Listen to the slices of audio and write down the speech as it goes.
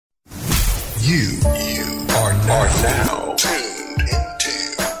You are now tuned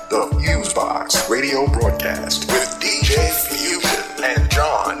into the FuseBox radio broadcast with DJ Fusion and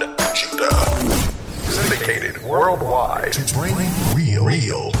John Judah. Syndicated worldwide to bring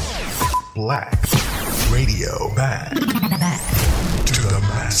real black radio back to the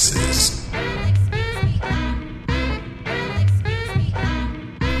masses.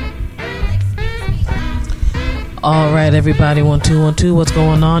 All right, everybody, 1 2 1 2. What's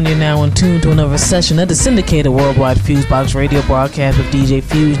going on? You're now in tune to another session of the syndicated worldwide FuseBox radio broadcast with DJ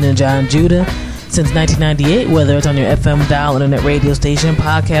Fusion and John Judah. Since 1998, whether it's on your FM dial, internet radio station,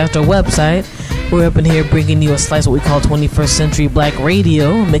 podcast, or website, we're up in here bringing you a slice of what we call 21st century black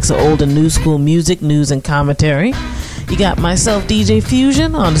radio, a mix of old and new school music, news, and commentary. You got myself, DJ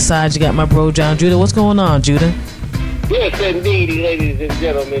Fusion. On the side, you got my bro, John Judah. What's going on, Judah? Yes, indeed, ladies and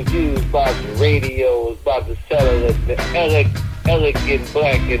gentlemen, FuseBox Radio is about to settle it. The elegant,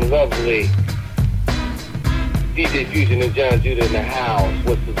 black, and lovely DJ Fusion and John Judah in the house.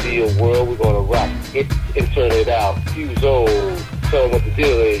 What's the deal, world? We're going to rock it and turn it out. Fuse-o, tell them what the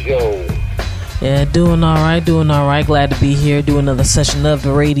deal is, yo. Yeah, doing all right. Glad to be here, do another session of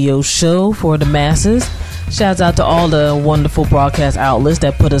the radio show for the masses. Shouts out to all the wonderful broadcast outlets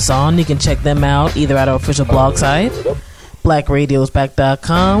that put us on. You can check them out either at our official blog site,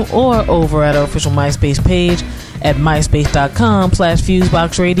 blackradiosback.com, or over at our official MySpace page at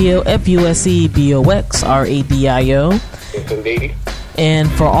myspace.com/FuseboxRadio, FUSEBOXRADIO. Yes, indeed.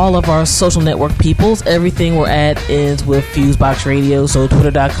 And for all of our social network peoples, everything we're at ends with FuseBox Radio. So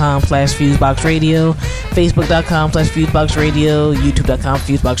twitter.com/FuseboxRadio, facebook.com/FuseboxRadio,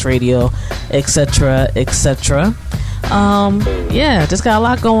 youtube.com/FuseboxRadio, etc., etc. Yeah, just got a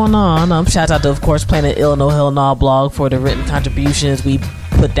lot going on. Shout out to, of course, Planet Ill No Hell Nah blog for the written contributions we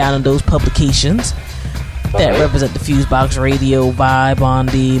put down in those publications that represent the FuseBox Radio vibe on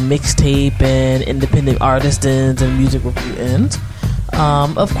the mixtape and independent artists and music review ends.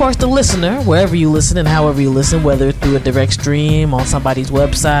 Of course, the listener, wherever you listen and however you listen, whether through a direct stream on somebody's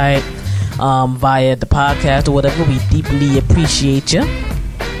website, via the podcast or whatever, we deeply appreciate you.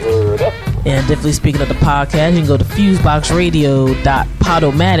 And definitely speaking of the podcast, you can go to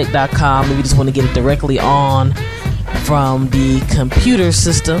fuseboxradio.podomatic.com if you just want to get it directly on from the computer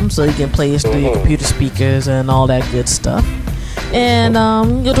system, so you can play it through your computer speakers and all that good stuff. And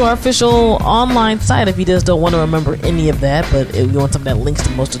go to our official online site if you just don't want to remember any of that, but if you want something that links to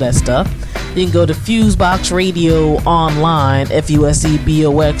most of that stuff, you can go to FuseBox Radio Online,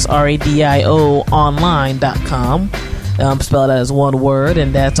 FUSEBOXRADIO online.com. Spell that as one word,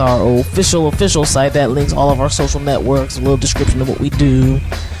 and that's our official site that links all of our social networks, a little description of what we do,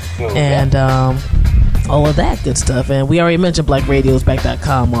 and all of that good stuff. And we already mentioned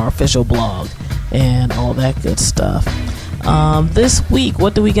blackradiosback.com, our official blog, and all that good stuff. This week,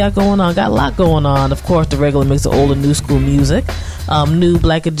 what do we got going on? Got a lot going on. Of course, the regular mix of old and new school music, new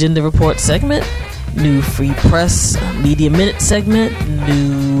Black Agenda Report segment, new Free Press Media Minute segment,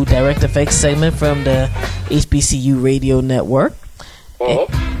 new Direct Effects segment from the HBCU Radio Network.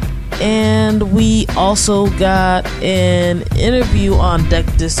 And we also got an interview on deck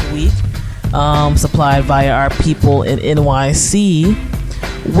this week, supplied via our people in NYC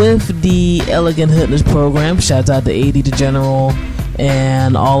with the Elegant Hoodness program. Shouts out to AD the General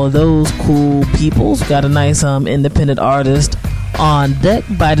and all of those cool peoples. Got a nice independent artist on deck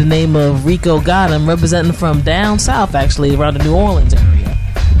by the name of Rico Gotham, representing from down south, actually, around the New Orleans area.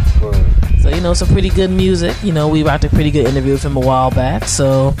 So, some pretty good music. We rocked a pretty good interview with him a while back.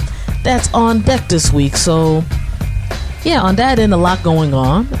 So, that's on deck this week. So, yeah, on that end, a lot going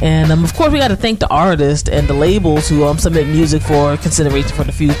on. And, of course, we got to thank the artists and the labels who submit music for consideration for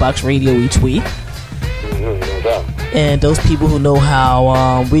the FuseBox Radio each week. And those people who know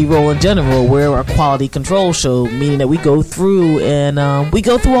how we roll in general. We're a quality control show, meaning that we go through and we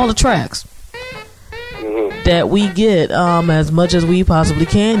go through all the tracks that we get as much as we possibly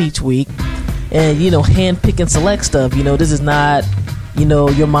can each week. And, hand pick and select stuff. This is not,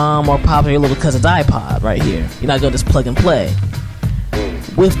 your mom or pop or your little cousin's iPod right here. You're not going to just plug and play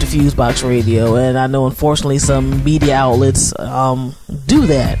with the FuseBox Radio. And I know, unfortunately, some media outlets do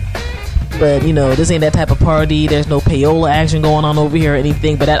that. But, this ain't that type of party. There's no payola action going on over here or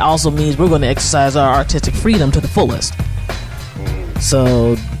anything. But that also means we're going to exercise our artistic freedom to the fullest.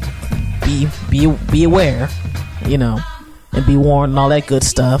 So, be aware, and be warned and all that good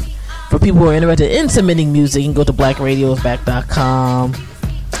stuff. For people who are interested in submitting music, you can go to blackradiosback.com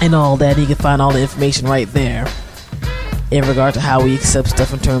and all that. You can find all the information right there in regard to how we accept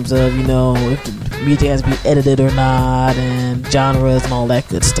stuff in terms of, if the music has to be edited or not, and genres and all that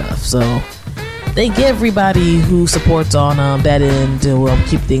good stuff. So, thank everybody who supports on that end to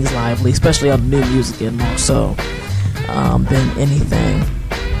keep things lively, especially on the new music end more so than anything.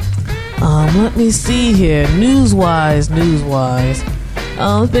 Let me see here. News-wise.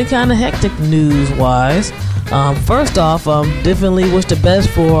 It's been kind of hectic news-wise. First off, definitely wish the best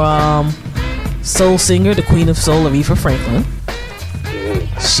for soul singer, the Queen of Soul, Aretha Franklin.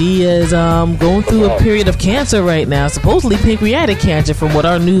 She is going through a period of cancer right now, supposedly pancreatic cancer, from what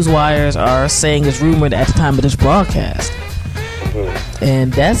our news wires are saying is rumored at the time of this broadcast.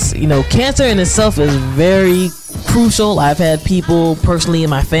 And that's, cancer in itself is very crucial. I've had people personally in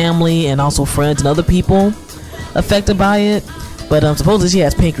my family and also friends and other people affected by it. But supposedly she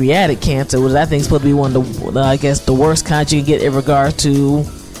has pancreatic cancer, which I think is supposed to be one of the, the worst kinds you can get in regard to,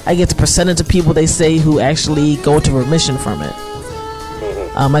 the percentage of people they say who actually go into remission from it.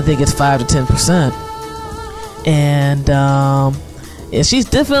 I think it's 5 to 10%. And she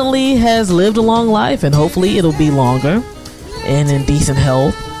definitely has lived a long life, and hopefully it'll be longer and in decent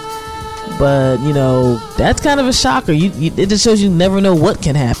health. But, that's kind of a shocker. It just shows you never know what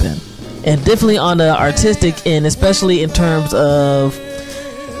can happen. And definitely on the artistic end, especially in terms of,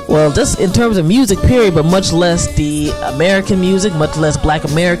 just in terms of music, period, but much less the American music, much less Black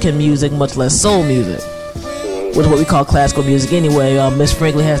American music, much less soul music, which is what we call classical music anyway. Miss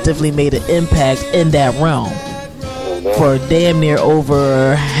Franklin has definitely made an impact in that realm for damn near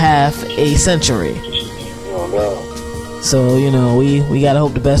over half a century. So, we gotta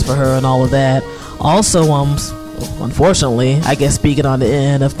hope the best for her and all of that. Also, unfortunately, I guess speaking on the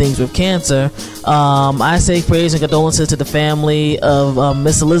end of things with cancer, I say prayers and condolences to the family of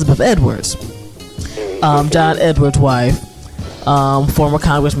Miss Elizabeth Edwards, John Edwards' wife, former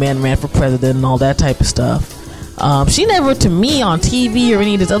congressman, ran for president and all that type of stuff. She never, to me, on TV or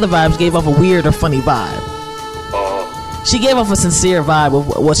any of these other vibes, gave off a weird or funny vibe. She gave off a sincere vibe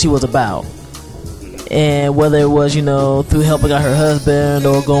of what she was about. And whether it was, through helping out her husband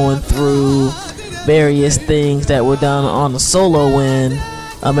or going through various things that were done on the solo end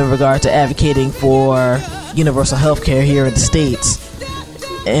in regard to advocating for universal health care here in the States.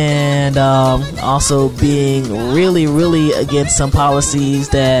 And also being really, really against some policies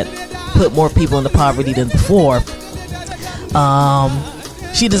that put more people into poverty than before.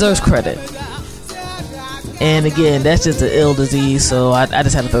 She deserves credit. And again, that's just an ill disease, so I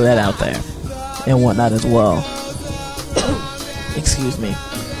just had to throw that out there and whatnot as well. Excuse me.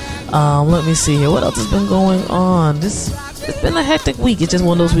 Let me see here. What else has been going on? It's been a hectic week. It's just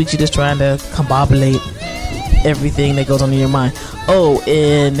one of those weeks you're just trying to combobulate everything that goes on in your mind. Oh,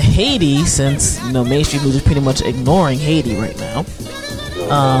 in Haiti, since mainstream news is pretty much ignoring Haiti right now,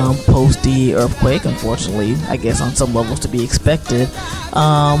 post the earthquake, unfortunately, I guess on some levels to be expected.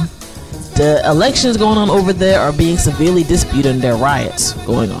 The elections going on over there are being severely disputed, and there are riots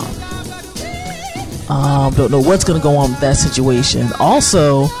going on. Don't know what's going to go on with that situation.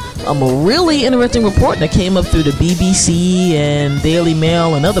 Also, a really interesting report that came up through the BBC and Daily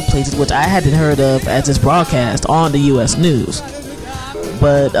Mail and other places, which I hadn't heard of as this broadcast on the U.S. news.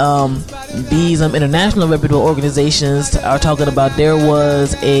 But these international reputable organizations are talking about there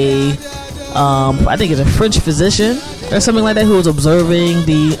was a, I think it's a French physician or something like that, who was observing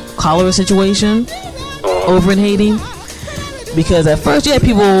the cholera situation over in Haiti. Because at first you had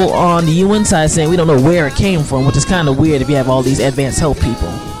people on the UN side saying we don't know where it came from, which is kind of weird if you have all these advanced health people.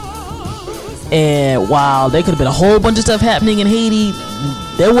 And while there could have been a whole bunch of stuff happening in Haiti,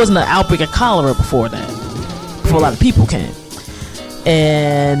 there wasn't an outbreak of cholera before that, before a lot of people came.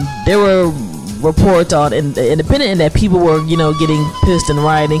 And there were reports on Independent that people were, getting pissed and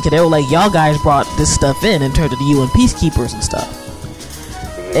rioting because they were like, y'all guys brought this stuff in terms of the UN peacekeepers and stuff.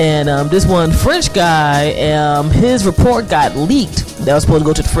 And this one French guy, his report got leaked that was supposed to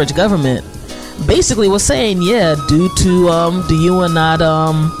go to the French government. Basically was saying, due to the UN not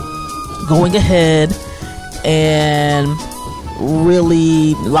going ahead and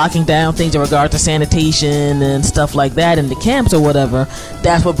really locking down things in regard to sanitation and stuff like that in the camps or whatever,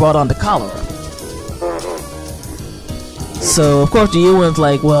 that's what brought on the cholera. So, of course, the UN's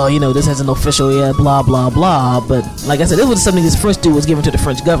like, well, this hasn't official yet, blah, blah, blah. But, like I said, this was something this French dude was given to the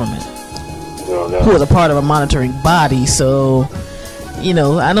French government, who was a part of a monitoring body. So,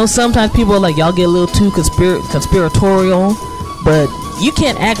 I know sometimes people are like, y'all get a little too conspiratorial, but you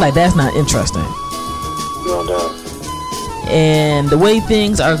can't act like that's not interesting. And the way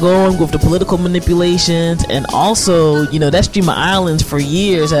things are going with the political manipulations, and also, that stream of islands for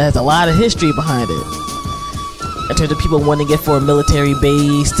years has a lot of history behind it. In terms of people wanting to get for a military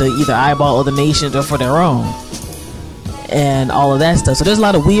base to either eyeball other nations or for their own, and all of that stuff. So there's a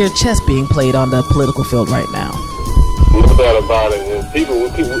lot of weird chess being played on the political field right now. No doubt about it. And people,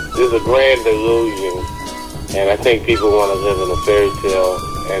 there's a grand delusion, and I think people want to live in a fairy tale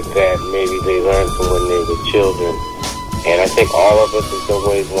that maybe they learned from when they were children. And I think all of us in some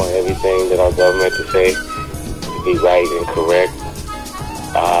ways want everything that our government to say to be right and correct.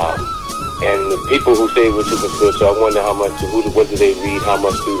 And the people who say we're too conspiratorial, I wonder how much, what do they read, how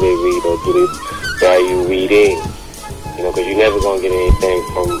much do they read, or do they value reading? You know, because you're never going to get anything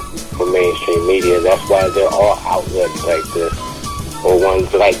from mainstream media. That's why there are outlets like this, or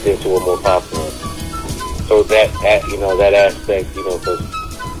ones like this who are more popular. So that aspect, because,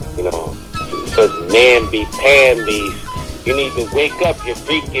 such namby-pambies, you need to wake up, your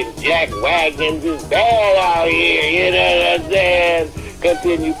freaking jack wagons is bad out here, you know what I'm saying?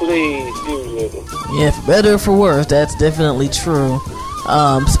 Continue, please. Yeah, for better or for worse, that's definitely true.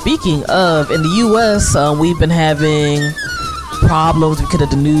 Speaking of, in the U.S., we've been having problems because of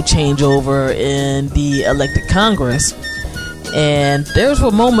the new changeover in the elected Congress. And there was a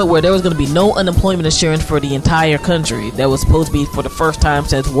moment where there was going to be no unemployment insurance for the entire country. That was supposed to be for the first time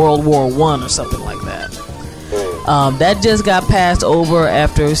since World War I or something like that. That just got passed over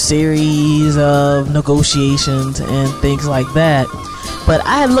after a series of negotiations and things like that. But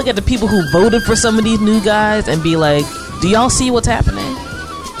I had to look at the people who voted for some of these new guys and be like, do y'all see what's happening?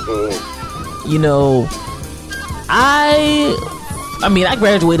 You know, I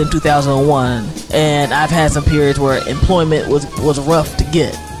graduated in 2001, and I've had some periods where employment was rough to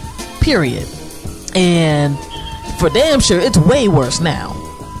get, period. And for damn sure, it's way worse now.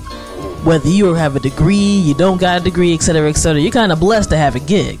 Whether you have a degree, you don't got a degree, etc., you're kind of blessed to have a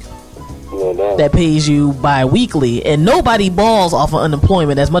gig that pays you bi-weekly, and nobody balls off of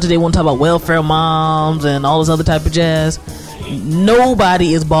unemployment. As much as they want to talk about welfare moms and all this other type of jazz,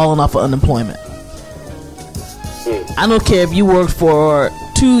 nobody is balling off of unemployment. I don't care if you work for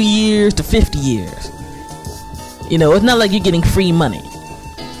 2 years to 50 years. You know, it's not like you're getting free money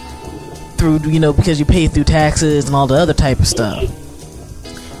through, because you pay through taxes and all the other type of stuff.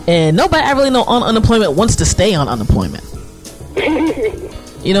 And nobody I really know on unemployment wants to stay on unemployment.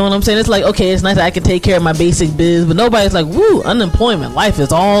 You know what I'm saying? It's like, okay, it's nice that I can take care of my basic biz, but nobody's like, woo, unemployment, life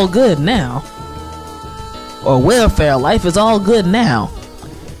is all good now. Or welfare, life is all good now.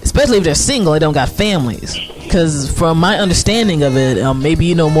 Especially if they're single, they don't got families. Because from my understanding of it, maybe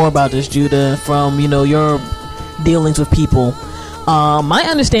you know more about this, Judah, from, your dealings with people. My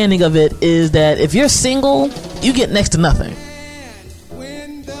understanding of it is that if you're single, you get next to nothing.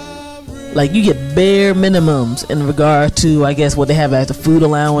 Like, you get bare minimums in regard to, I guess, what they have as the food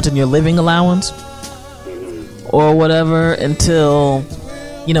allowance and your living allowance or whatever, until,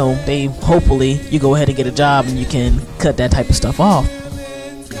 they hopefully you go ahead and get a job and you can cut that type of stuff off.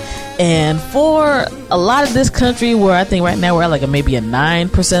 And for a lot of this country, where I think right now we're at like maybe a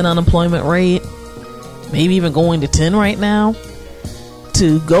 9% unemployment rate, maybe even going to 10 right now,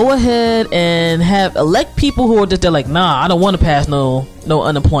 to go ahead and elect people who are just there like, nah, I don't want to pass no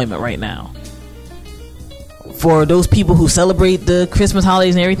unemployment right now. For those people who celebrate the Christmas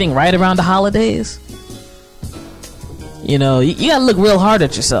holidays and everything right around the holidays, you gotta look real hard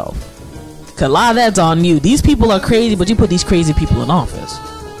at yourself, because a lot of that's on you. These people are crazy, but you put these crazy people in office.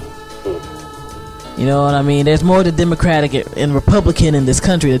 You know what I mean? There's more to Democratic and Republican in this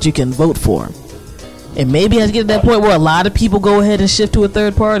country that you can vote for. And maybe I get to that point where a lot of people go ahead and shift to a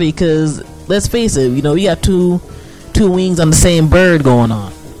third party, because let's face it, you got two wings on the same bird going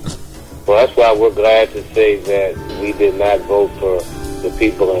on. Well, that's why we're glad to say that we did not vote for the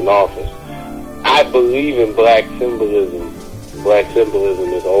people in office. I believe in black symbolism. Black symbolism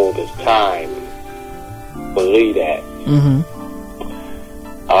is old as time. Believe that.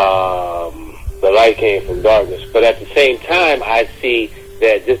 The light came from darkness. But at the same time, I see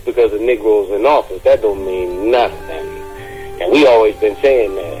that just because a Negro's in office, that don't mean nothing. And we always been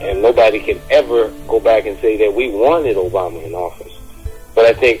saying that. And nobody can ever go back and say that we wanted Obama in office. But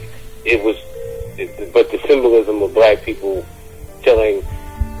I think but the symbolism of black people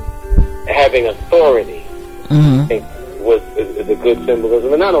having authority, I think is a good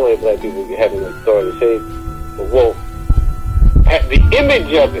symbolism. And not only black people having authority to say, well, the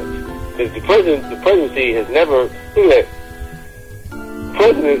image of it, because the presidency has never, look at that.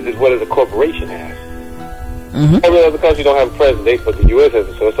 President is what a corporation has. Every other country don't have a president, but the U.S. has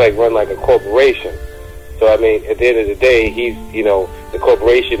it, so it's like run like a corporation. So, I mean, at the end of the day, the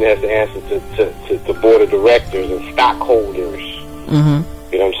corporation has to answer to the board of directors and stockholders. You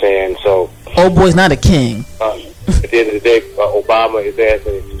know what I'm saying? So, old boy's not a king. At the end of the day, Obama is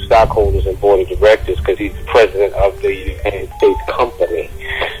answering to stockholders and board of directors because he's the president of the United States company.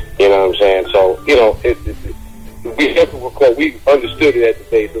 You know what I'm saying? So, we understood it at the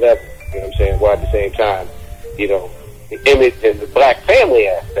base of that. You know what I'm saying? While at the same time, the image and the black family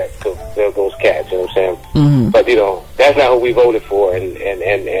aspect of those cats. You know what I'm saying? Mm-hmm. But that's not who we voted for, and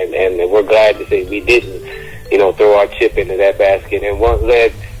we're glad to say we didn't, throw our chip into that basket and weren't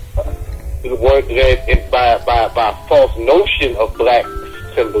led by a false notion of black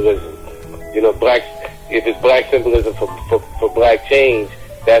symbolism. If it's black symbolism for black change,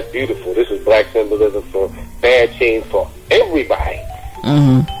 that's beautiful. This is black symbolism for bad change for everybody.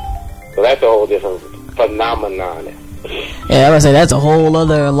 Mm-hmm. So that's a whole different phenomenon. Yeah, I would say that's a whole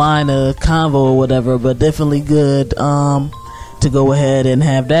other line of convo or whatever, but definitely good to go ahead and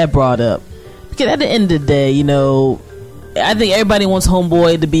have that brought up. Because at the end of the day, I think everybody wants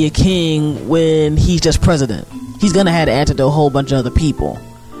Homeboy to be a king when he's just president. He's going to have to answer to a whole bunch of other people.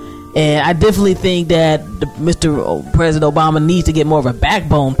 And I definitely think that Mr. President Obama needs to get more of a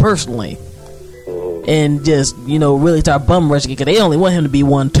backbone personally. And just, really start bum rushing it, because they only want him to be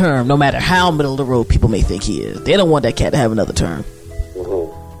one term, no matter how middle of the road people may think he is. They don't want that cat to have another term.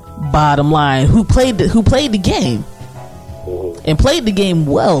 Bottom line, who played the game and played the game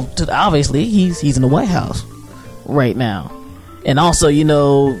well. Obviously, he's in the White House right now. And also,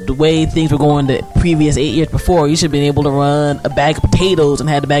 the way things were going the previous 8 years before, you should have been able to run a bag of potatoes and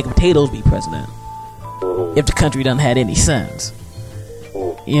had the bag of potatoes be president. If the country doesn't had any sense.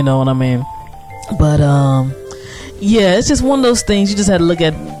 You know what I mean? But, yeah, it's just one of those things. You just had to look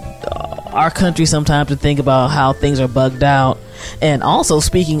at our country sometimes and think about how things are bugged out. And also,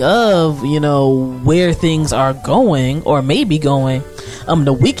 speaking of, where things are going or may be going,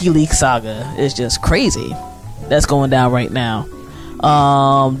 the WikiLeaks saga is just crazy. That's going down right now.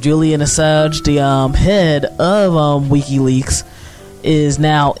 Julian Assange, the head of WikiLeaks, is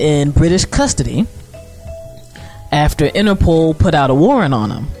now in British custody after Interpol put out a warrant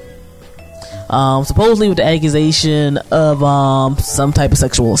on him. Supposedly with the accusation of some type of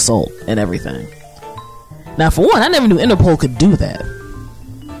sexual assault and everything. Now, for one, I never knew Interpol could do that.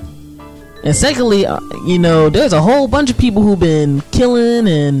 And secondly, there's a whole bunch of people who've been killing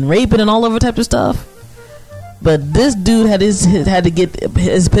and raping and all over type of stuff. But this dude had to get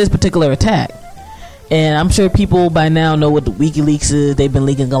his particular attack. And I'm sure people by now know what the WikiLeaks is. They've been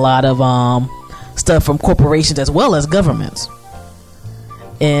leaking a lot of stuff from corporations as well as governments.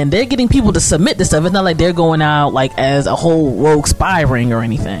 And they're getting people to submit this stuff. It's not like they're going out like as a whole rogue spy ring or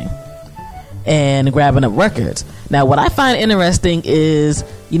anything and grabbing up records. Now, what I find interesting is,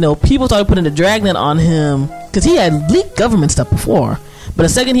 people started putting the dragnet on him because he had leaked government stuff before. But the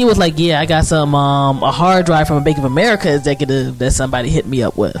second he was like, yeah, I got some a hard drive from a Bank of America executive that somebody hit me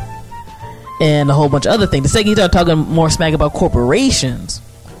up with, and a whole bunch of other things. The second he started talking more smack about corporations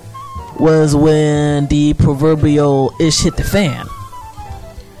was when the proverbial ish hit the fan.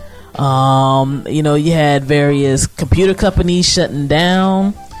 You had various computer companies shutting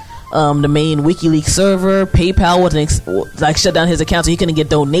down. The main WikiLeaks server, PayPal, wasn't shut down his account, so he couldn't get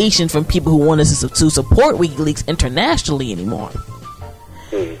donations from people who wanted to support WikiLeaks internationally anymore.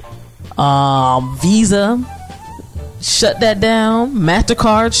 Visa shut that down.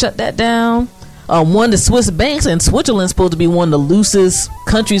 MasterCard shut that down. One of the Swiss banks, and Switzerland's supposed to be one of the loosest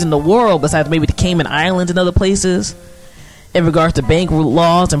countries in the world, besides maybe the Cayman Islands and other places, in regards to bank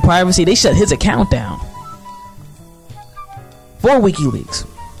laws and privacy. They shut his account down for WikiLeaks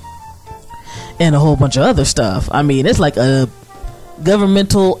and a whole bunch of other stuff. I mean, it's like a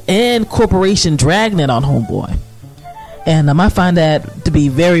governmental and corporation dragnet on Homeboy. And I find that to be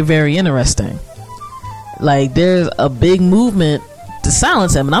very, very interesting. Like, there's a big movement to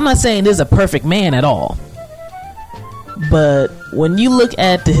silence him. And I'm not saying this is a perfect man at all. But when you look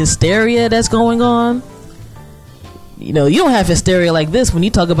at the hysteria that's going on, you don't have hysteria like this when you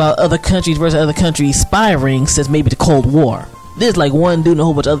talk about other countries versus other countries spy rings since maybe the Cold War. There's like one dude and a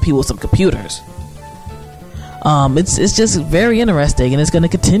whole bunch of other people with some computers. It's just very interesting, and it's going to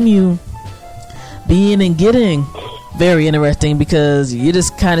continue being and getting very interesting, because you're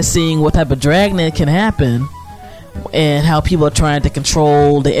just kind of seeing what type of dragnet can happen and how people are trying to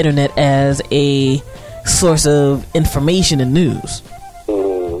control the internet as a source of information and news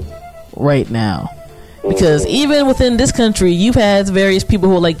right now. Because even within this country, you've had various people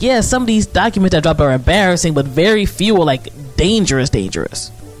who are like, yeah, some of these documents that dropped are embarrassing, but very few are like dangerous.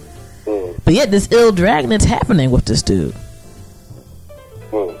 But yet this ill dragnet's happening with this dude.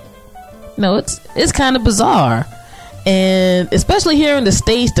 It's kind of bizarre. And especially here in the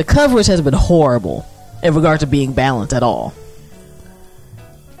States, the coverage has been horrible in regard to being balanced at all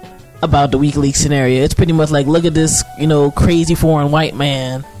about the WikiLeaks scenario. It's pretty much like, look at this, crazy foreign white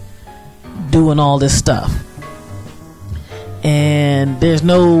man doing all this stuff, and there's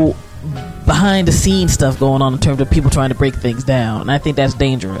no behind the scenes stuff going on in terms of people trying to break things down. And I think that's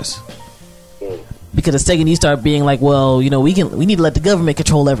dangerous, because the second you start being like, well, we need to let the government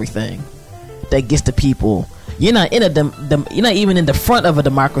control everything that gets to people, you're not in you're not even in the front of a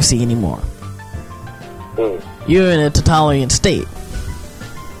democracy anymore. You're in a totalitarian state.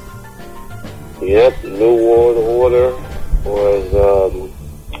 Yep, New World Order, or as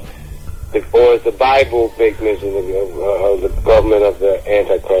the Bible makes mention of the government of the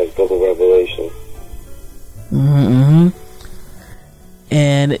Antichrist, Book of Revelation.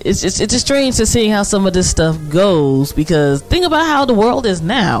 And it's just strange to see how some of this stuff goes, because think about how the world is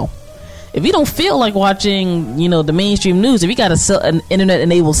now. If you don't feel like watching, the mainstream news, if you got an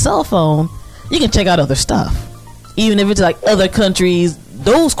internet-enabled cell phone, you can check out other stuff, even if it's like other countries,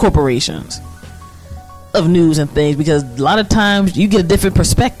 those corporations of news and things, because a lot of times you get a different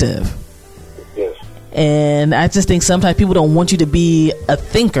perspective. Yes. And I just think sometimes people don't want you to be a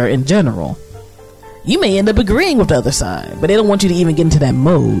thinker in general. You may end up agreeing with the other side, but they don't want you to even get into that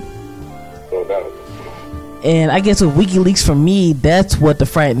mode. No doubt. And I guess with WikiLeaks, for me, that's what the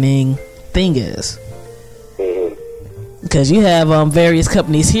frightening thing is. Because you have various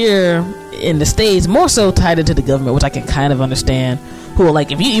companies here in the States, more so tied into the government, which I can kind of understand, who are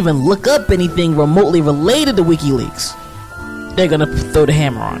like, if you even look up anything remotely related to WikiLeaks, they're going to throw the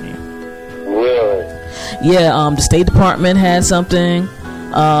hammer on you. Really? Yeah, the State Department had something.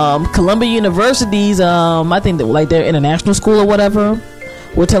 Columbia University's, I think that like their international school or whatever,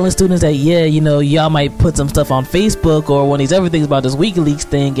 we're telling students that, y'all might put some stuff on Facebook or one of these other things about this WikiLeaks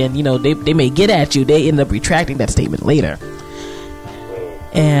thing, and they may get at you. They end up retracting that statement later,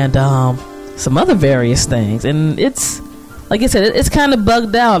 and some other various things. And it's like I said, it's kind of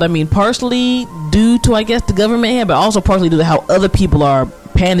bugged out. I mean, partially due to, I guess, the government here, but also partially due to how other people are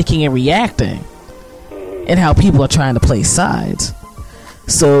panicking and reacting, and how people are trying to play sides.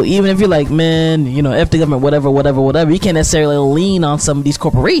 So even if you're like, man, F the government, whatever, you can't necessarily lean on some of these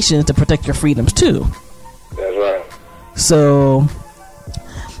corporations to protect your freedoms too. That's right. So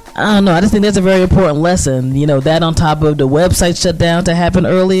I don't know. I just think that's a very important lesson. That on top of the website shutdown that happened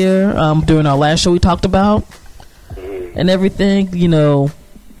earlier during our last show we talked about, and everything.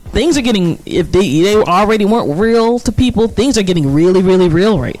 Things are getting, if they already weren't real to people, things are getting really, really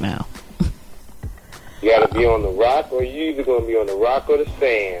real right now. You gotta be on the rock, or you either gonna be on the rock or the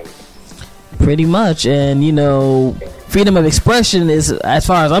sand. Pretty much. And freedom of expression is, as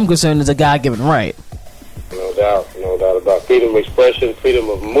far as I'm concerned, is a God-given right. No doubt about freedom of expression, freedom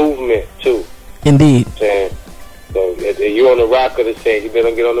of movement too. Indeed. So if you're on the rock or the sand, you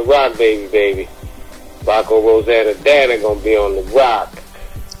better get on the rock, baby. Rocco, Rosanna, Dan are gonna be on the rock.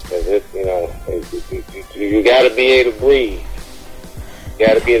 Cause you gotta be able to breathe. You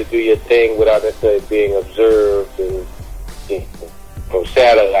got to be able to do your thing without necessarily being observed and from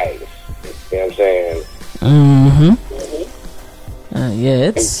satellites. You know what I'm saying?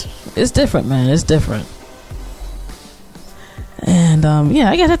 Yeah, it's different, man. It's different. And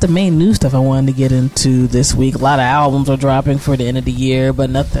I guess that's the main news stuff I wanted to get into this week. A lot of albums are dropping for the end of the year, but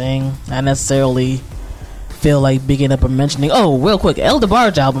nothing I necessarily feel like bigging up or mentioning. Oh, real quick, El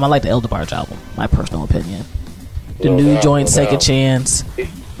DeBarge album. I like the El DeBarge album. My personal opinion. The new joint, Second Chance.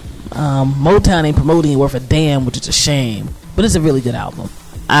 Motown ain't promoting it worth a damn, which is a shame. But it's a really good album.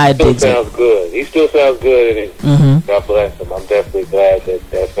 I dig it. Sounds good. He still sounds good, and God bless him. I'm definitely glad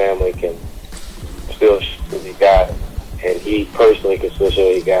that family can still show he got it, and he personally can still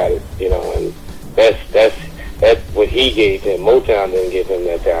show he got it. And that's what he gave him. Motown didn't give him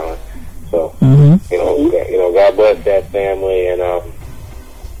that talent. So God bless that family, and I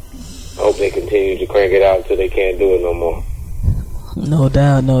hope they continue to crank it out until they can't do it no more. No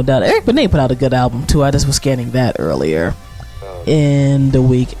doubt. Eric Benet put out a good album too. I just was scanning that earlier in the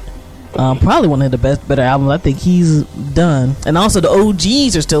week. Probably one of the better albums I think he's done. And also the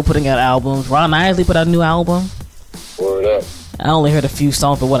OGs are still putting out albums. Ron Isley put out a new album. Word up. I only heard a few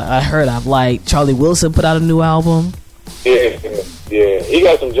songs, but what I heard I've liked. Charlie Wilson put out a new album. Yeah. He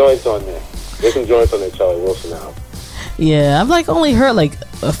got some joints on there. There's some joints on that Charlie Wilson album. Yeah, I've only heard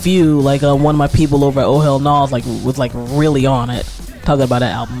a few. One of my people over at Oh Hell Nalls was really on it, talking about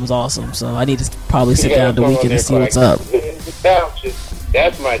that album. It was awesome. So I need to probably sit down the weekend and see what's up.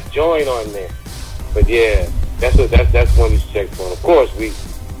 That's my joint on there. But yeah, that's one you should check for. Of course, the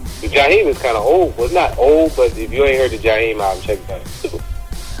Jaheim is kind of old. Well, not old, but if you ain't heard the Jaheim album, check that out.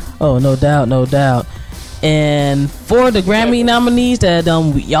 Oh, no doubt. And for the Grammy nominees that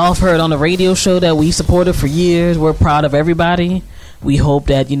y'all have heard on the radio show that we supported for years, we're proud of everybody. We hope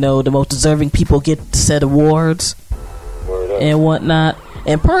that the most deserving people get said awards and whatnot.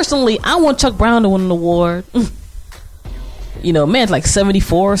 And personally, I want Chuck Brown to win an award. Man's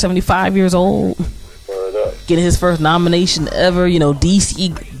 74, 75 years old, getting his first nomination ever.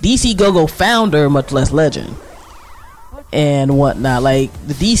 DC DC Go-Go founder, much less legend and whatnot. Like,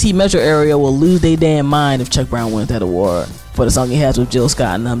 the DC metro area will lose their damn mind if Chuck Brown wins that award for the song he has with Jill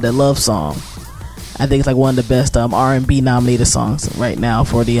Scott and that Love Song. I think it's like one of the best R&B nominated songs right now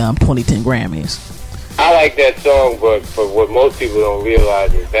for the 2010 Grammys. I like that song, but what most people don't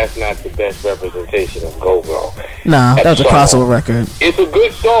realize is that's not the best representation of Go-Go. Nah, that was a crossover record. It's a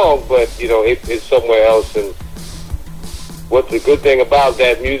good song, but it's somewhere else. And what's the good thing about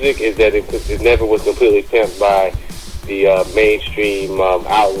that music is that it never was completely pimped by the mainstream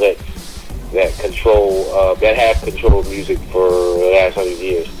outlets that have controlled music for the last 100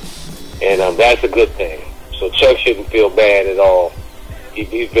 years, and that's a good thing. So Chuck shouldn't feel bad at all.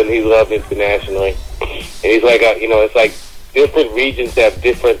 He's loved internationally, and he's like it's like different regions have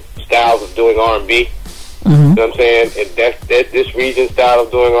different styles of doing R&B. Mm-hmm. You know what I'm saying? And that this region style of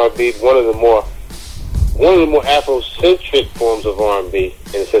doing R&B, one of the more Afrocentric forms of R&B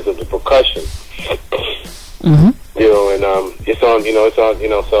in the sense of the percussion. Mm-hmm. And it's on, so, you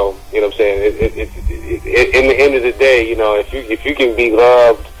know what I'm saying? In the end of the day, if you can be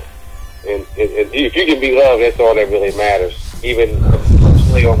loved, and if you can be loved, that's all that really matters, even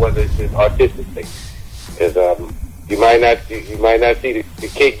personally or whether it's artistically. Because you might not see the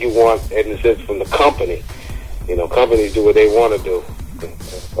cake you want in the sense from the company. Companies do what they want to do.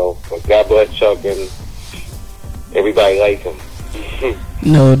 So, but God bless Chuck, and everybody likes him.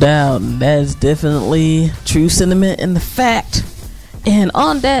 No doubt. That is definitely true sentiment and the fact. And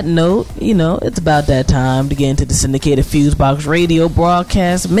on that note, it's about that time to get into the syndicated FuseBox radio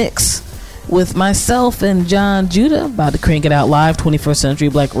broadcast mix with myself and John Judah, about to crank it out live, 21st Century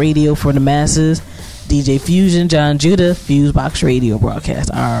Black Radio for the masses. DJ Fusion, John Judah, FuseBox radio broadcast.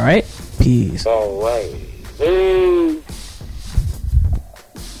 All right. Peace. All right. Peace.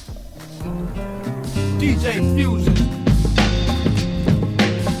 DJ Fusion.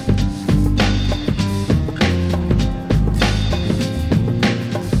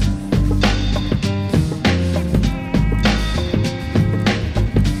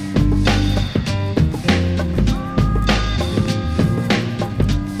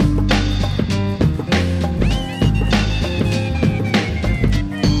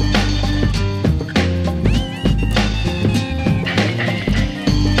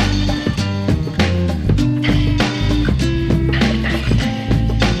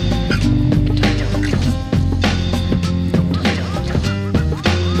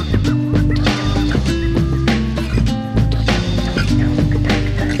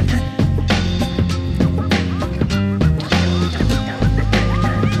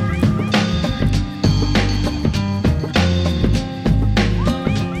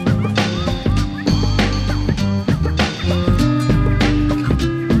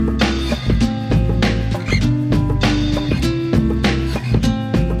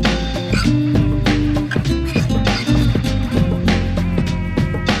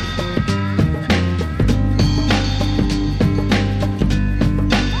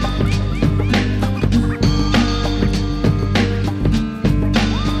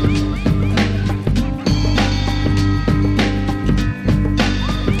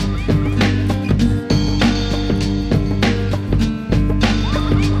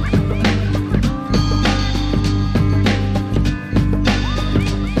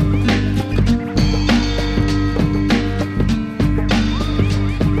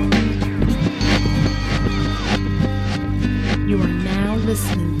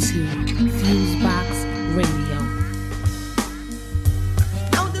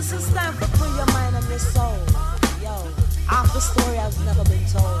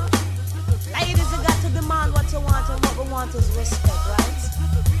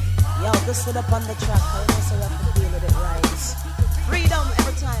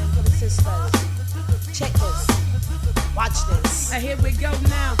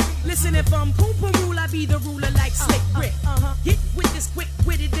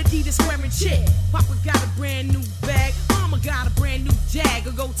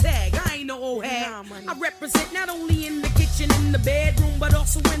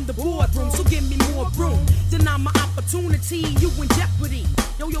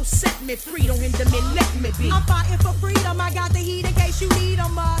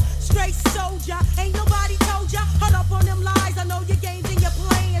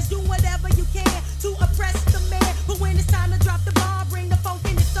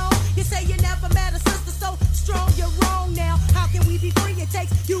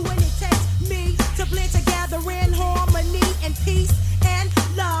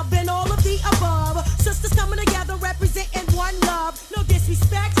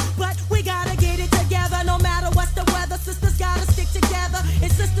 But we gotta get it together, no matter what's the weather. Sisters gotta stick together.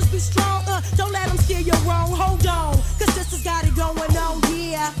 It's sisters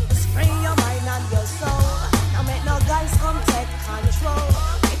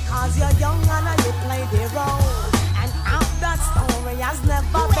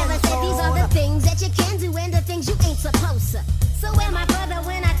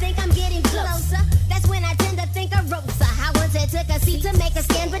to make a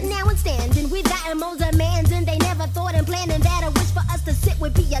stand, but now I'm standing. We've gotten more demands, and they never thought and planning that a wish for us to sit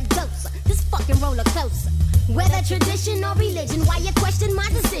would be a dose. This fucking roller coaster. Whether tradition or religion, why you question my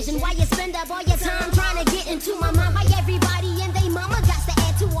decision? Why you spend up all your time trying to get into my mind? Why everybody and they mama got to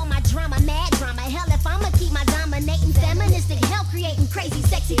add to all my drama, mad drama? Hell, if I'ma keep my dominating feministic hell, creating crazy,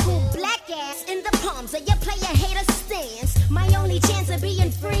 sexy, cool black ass in the palms of your player hater stance. My only chance of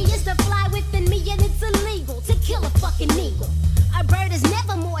being free is to fly within me, and it's illegal to kill a fucking eagle. A bird is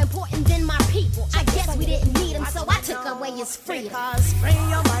never more important than my people. I guess we didn't need him, so I took away his freedom. Because free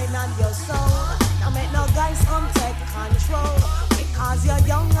your mind and your soul. Don't make no guys come take control. Because you're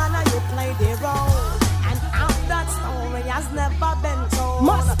young and you play the role. And out that story has never been told.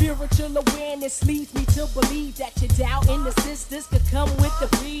 My spiritual awareness leads me to believe that your doubt in the sisters could come with the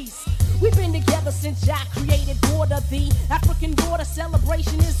breeze. We've been together since Jah created water. The African daughter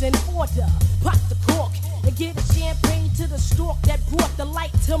celebration is in order. Pop the cork and give a champagne to the stork that brought the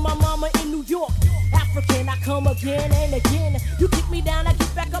light to my mama in New York. African, I come again and again. You kick me down, I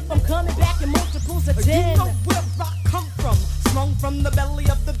get back up. I'm coming back in multiples of 10. You know where I come from. Slung from the belly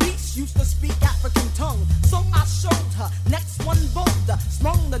of the beast. Used to speak African tongue. So I showed her. Next one bolder.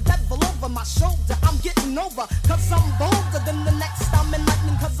 Slung the devil over my shoulder. I'm getting over. Cause I'm bolder than the next. I'm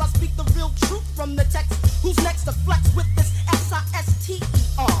enlightening cause I speak the real truth from the text. Who's next to flex with this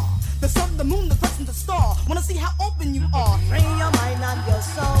S-I-S-T-E-R? The sun, the moon, the crescent, the star. Wanna see how open you are. Free your mind and your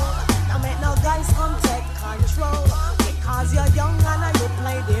soul. Don't make no guys come take control. Because you're young and you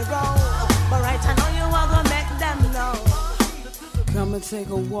play the role. But right I know you are gonna make them know. Come and take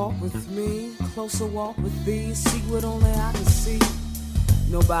a walk with me. Closer walk with thee. See what only I can see.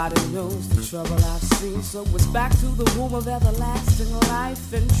 Nobody knows the trouble I've seen. So it's back to the womb of everlasting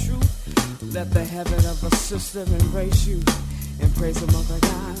life and truth. Let the heaven of a sister embrace you. And praise the mother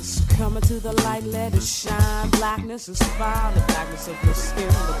gods. Coming to the light, let it shine. Blackness is fine. The blackness of your skin,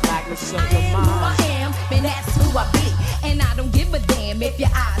 the blackness of your mind. Who I am, and that's who I be. And I don't give a damn if your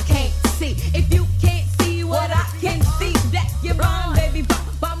eyes can't see. If you can't see what I can see, that you're wrong, baby.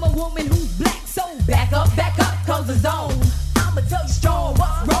 I'm a woman who's black, so back up, cause the zone. I'ma tell you strong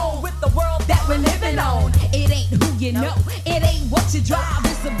what's wrong with the world that we're living on. It ain't who you know, it ain't what you drive.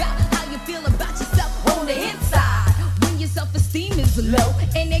 It's about how you feel about yourself on the inside. When your self-esteem is low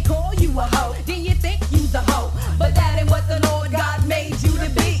and they call you a hoe, then you think you's a hoe. But that ain't what the Lord God made you to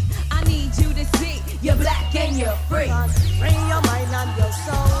be. I need you to see you're black and you're free. Free your mind and your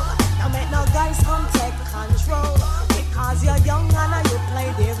soul. Don't make no guys come take control. Because you're young and you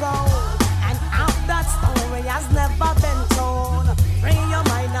play the role. And out that story has never been told. Free your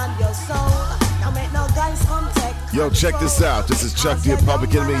mind and your soul. Don't make no guys come take control. Yo, check this out. This is Chuck the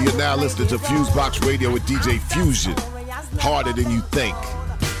Public Enemy. You're now listening to FuseBox Radio with DJ Fusion. Harder than you think.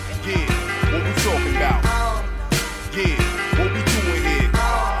 Yeah, what we talking about? Yeah, what we doing here?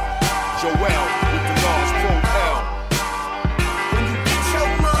 Joel with the Lars Pro L. When you get your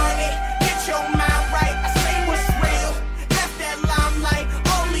money, get your mind right. I say what's real. Left that limelight.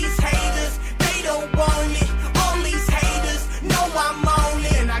 All these haters, they don't want it. All these haters know I'm on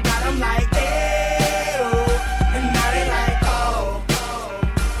it. And I got them like, ew. And now they like, oh.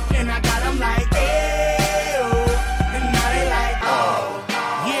 And I got them like, ew. And now they like, oh.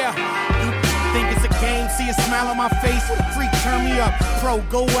 Yeah, you think it's a game? See a smile on my face. Freak, turn me up. Pro,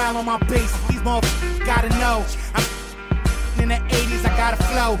 go wild on my bass. These motherfuckers gotta know. I'm in the 80s, I got a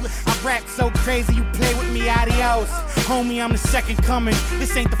flow. I rap so crazy, you play with me, adios. Homie, I'm the second coming.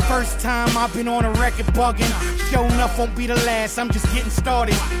 This ain't the first time I've been on a record bugging. Show enough won't be the last, I'm just getting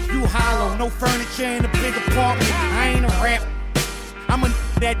started. You hollow, no furniture in a big apartment. I ain't a rap. I'm a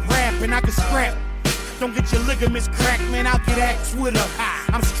that rap and I can scrap. Don't get your ligaments cracked, man, I'll get at Twitter.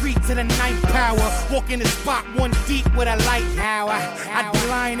 I'm street to the ninth power. Walk in the spot one deep with a light hour. I'd be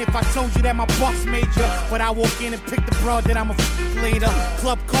lying if I told you that my bucks major. But I walk in and pick the broad that I'm a later.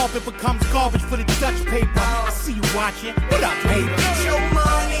 Club carpet becomes garbage for the Dutch paper. I see you watching. What up, baby? Get your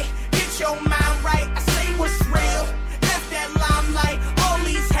money, get your mind right. I say what's real. Left that limelight. All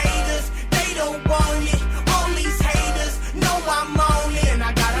these haters, they don't want it. All these haters know I'm on it. And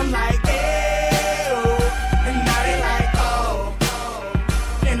I got them like, ew. And now they like, oh.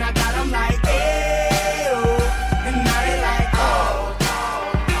 And I got them like, ew. And now they like, oh.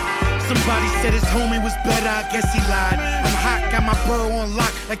 Somebody said his homie was better, I guess he lied. I'm hot, got my burrow on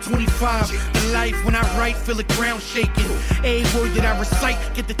lock like 25. The life when I write, feel the ground shaking. Every word that I recite,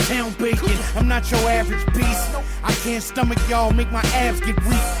 get the town baking. I'm not your average beast. I can't stomach y'all, make my abs get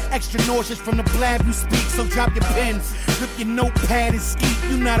weak. Extra nauseous from the blab you speak, so drop your pens. Rip your notepad and skeet,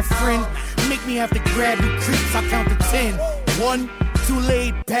 you not a friend. Make me have to grab you creeps, I'll count to 10. 1, 2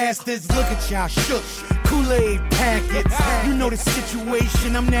 laid bastards, look at y'all, shush. Kool-Aid packets. You know the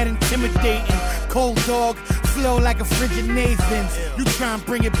situation, I'm not intimidating. Cold dog, flow like a frigid Nathan's. You try and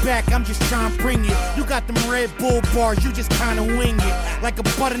bring it back, I'm just trying to bring it. You got them Red Bull bars, you just kinda wing it. Like a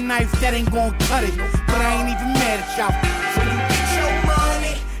butter knife that ain't gonna cut it. But I ain't even mad at y'all. So you get your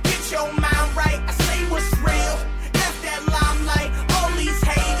money, get your mind right. I say what's real, left that limelight. All these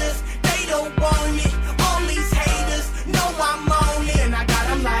haters, they don't want it. All these haters know I'm on it. And I got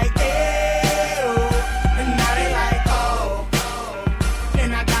them like, ew. And now they like, oh.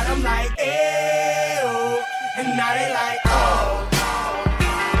 And I got them like, ew. And now they like, oh.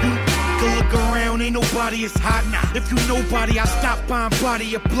 You can look around, ain't nobody is hot now. If you nobody, I stop buying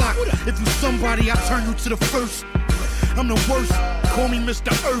body a block. If you somebody, I turn you to the first. I'm the worst, call me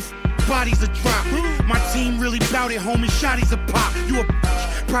Mr. Earth. Bodies a drop. My team really bout it, homie. Shotties a pop. You a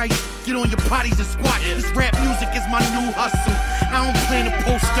probably get on your potties and squat. This rap music is my new hustle. I don't plan to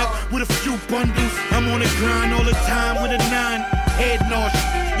post up with a few bundles. I'm on the grind all the time with a 9 head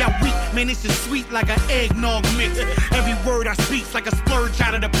nausea. Y'all weak, man, this is sweet like an eggnog mix. Every word I speak's like a splurge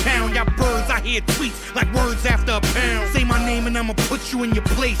out of the pound. Y'all birds, I hear tweets like words after a pound. Say my name and I'ma put you in your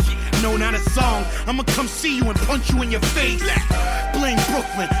place. No, not a song. I'ma come see you and punch you in your face. Blame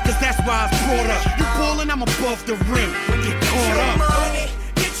Brooklyn, cause that's why I was brought up. You ballin', I'm above the rim. Get caught up. Money,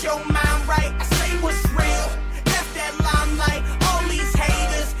 get your mind right. I say what's real, left that limelight. All these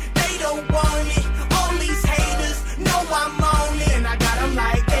haters, they don't want it. All these haters know I'm on it. And I got them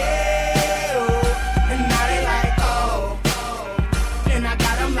like, ew. And now they like, oh. And I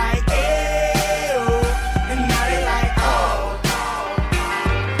got them like, ew. And now they like, oh.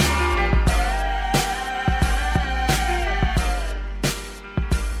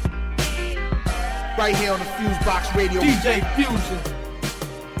 Right here on the FuseBox Radio. DJ Fusion.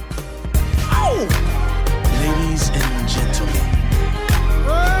 Oh! Ladies and gentlemen,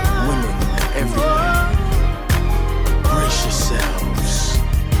 women everywhere, brace yourselves,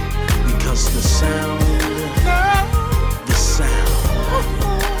 because the sound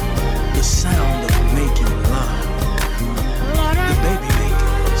of making love, the baby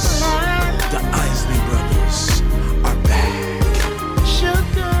makers, the Isley brothers are back.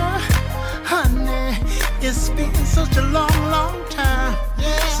 Sugar, honey, it's been such a long, long time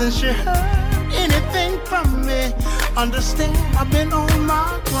since you heard anything from me. Understand, I've been on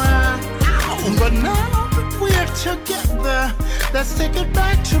my grind. But now that we're together, let's take it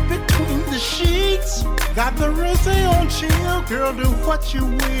back to between the sheets. Got the rosé on chill, girl, do what you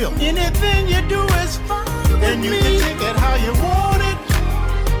will. Anything you do is fine and you can take it how you want it.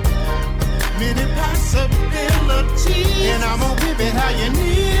 Many possibilities, and I'm gonna give it how you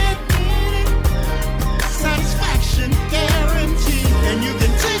need it. Satisfaction guaranteed, and you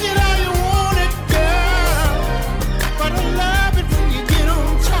can take it how you want it, girl. But I love it when you get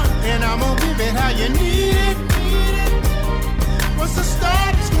on top, and I'm gonna give it how you need it. Once the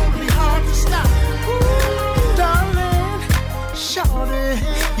start, it's gonna be hard to stop. Ooh, darling, shorty,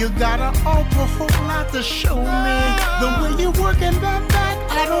 you got an awful whole lot to show me. The way you're working that back,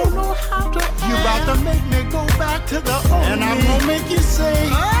 I don't know how to. You about to make me go back to the old and I'm gonna make you say,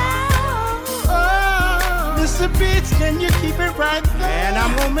 oh, Mr. Beats, can you keep it right there? And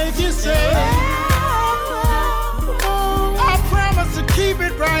I'm gonna make you say, oh, I promise to keep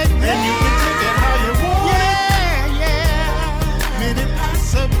it right there. And you can take it how you want it. Yeah. Many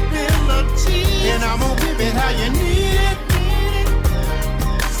possibilities, and I'm gonna give it how you need it.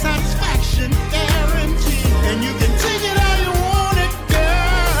 Satisfaction guaranteed, and you can take it how you want it,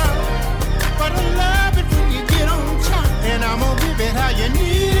 girl. But I love it when you get on top, and I'm gonna give it how you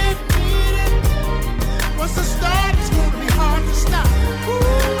need it. Once the start, it's gonna be hard to stop.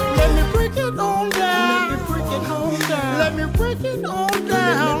 Ooh, let me break it on down. Let me break it on down. Let me break it on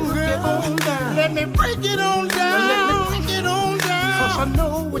down, girl. Let me break it on down. Let me break it on down. 'Cause I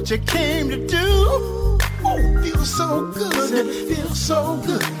know what you came to do. Oh, feels so good. It feels so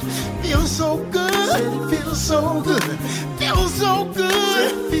good. Feels so good. It feels so good. Feels so good.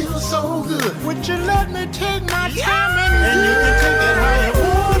 It feels so good. Would you let me take my time and you can take it how you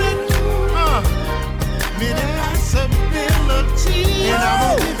want it? Many possibilities, and I'm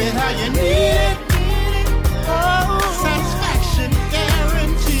gonna give it how you need it. Oh, satisfaction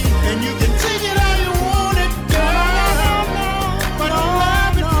guaranteed, and you can take it how you want it, girl. But I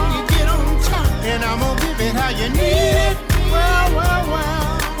love it when you get on top, and I'm gonna give it how you need it. Well.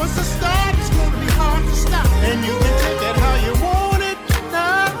 Once the start, it's gonna be hard to stop, and you can take it how you want it.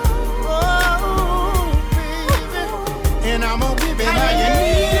 Oh, baby, and I'm gonna give it how you need it.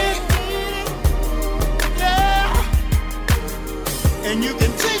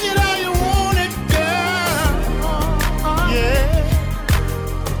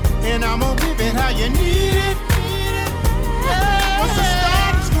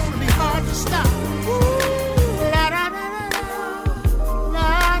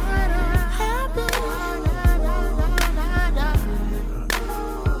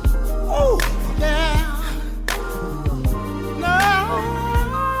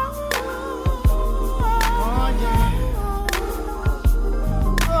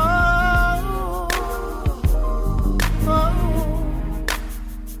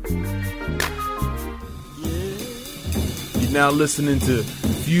 now listening to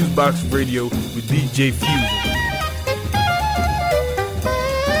FuseBox Radio with DJ Fusion.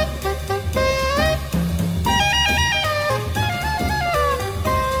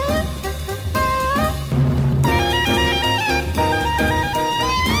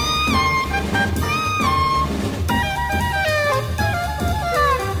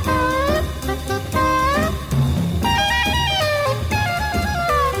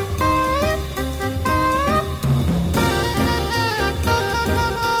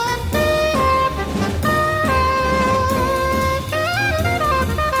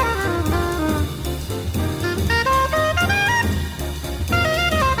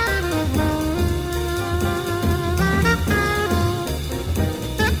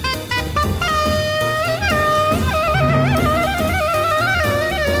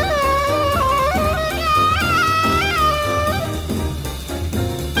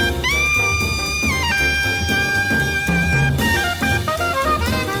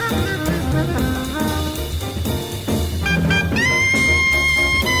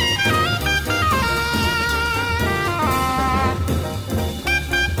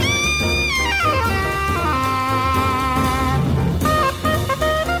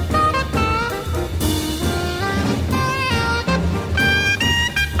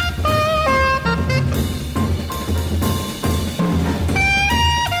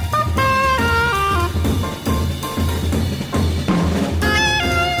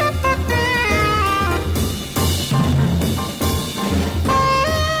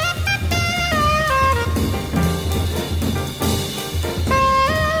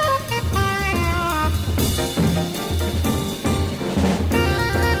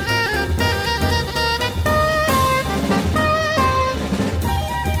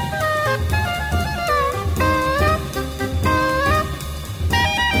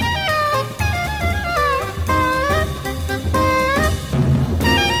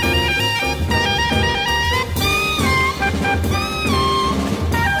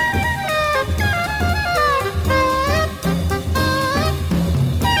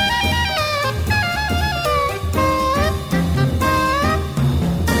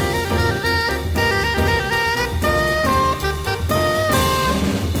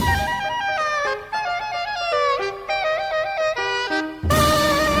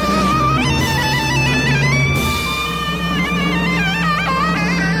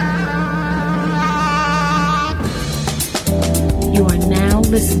 You are now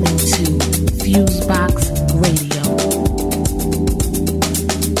listening to FuseBox Radio.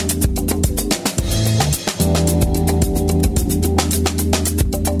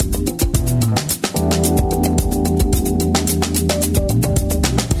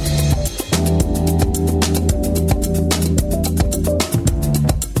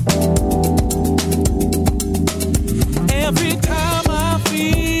 Every time I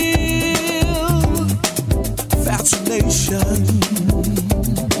feel fascination,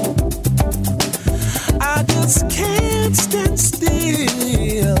 I just can't stand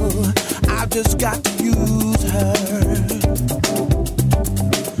still. I just got to use her.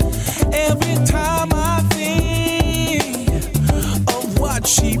 Every time I think of what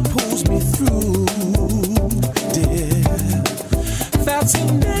she pulls me through, dear,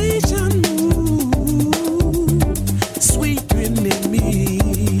 fascination sweeping in me.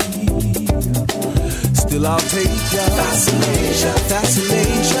 Still I'll take ya. Fascination,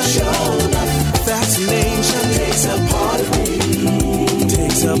 fascination, show enough. Fascination takes a part of me.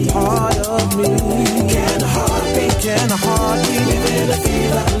 Takes a part of me. Can a heartbeat, can a heartbeat live in a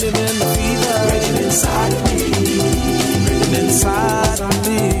fever, live in a fever, raging inside of me, raging inside of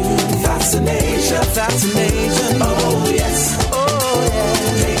me. Fascination, fascination, oh yes, oh yeah.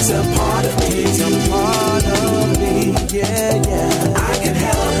 Takes a part of me, takes a part of me, yeah, yeah. I can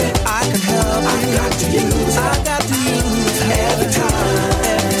help it, I can help it. I got to use it, I got to use it every time,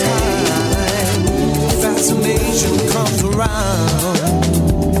 every time. Fascination comes around.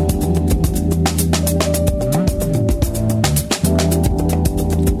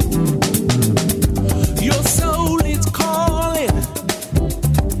 Your soul is calling,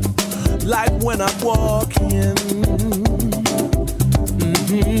 like when I'm walking.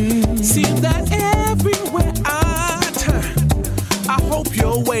 Seems that everywhere I turn, I hope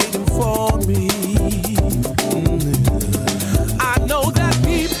you're waiting for me. I know that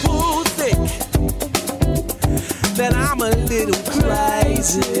people think that I'm a little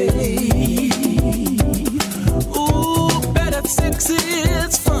crazy. Ooh, better sex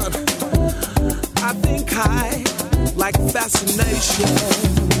is fun. I think I like fascination.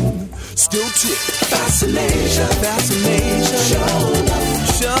 Still tick. Fascination, fascination. Show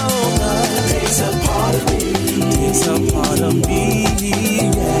enough, show enough. Takes a part of me. takes a part of me.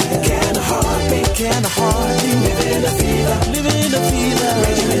 Yeah. Can a heartbeat living a fever,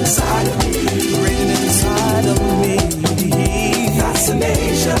 raging inside of me,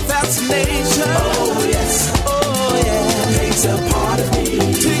 Fascination, oh yes, takes a part of me,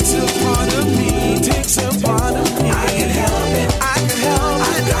 takes a part of me. I can help it, I've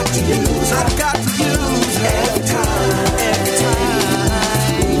got to use every time,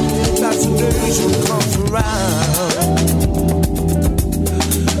 fascination comes around.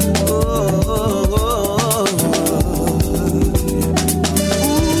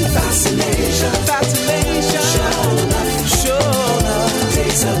 Fascination, sure enough,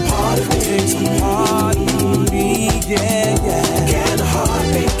 takes a part of me, yeah. Can a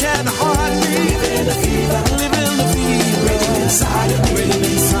heartbeat, living the fever, raging inside of me,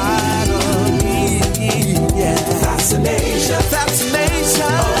 yeah.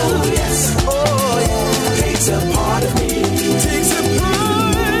 Fascination, oh yeah, takes a part of me,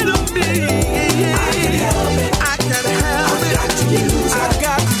 I can help it, I've got to use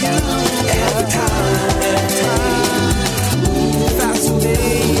every time,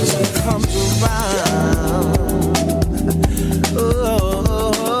 fascination comes around.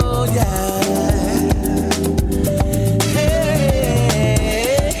 Oh yeah,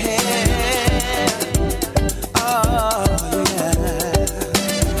 oh yeah,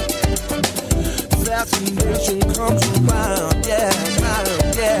 fascination comes around,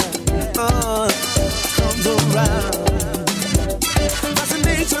 comes around.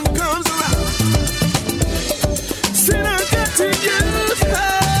 Fascination comes around. Said I got to use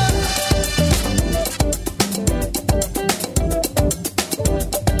her.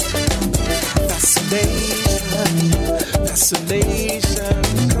 Fascination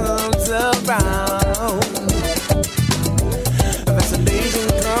comes around. Fascination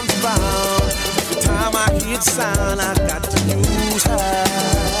comes around. Every time I hear the sound, I got to use her.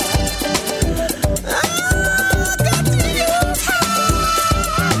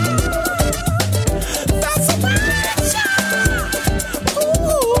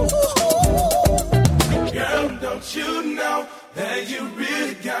 You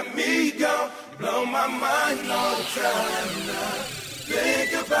really got me gone. Blow my mind all the time now.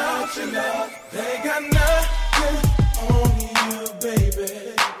 Think about your love. They got nothing on you, baby.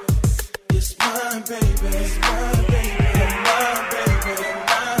 It's my baby. It's my baby. My baby.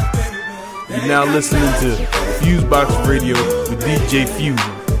 My baby. You're now listening to FuseBox Radio with DJ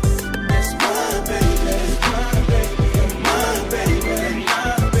Fusion.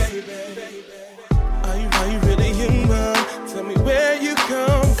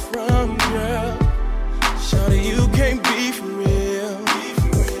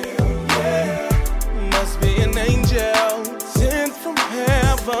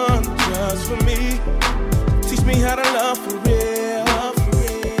 How to love for real,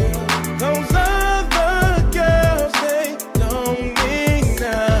 Those other girls, they don't mean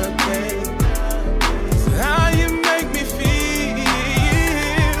nothing. So how you make me feel,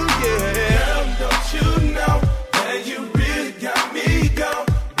 yeah. Girl, don't you know that you really got me gone?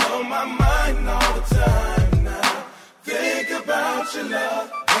 Blow my mind all the time now. Think about your love.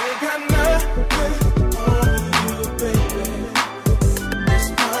 They got nothing on you, baby. It's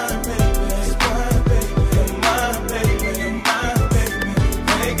my baby, it's my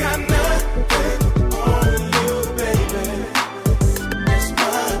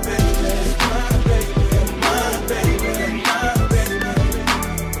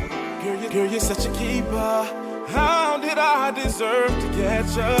baby. Girl, you're such a keeper. How did I deserve to get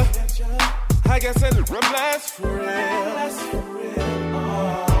you? I guess it's a blast for real.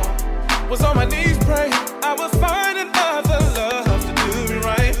 Oh. Was on my knees praying I would find another love to do me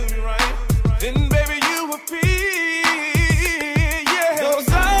right. Then baby you were peace. Yeah. Those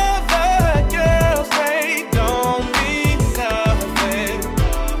other girls, they don't mean nothing.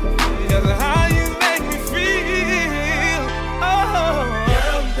 Because how you make me feel. Oh.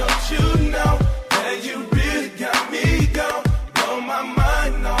 Girl, don't you know that you really got me gone? Blow my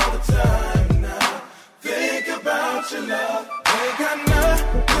mind all the time now. Think about your love. They got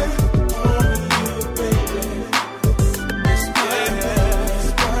nothing on you, baby. It's my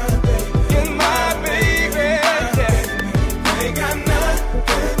baby. You're my baby. Yeah. They got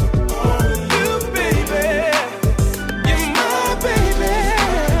nothing on you, baby. You're my baby.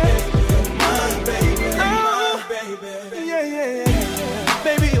 My baby. Oh, baby. Yeah.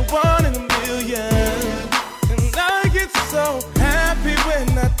 Baby, you're one in a million. And I get so happy when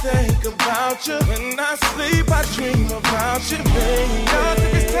I think about you. When I sleep, I dream about you, baby. God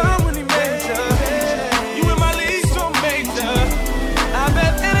took his time when he made you. You in my league so major. I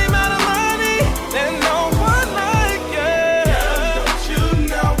bet any amount of money, there's no one like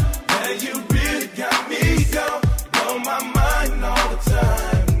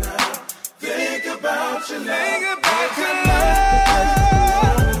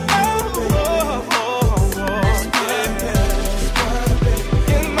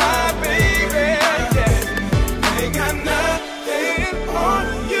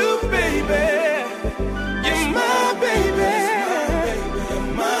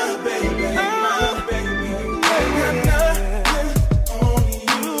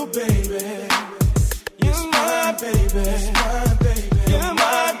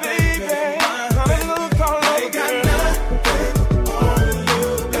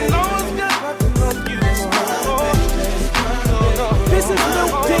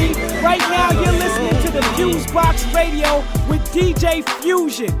D. Right now you're listening to the FuseBox Radio with DJ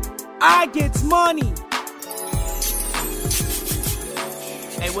Fusion. I gets money.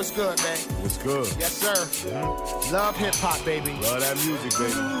 Hey, what's good, man? What's good? Yes, sir. Yeah. Love hip-hop, baby. Love that music,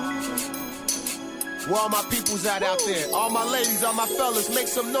 baby. Where all my peoples at out there? All my ladies, all my fellas, make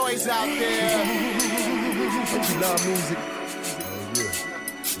some noise out there. Don't you love music?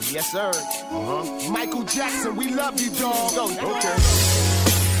 Yes, sir. Michael Jackson, we love you, dog. Okay.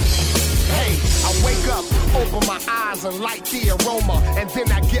 Hey, I wake up, open my eyes and light the aroma, and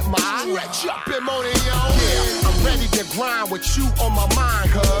then I get my eye rich up in morning, yo. Yeah, I'm ready to grind with you on my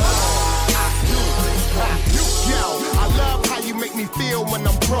mind, cuz yo, I love how you make me feel when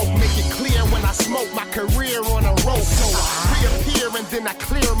I'm broke. Make it clear when I smoke, my career on a rope. So I reappear and then I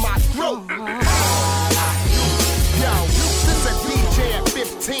clear my throat. Yo, since a DJ at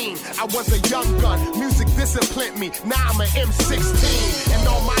 15, I was a young gun. Music disciplined me, now I'm an M16. And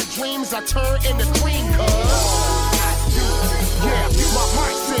all my dreams I turn into cream, cuz yeah, my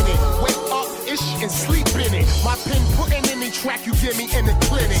heart's in it. Wake up, ish, and sleep in it. My pen putting any track you give me in the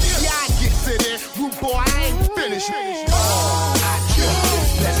clinic. Yeah, I get to there, rude boy, I ain't finished.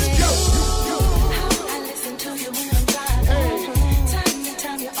 Let's go. I listen to you when I'm driving. Time and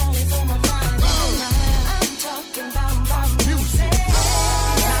time you're always on my mind. I'm talking about music.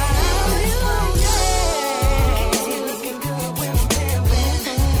 You're looking good when I'm there with.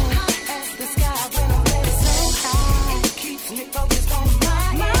 Hot as the sky when I'm ready so high. It keeps me focused on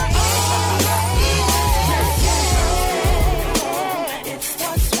my it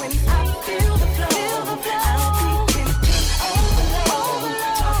starts when I feel the flow. I'll be in overload.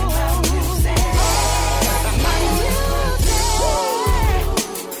 Talking about music. My music.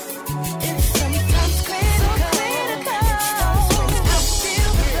 It's sometimes critical. It starts when I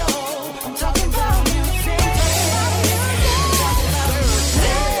feel the flow. I'm talking about music.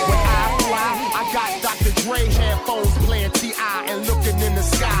 When I fly, I got Dr. Dre headphones playing T.I. and looking in the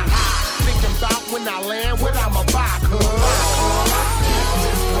sky. Thinking about when I land, what I'ma buy,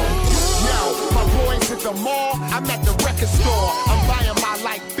 yo, my boys at the mall, I'm at the record store. I'm buying my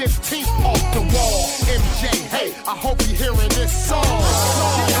like 15th off the wall. MJ, hey, I hope you're hearing this song.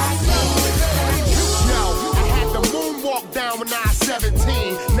 Yo, I had the moonwalk down when I was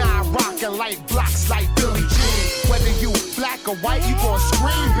 17. Now I rockin' like blocks like Billie Jean. Whether you black or white, you gon'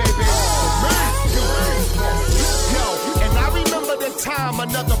 scream, baby. Yo, and I remember the time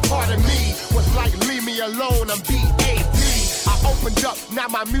another part of me was like, leave me alone, I'm B.A.D. I opened up, now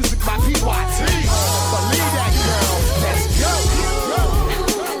my music, my PYT. Believe that, girl, let's go.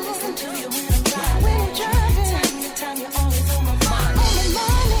 I listen to you when I'm driving. Time and time you're always on my mind.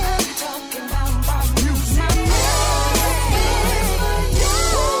 I'm talking about music.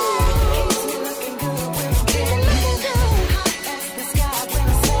 Keeps me looking good when I'm feeling good. Hot as the sky when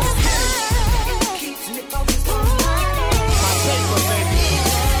I'm so high. It keeps me focused on my paper, baby.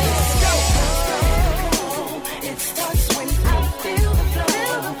 Let's go. It starts when I feel the flow.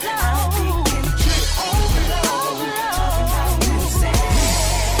 I'll be in overload. Talking about music.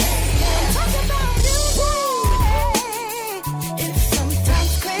 Talking about music. It's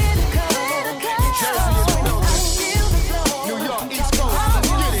sometimes critical. Jersey is the building. New York, East Coast, let's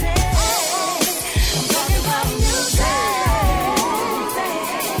get it. I'm talking about music.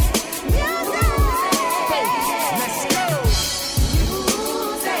 Let's go.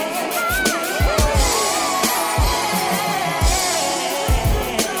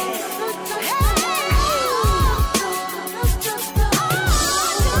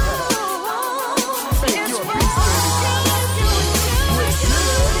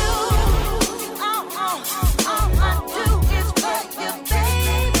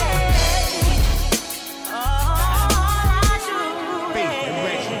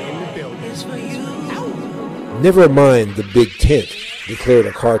 Never mind the big tent, declared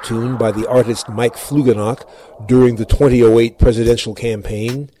a cartoon by the artist Mike Flugenock during the 2008 presidential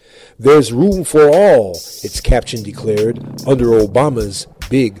campaign. There's room for all, its caption declared, under Obama's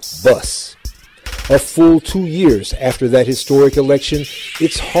big bus. A full 2 years after that historic election,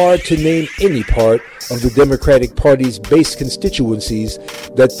 it's hard to name any part of the Democratic Party's base constituencies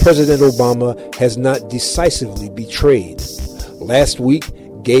that President Obama has not decisively betrayed. Last week,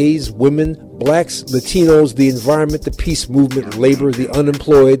 gays, women, blacks, Latinos, the environment, the peace movement, labor, the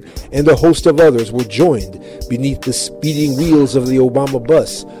unemployed, and a host of others were joined beneath the speeding wheels of the Obama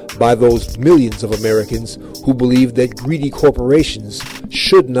bus by those millions of Americans who believe that greedy corporations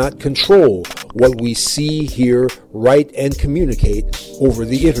should not control what we see, hear, write, and communicate over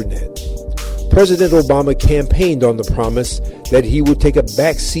the internet. President Obama campaigned on the promise that he would take a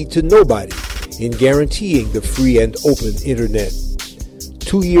back seat to nobody in guaranteeing the free and open internet.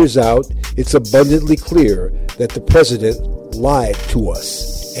 2 years out, it's abundantly clear that the president lied to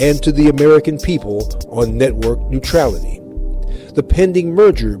us and to the American people on network neutrality. The pending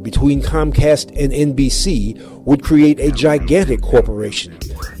merger between Comcast and NBC would create a gigantic corporation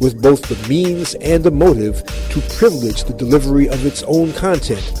with both the means and the motive to privilege the delivery of its own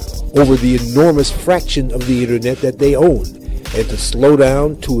content over the enormous fraction of the internet that they own, and to slow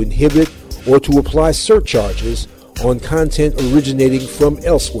down, to inhibit, or to apply surcharges on content originating from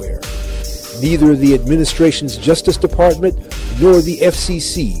elsewhere. Neither the administration's Justice Department nor the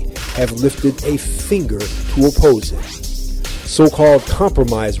FCC have lifted a finger to oppose it. So-called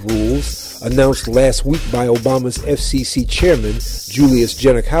compromise rules, announced last week by Obama's FCC chairman, Julius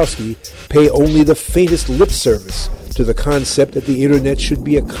Genachowski, pay only the faintest lip service to the concept that the internet should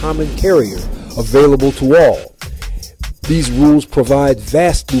be a common carrier available to all. These rules provide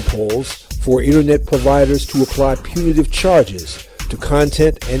vast loopholes for internet providers to apply punitive charges to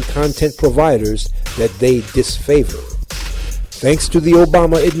content and content providers that they disfavor. Thanks to the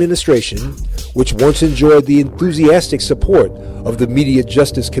Obama administration, which once enjoyed the enthusiastic support of the media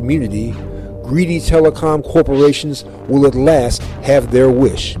justice community, greedy telecom corporations will at last have their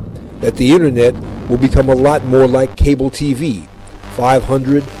wish, that the internet will become a lot more like cable TV,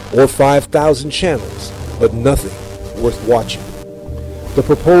 500 or 5,000 channels, but nothing worth watching. The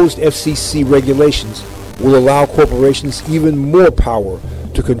proposed FCC regulations will allow corporations even more power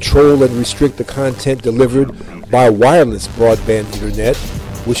to control and restrict the content delivered by wireless broadband internet,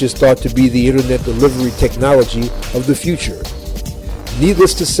 which is thought to be the internet delivery technology of the future.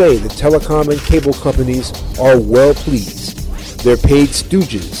 Needless to say, the telecom and cable companies are well pleased. They're paid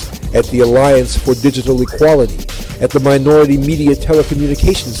stooges at the Alliance for Digital Equality, at the Minority Media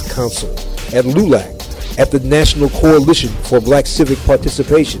Telecommunications Council, at LULAC, at the National Coalition for Black Civic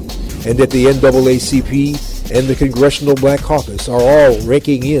Participation, and at the NAACP and the Congressional Black Caucus are all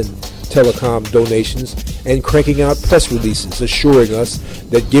raking in telecom donations and cranking out press releases assuring us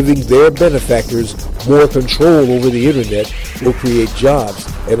that giving their benefactors more control over the internet will create jobs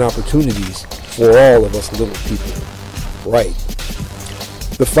and opportunities for all of us little people. Right.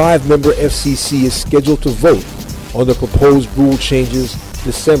 The 5-member FCC is scheduled to vote on the proposed rule changes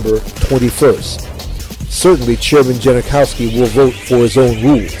December 21st. Certainly, Chairman Genachowski will vote for his own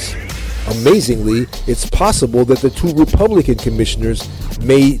rules. Amazingly, it's possible that the 2 Republican commissioners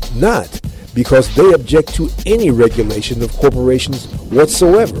may not, because they object to any regulation of corporations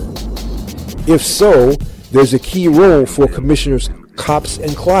whatsoever. If so, there's a key role for Commissioners Copps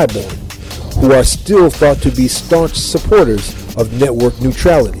and Clyburn, who are still thought to be staunch supporters of network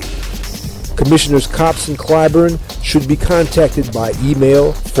neutrality. Commissioners Copps and Clyburn should be contacted by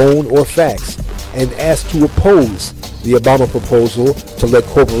email, phone, or fax and asked to oppose the Obama proposal to let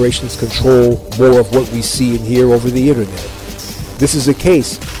corporations control more of what we see and hear over the internet. This is a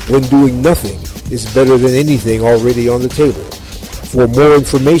case when doing nothing is better than anything already on the table. For more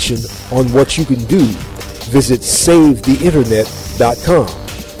information on what you can do, visit SaveTheInternet.com.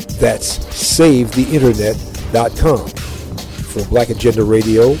 That's SaveTheInternet.com. For Black Agenda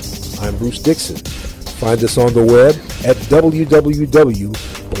Radio, I'm Bruce Dixon. Find us on the web at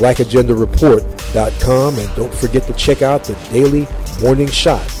www.blackagendareport.com, and don't forget to check out the Daily Morning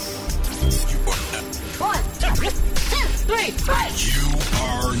Shot. 1, 2, 3, 4. You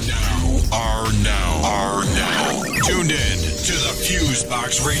are now tuned in to the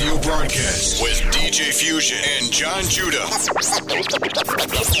FuseBox radio broadcast with DJ Fusion and John Judah.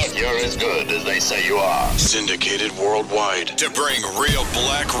 You're as good as they say you are. Syndicated worldwide to bring real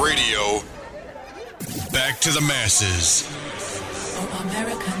black radio back to the masses. Oh,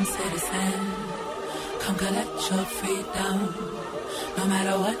 American citizen, come collect your freedom, no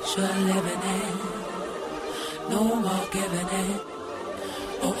matter what you're living in, no more giving it.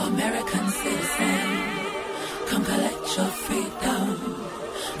 Oh, American citizen, come collect your freedom,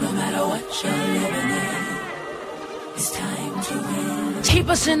 no matter what you're living in. It's time to win. Keep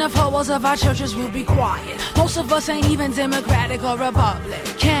us in the four walls of our churches, we'll be quiet. Most of us ain't even Democratic or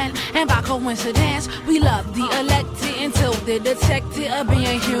Republican. And by coincidence, we love the elected until they're detected of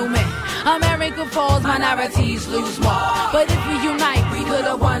being human. America falls, minorities lose more. But if we unite, we could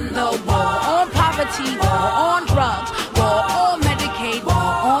have won the war. On poverty, war on drugs, war on Medicaid, war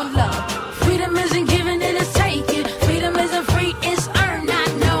on love. Freedom isn't given, it is taken. Freedom isn't free, it's earned.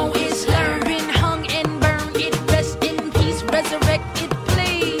 Not know, it's learned. Been hung and burned, it rest in peace, resurrected,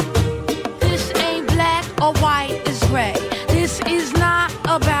 please. This ain't black or white, it's gray. This is not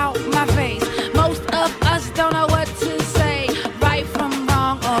about my face. Most of us don't know what to say. Right from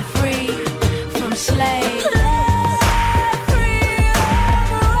wrong or free from slave. Do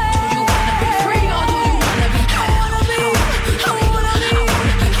you wanna be free or do you wanna be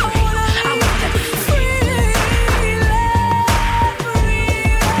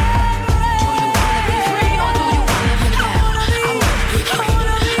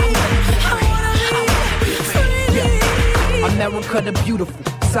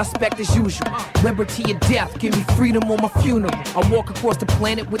suspect as usual. Liberty or death, give me freedom on my funeral. I walk across the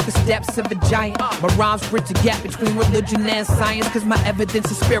planet with the steps of a giant. My rhymes bridge the gap between religion and science, cause my evidence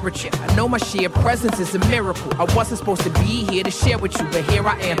is spiritual. I know my shared presence is a miracle. I wasn't supposed to be here to share with you, but here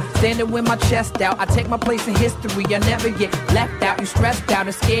I am, standing with my chest out. I take my place in history, I never get left out. You stressed out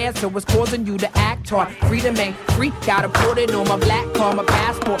and scared, so it's causing you to act hard. Freedom ain't free, gotta put it on my black card, my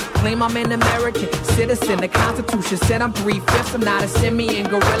passport. Claim I'm an American citizen. The Constitution said I'm 3/5. I'm not a simian.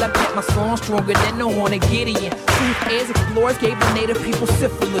 Gorilla pet my song stronger than the horn of Gideon. Truth is, explorers gave the native people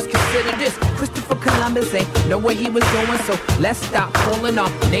syphilis. Consider this, Christopher Columbus ain't know where he was going, so let's stop calling our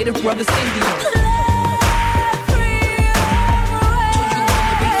native brothers Indians.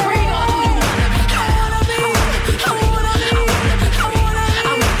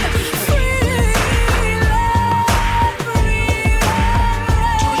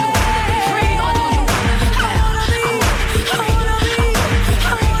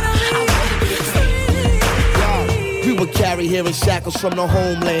 Carry here in shackles from the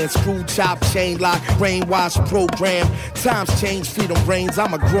homeland. Screw, chop, chain lock, brainwash program. Times change, freedom reigns.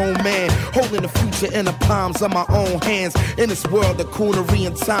 I'm a grown man, holding the future in the palms of my own hands. In this world of coonery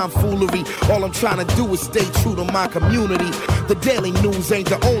and tomfoolery, all I'm trying to do is stay true to my community. The daily news ain't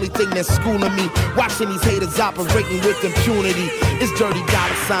the only thing that's schooling me. Watching these haters operating with impunity. It's dirty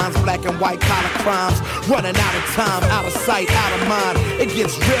dollar signs, black and white collar crimes. Running out of time, out of sight, out of mind. It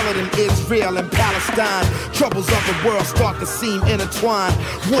gets realer than Israel and Palestine. Troubles of the world start to seem intertwined.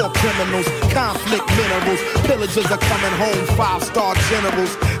 War criminals, conflict minerals. Pillagers are coming home, 5-star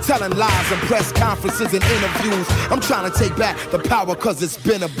generals. Telling lies in press conferences and interviews. I'm trying to take back the power cause it's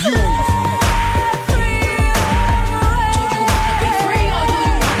been abused.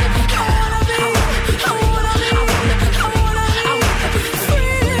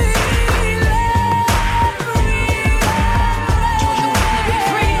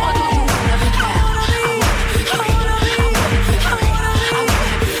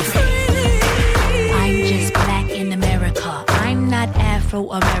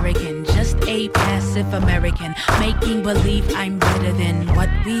 Afro-American, just a passive American, making believe I'm better than what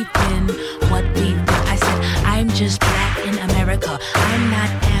we've been, I said, I'm just black in America, I'm not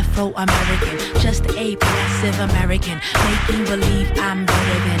Afro-American, just a passive American, making believe I'm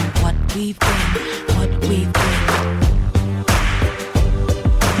better than what we've been.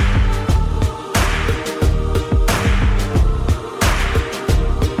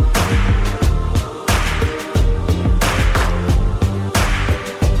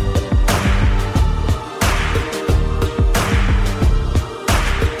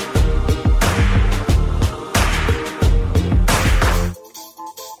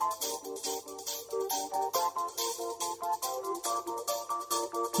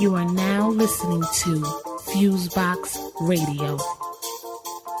 You are now listening to FuseBox Radio.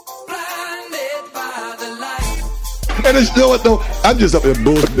 And it's, you know what though? I'm just up there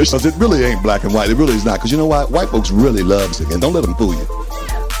bullshit because it really ain't black and white. It really is not. Because you know what? White folks really love music, and don't let them fool you.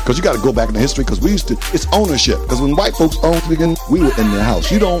 Because you got to go back in the history. Because we used to. It's ownership. Because when white folks owned again, we were in their house.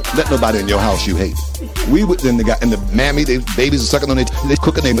 You don't let nobody in your house you hate. We were in the mammy. They babies are sucking on they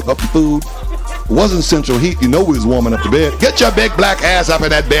cooking. They up the food. It wasn't central heat. You know we was warming up the bed. Get your big black ass up in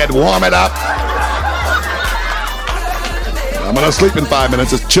that bed. Warm it up. I'm gonna sleep in 5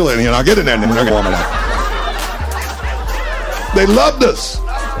 minutes. It's chilling here. I'll get in there and then warm it up. They loved us.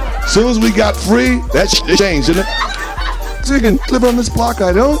 As soon as we got free, that shit changed, didn't it? So you can live on this block.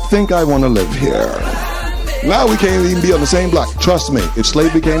 I don't think I want to live here. Now we can't even be on the same block. Trust me, if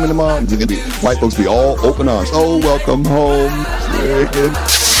slavery came in tomorrow, white folks be all open arms. Oh, welcome home.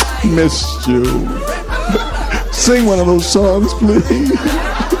 Missed you. Sing one of those songs, please.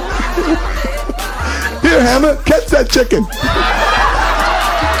 Here, Hammer, catch that chicken.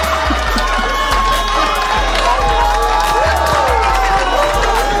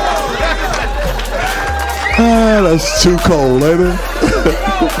 Ah, that's too cold, ain't it?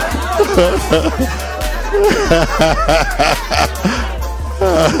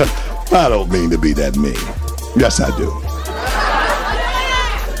 I don't mean to be that mean. Yes, I do.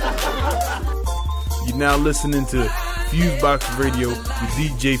 You're now listening to FuseBox Radio with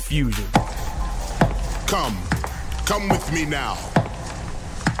DJ Fusion. Come with me now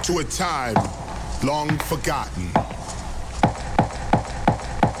to a time long forgotten.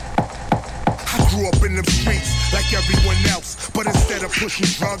 I grew up in the streets like everyone else, but instead of pushing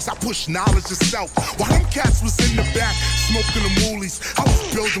drugs, I pushed knowledge itself. While them cats was in the back smoking the moolies, I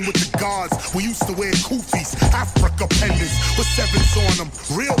was building with the guards. We used to wear kufis, Africa pendants with sevens on them.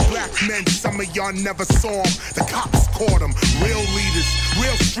 Real black black men, some of y'all never saw them. The cops caught them. Real leaders,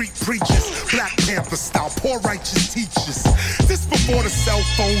 real street preachers, Black Panther style, poor righteous teachers. This before the cell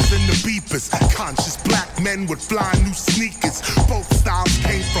phones and the beepers. Conscious black men with fly new sneakers. Both styles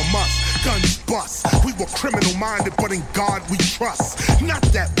came from us. Guns bust. We were criminal minded, but in God we trust. Not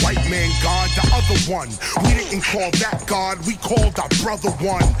that white man God, the other one. We didn't call that God, we called our brother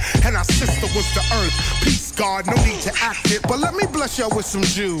one. And our sister was the earth. Peace, God, no need to act it, but let me bless y'all with some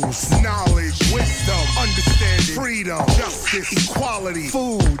Jews. Knowledge, wisdom, understanding, freedom, justice, equality,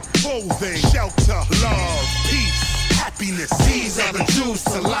 food, clothing, shelter, love, peace, happiness. These are the Jews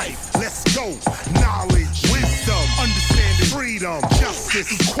to life. Let's go. Knowledge, wisdom, understanding, freedom,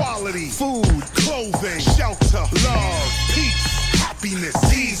 justice, equality, food, clothing, shelter, love, peace, happiness.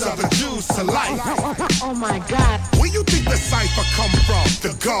 These are the Jews to life. Oh my God. Where you think the cipher come from?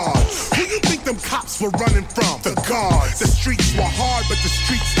 The gods. Who you think them cops were running from? The gods. The streets were hard, but the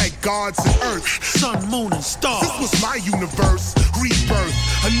streets had gods and earth. Sun, moon, and stars. This was my universe. Rebirth.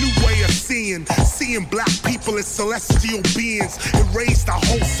 A new way of seeing. Seeing black people as celestial beings. It raised our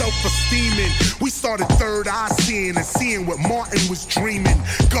whole self-esteem. We started third eye seeing and seeing what Martin was dreaming.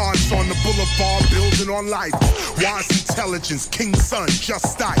 Gods on the boulevard building on life. Wise intelligence. King's son,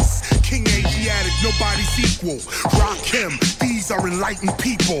 just ice. King Asiatic, nobody's equal. Rock him, these are enlightened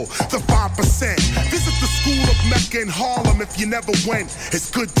people. The 5%. Visit the school of Mecca in Harlem if you never went. It's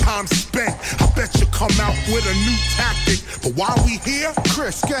good time spent. I bet you come out with a new tactic. But while we here,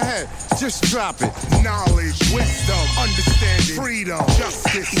 Chris, go ahead. Just drop it. Knowledge, wisdom, understanding, freedom,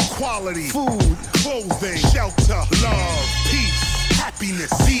 justice, equality, food, clothing, shelter, love, peace,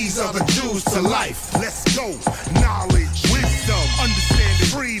 happiness. These are the Jews to life. Let's go. Knowledge, wisdom, understanding,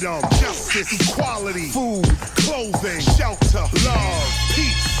 freedom, justice, equality, food, clothing, shelter, love,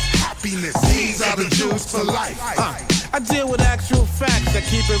 peace, happiness. These are the Jews to life. I deal with actual facts, I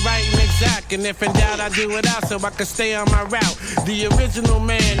keep it right and exact. And if in doubt, I do it out so I can stay on my route. The original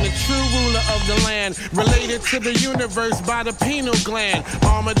man, the true ruler of the land, related to the universe by the pineal gland.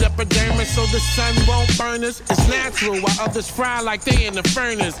 Armored epidermis so the sun won't burn us. It's natural while others fry like they in the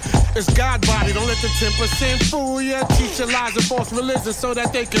furnace. It's God body, don't let the 10% fool ya. Teach your lies and false religion so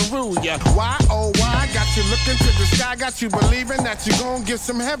that they can rule ya. Why, oh why, got you looking to the sky, got you believing that you gon' get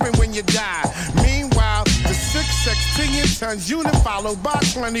some heaven when you die. Meanwhile, the 6 sextillion tons unit followed by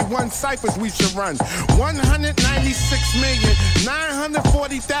 21 ciphers we should run.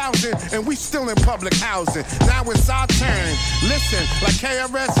 196,940,000 and we still in public housing. Now it's our turn. Listen, like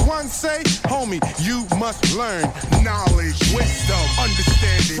KRS-One say, homie, you must learn. Knowledge, wisdom,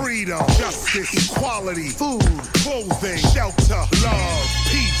 understanding, freedom, justice, equality, food, clothing, shelter, love,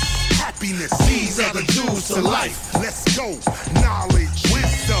 peace, happiness. These are the Jews to life. Let's go. Knowledge,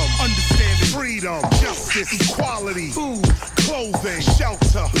 wisdom, understanding, freedom, justice, equality, food, clothing,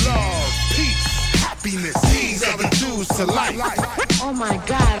 shelter, love, peace, happiness. These are the Jews to life. Oh my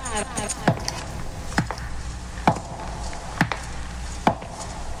God.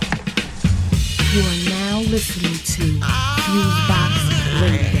 You are now listening to FuseBox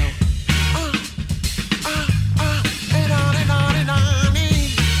Radio.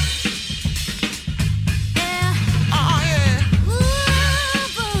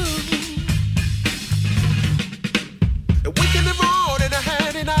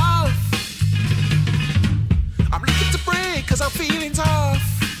 I'm feeling tough,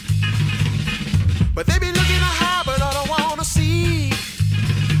 but they be looking to high, but I don't wanna see.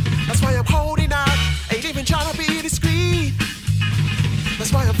 That's why I'm holding out, ain't even trying to be discreet.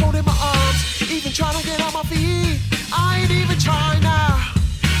 That's why I'm folding my arms, even trying to get on my feet. I ain't even trying now,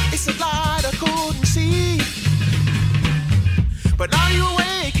 it's a light I couldn't see. But now you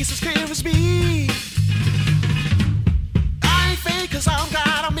awake, it's as clear as me. I ain't fake cause I'm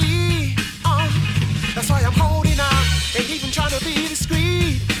God on me. That's why I'm holding out, ain't even trying to be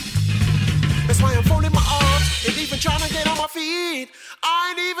discreet. That's why I'm folding my arms, ain't even trying to get on my feet. I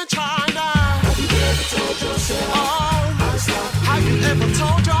ain't even trying now. Have you ever told yourself? Have you ever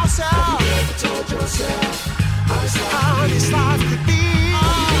told yourself? Have you ever told yourself? How this life could be?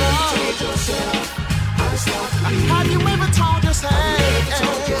 Have you ever told yourself? Have you ever told yourself?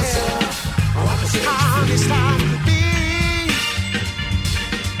 How this life could be?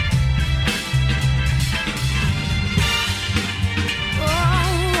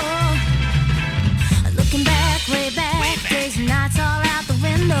 Way back, days and nights all out the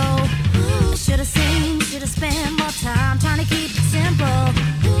window. Should've seen, should've spent more time trying to keep it simple.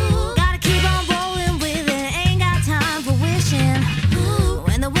 Gotta keep on rolling with it, ain't got time for wishing.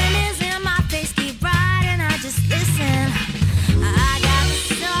 When the wind is in my face, keep riding, I just listen. I got the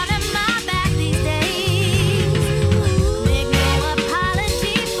sun.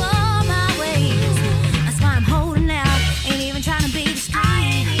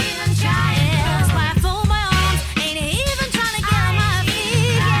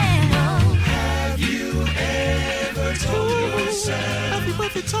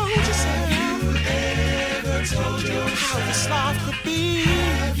 could be.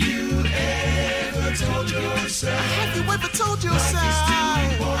 Have you ever told yourself? Have you ever told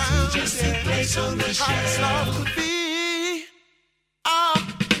yourself? Just a place on the shelf. How this love could be.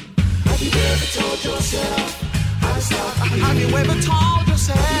 Have you ever told yourself? How this love could be. Have you ever told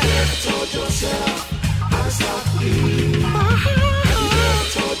yourself? Have you ever told yourself? How this love could be. Have you ever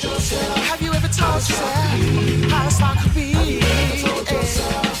told yourself? Have you ever told yourself? How this love could be. Have you ever told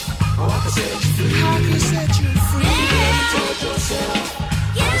yourself? Oh, I could set you free. I could set you free. Have you ever told yourself?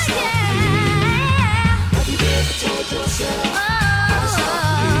 Yes, yeah. Have you ever told yourself? How this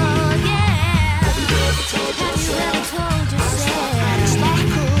love could be. Have you ever told yourself? How this love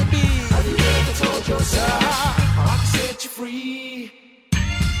could be. Have you ever told yourself? Oh, I could set you free.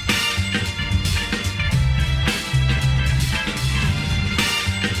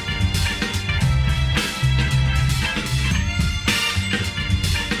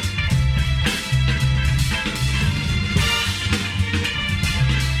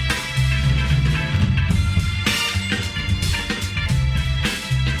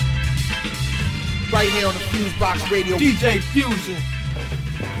 Right here on the FuseBox Radio. DJ Fusion.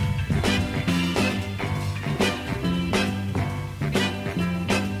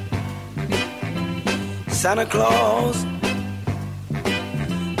 Santa Claus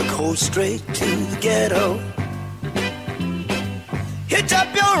goes straight to the ghetto. Hitch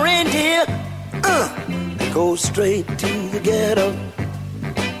up your reindeer, go straight to the ghetto.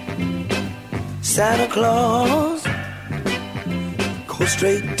 Santa Claus go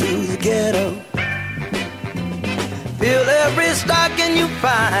straight to the ghetto. Fill every stocking you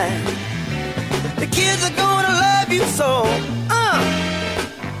find. The kids are gonna love you so.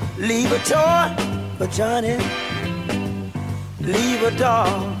 Leave a toy for Johnny. Leave a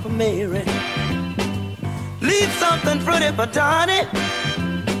doll for Mary. Leave something pretty for Donnie.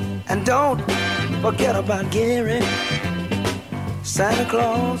 And don't forget about Gary. Santa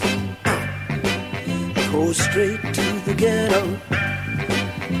Claus goes straight to the ghetto.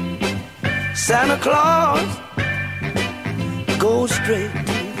 Santa Claus goes straight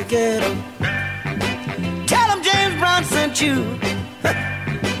to the ghetto. Tell him James Brown sent you.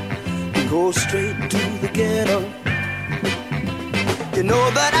 Go straight to the ghetto. You know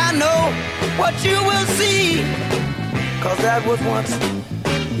that I know what you will see, 'cause that was once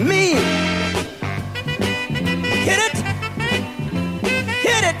me. Hit it,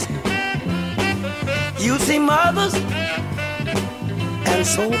 hit it. You see mothers and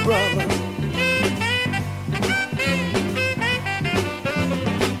soul brothers.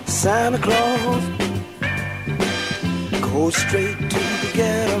 Santa Claus goes straight to the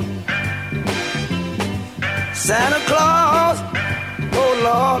ghetto. Santa Claus, oh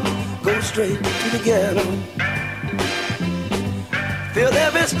Lord, go straight to the ghetto. Fill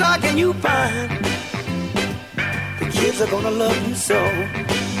every stocking you find. The kids are gonna love you so.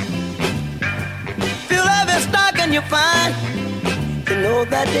 Fill every stocking you find. You know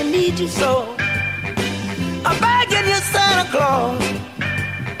that they need you so. I'm begging you, Santa Claus,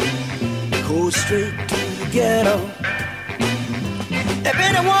 go straight to the ghetto. If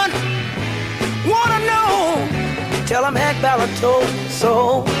anyone wanna know, tell him Hank Ballard told me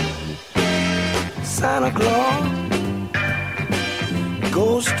so. Santa Claus,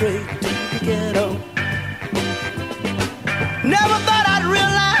 go straight to the ghetto. Never thought I'd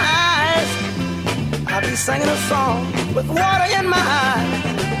realize I'd be singing a song with water in my eyes.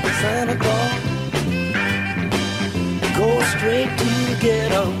 Santa Claus, go straight to the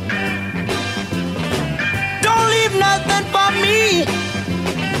ghetto. Don't leave nothing for me.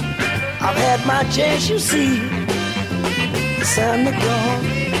 I've had my chance, you see. Santa Claus,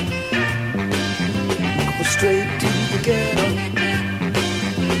 go straight to the ghetto.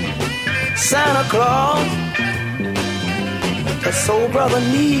 Santa Claus, the soul brother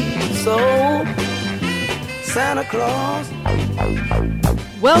needs so. Santa Claus.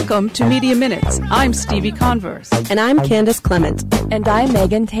 Welcome to Media Minutes. I'm Stevie Converse. And I'm Candace Clement. And I'm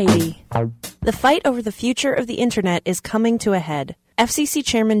Megan Tatey. The fight over the future of the internet is coming to a head. FCC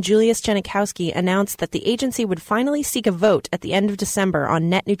Chairman Julius Janikowski announced that the agency would finally seek a vote at the end of December on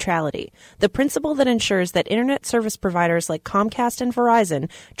net neutrality, the principle that ensures that internet service providers like Comcast and Verizon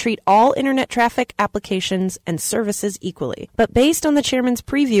treat all internet traffic, applications, and services equally. But based on the chairman's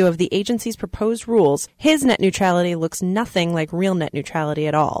preview of the agency's proposed rules, his net neutrality looks nothing like real net neutrality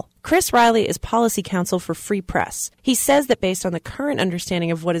at all. Chris Riley is policy counsel for Free Press. He says that based on the current understanding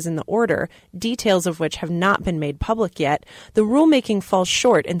of what is in the order, details of which have not been made public yet, the rulemaking falls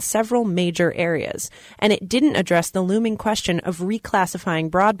short in several major areas, and it didn't address the looming question of reclassifying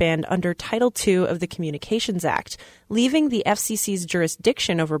broadband under Title II of the Communications Act, leaving the FCC's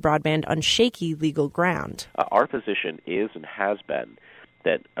jurisdiction over broadband on shaky legal ground. Our position is and has been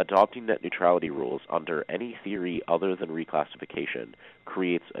that adopting net neutrality rules under any theory other than reclassification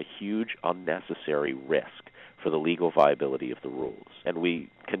creates a huge unnecessary risk for the legal viability of the rules. And we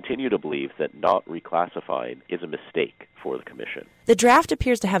continue to believe that not reclassifying is a mistake for the Commission. The draft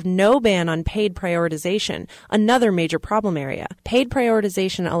appears to have no ban on paid prioritization, another major problem area. Paid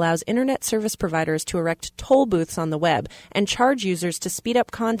prioritization allows Internet service providers to erect toll booths on the web and charge users to speed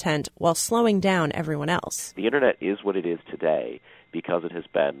up content while slowing down everyone else. The Internet is what it is today because it has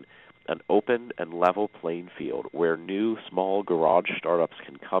been an open and level playing field where new small garage startups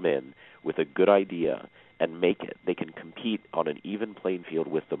can come in with a good idea and make it. They can compete on an even playing field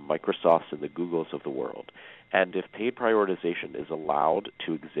with the Microsofts and the Googles of the world. And if paid prioritization is allowed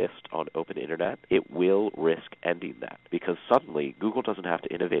to exist on open internet, it will risk ending that because suddenly Google doesn't have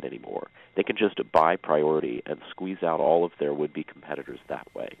to innovate anymore. They can just buy priority and squeeze out all of their would-be competitors that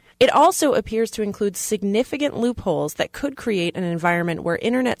way. It also appears to include significant loopholes that could create an environment where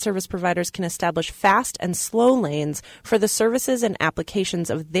internet service providers can establish fast and slow lanes for the services and applications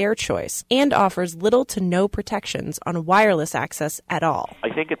of their choice, and offers little to no protections on wireless access at all.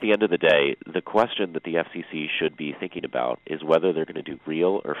 I think at the end of the day, the question that the FCC should be thinking about is whether they're going to do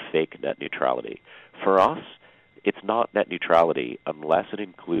real or fake net neutrality. For us, it's not net neutrality unless it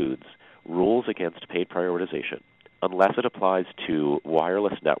includes rules against paid prioritization, unless it applies to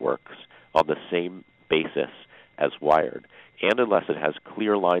wireless networks on the same basis as wired, and unless it has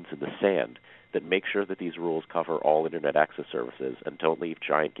clear lines in the sand that make sure that these rules cover all Internet access services and don't leave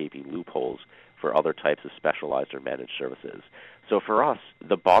giant gaping loopholes for other types of specialized or managed services. So for us,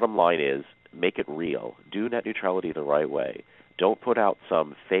 the bottom line is make it real. Do net neutrality the right way. Don't put out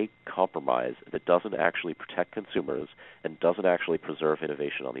some fake compromise that doesn't actually protect consumers and doesn't actually preserve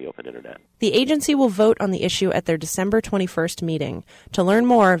innovation on the open internet. The agency will vote on the issue at their December 21st meeting. To learn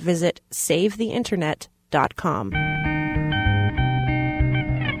more, visit SaveTheInternet.com.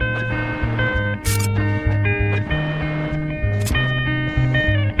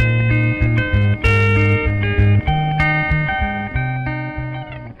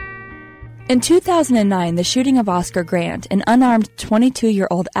 In 2009, the shooting of Oscar Grant, an unarmed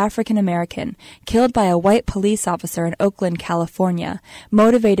 22-year-old African-American killed by a white police officer in Oakland, California,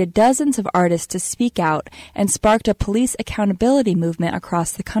 motivated dozens of artists to speak out and sparked a police accountability movement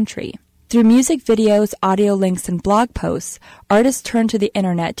across the country. Through music videos, audio links, and blog posts, artists turned to the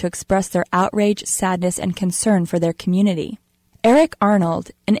internet to express their outrage, sadness, and concern for their community. Eric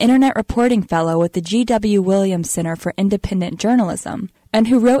Arnold, an internet reporting fellow with the G.W. Williams Center for Independent Journalism, and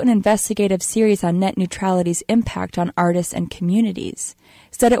who wrote an investigative series on net neutrality's impact on artists and communities,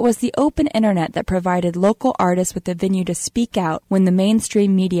 said it was the open internet that provided local artists with a venue to speak out when the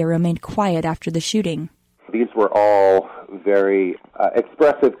mainstream media remained quiet after the shooting. These were all very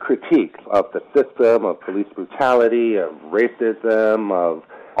expressive critiques of the system, of police brutality, of racism, of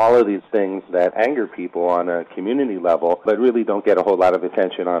all of these things that anger people on a community level, but really don't get a whole lot of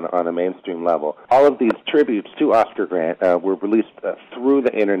attention on a mainstream level. All of these tributes to Oscar Grant were released through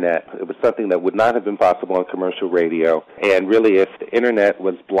the internet. It was something that would not have been possible on commercial radio. And really, if the internet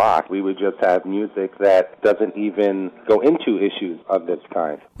was blocked, we would just have music that doesn't even go into issues of this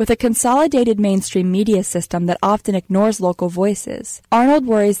kind. With a consolidated mainstream media system that often ignores local voices, Arnold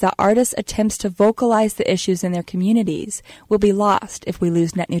worries that artists' attempts to vocalize the issues in their communities will be lost if we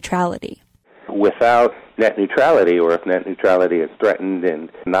lose net neutrality. Without net neutrality, or if net neutrality is threatened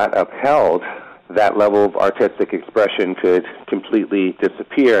and not upheld, that level of artistic expression could completely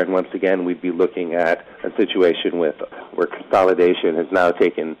disappear, and once again we'd be looking at a situation where consolidation has now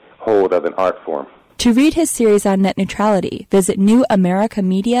taken hold of an art form. To read his series on net neutrality, visit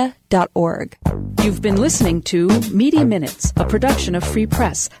newamericamedia.org. You've been listening to Media Minutes, a production of Free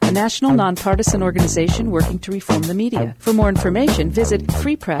Press, a national nonpartisan organization working to reform the media. For more information, visit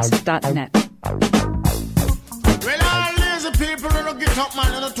freepress.net.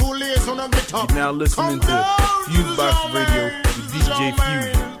 You're now listening to FuseBox Radio with DJ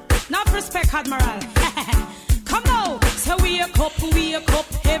Fuse. Not respect, Admiral. Come on, so wake up,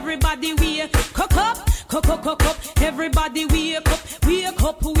 everybody wake up, everybody wake up,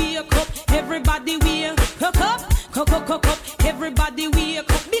 everybody wake up, everybody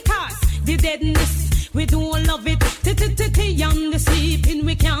wake up, because the deadness, we don't love it, and the sleeping,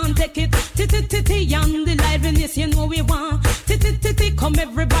 we can't take it, and the liveliness, you know we want, come Come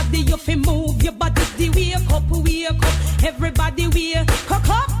everybody, you fi move your body. The wake up, everybody wake up,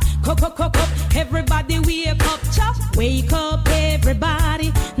 up. Everybody wake up, chop. Wake up,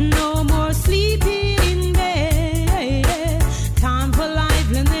 everybody. No more sleeping in bed. Time for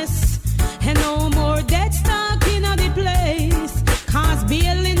liveliness and no more dead stuck in the place. Cause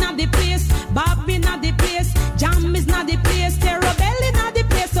Bill in the place, Bob in the place, Jam is not the place, Terror Bell in the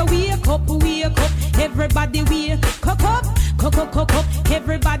place. So wake up, everybody wake up,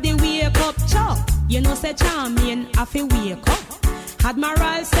 everybody wake up, chop. You know say Charmian have to wake up.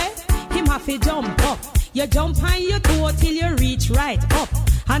 Admiral say him have to jump up. You jump on your toe till you reach right up.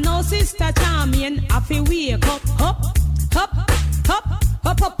 I know Sister Charmian have to wake up, up.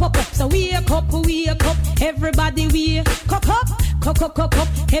 So wake up, everybody wake up,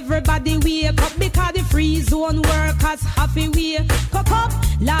 everybody wake up. Because the free zone workers have to wake up.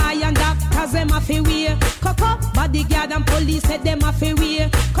 Lion doctors them have to wake up. Bodyguard and police said them have to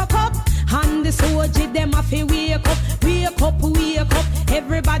wake up. And the soldier them have to wake up. Wake up,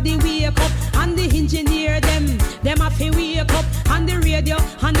 everybody wake up. And the engineer them have to wake up. And the radio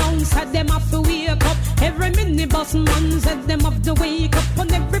announcer them have to wake up. Every minibus man said them have to wake up.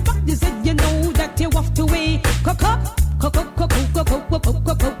 And everybody said you know that you have to wake up.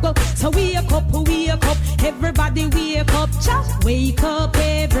 So wake up, everybody wake up. Just wake up,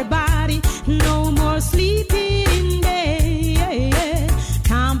 everybody. No more sleeping in bed.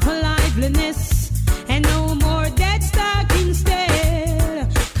 Time for liveliness and no more dead stuck instead.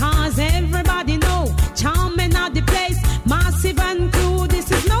 Cause everybody know Charming at the place, massive and crew.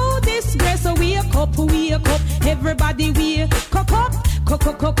 This is no disgrace. So wake up, everybody wake up.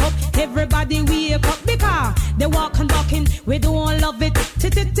 Everybody wake up because they walk and walking, we don't love it.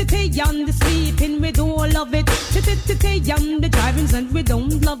 And the sleeping, we don't love it. And the driving, and we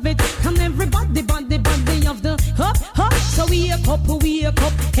don't love it. And everybody, body of the up. So wake up,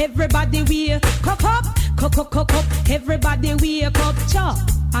 everybody wake up. Everybody wake up, chop.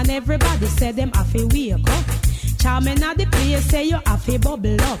 And everybody said them have to wake up. Charming at the place, say you have to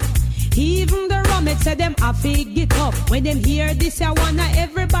bubble up. Even the rummet said them have to get up. When them hear this, I wanna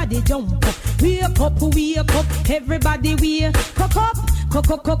everybody jump up. Wake up, everybody wake up.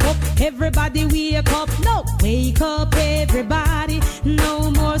 Everybody wake up. No, wake up, everybody.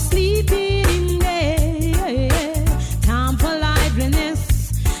 No more sleeping in bed. Time for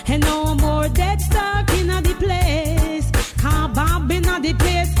liveliness and no more dead stuck in the place. Can't Bob in the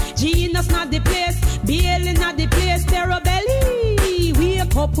place, Genius not the place, Bill in the place, Terror Belly.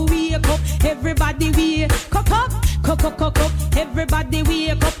 Wake up, everybody wake up. Everybody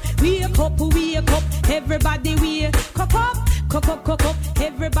wake up, everybody wake up.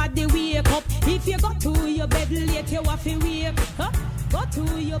 Everybody wake up. If you go to your bed late, you have to wake up. Go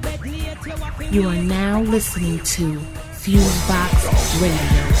to your bed late, you have to wake up. You are now listening to FuseBox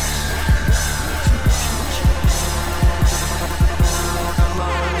Radio.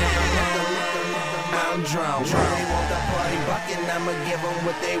 I'm drunk. They want the party bucking, I'ma give them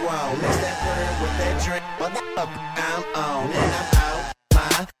what they want. Mix that word with that drink, what the fuck I'm on. And I'm out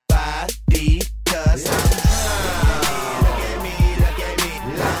my body, cause I'm drunk. Look at me,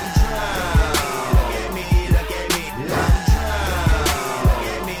 I'm drunk. Look at me, I'm drunk. Look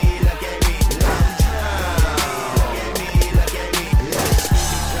at me, I'm drunk. Look at me,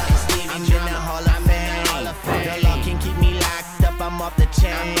 I'm in the Hall of Fame. The law can keep me locked up, I'm off the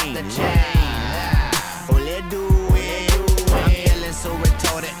chain. So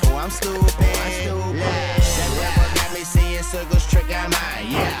retorted, oh I'm stupid. That rapper got me seeing circles trick out my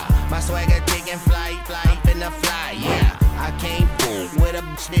My swagger taking flight, finna fly, I can't fool with a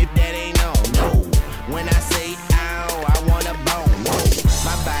bitch that ain't on, no. When I say ow, I want a bone, whoa.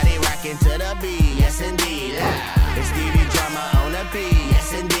 My body rocking to the beat, yes indeed. It's Stevie Drama on the beat,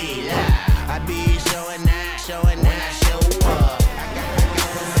 yes indeed. I be showing that when I show up.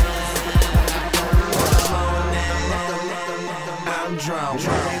 I'm drunk. They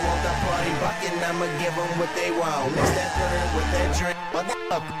want the party bucking, I'ma give them what they want. Mix that word with that drink, what the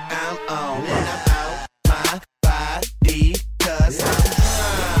fuck I'm on. And I'm out my body, cause I'm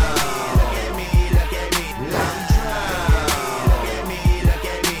drunk. Look at me, I'm drunk. Look at me,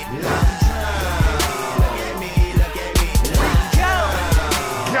 I'm drunk. Look at me, I'm drunk.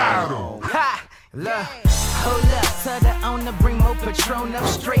 Got him. Ha! Look. Hold up, tell the owner bring more Patron up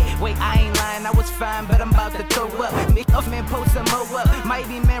straight. Wait, I ain't lying, I was fine, but I'm about to throw up. Make off man, post some more up.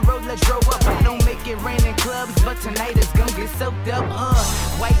 Mighty man, roller drove up. I don't make it rain in clubs, but tonight it's gonna get soaked up.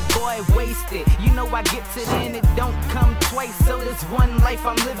 White boy wasted. You know I get to the end, it don't come twice. So this one life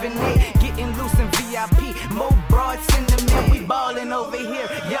I'm living it. Getting loose in VIP, more broads in the mill. We ballin' over here,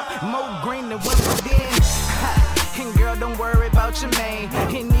 yup, more green than when we did. And girl, don't worry about your man.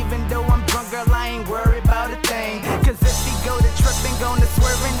 And even though I'm drunk, girl, I ain't worried about a thing. Cause if he go to tripping, gonna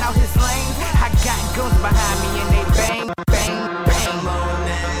swerving out his lane, I got guns behind me and they bang, bang, bang.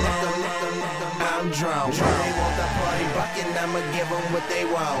 I'm drunk. They want the party bucket, I'ma give them what they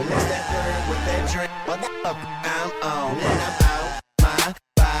want. Mix that third with that drink, I'm on. And I'm out my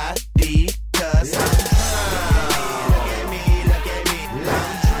body, cause I'm drunk. Look at me,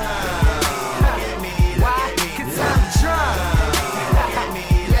 I'm drunk. Look at me, cause I'm drunk. Look at me,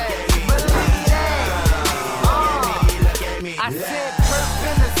 believe that. I said perp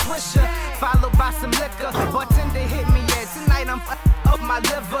in a swisher, followed by some liquor. Bartender hit me, yeah, tonight I'm up my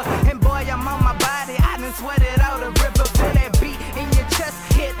liver. And boy, I'm on my body, I done sweated out a river. Feel that beat in your chest,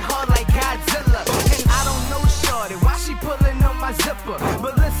 hit hard like Godzilla. And I don't know shorty, why she pulling on my zipper?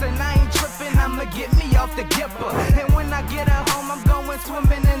 But listen, I ain't tripping, I'ma get me off the gipper. And when I get her home, I'm going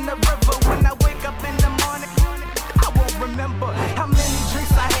swimming in the river. When I wake up in the morning, I won't remember how many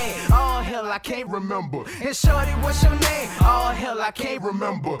drinks I had. Oh hell, I can't remember. And shorty, what's your name? Oh hell, I can't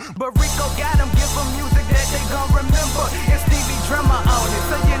remember. But Rico got him, give him music that they gon' remember. And Stevie Drummer on it,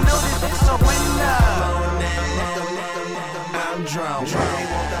 so you know that it's a winner. I'm drunk. They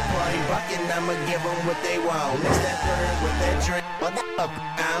want the party bucket, I'ma give them what they want. Mix that third with that drink,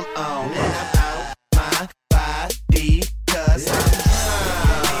 I'm on. And I'm out my body, cause I'm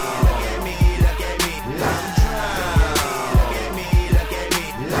drunk. Look at me, I'm drunk. Look at me, I'm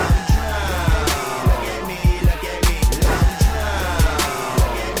drunk. Look at me, I'm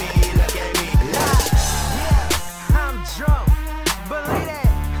drunk. I'm drunk, believe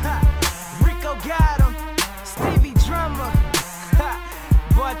that. Rico got him, Stevie Drummer.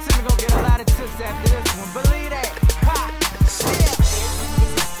 Boy, Timmy gon' get a lot of tips after this one, believe that. Shit.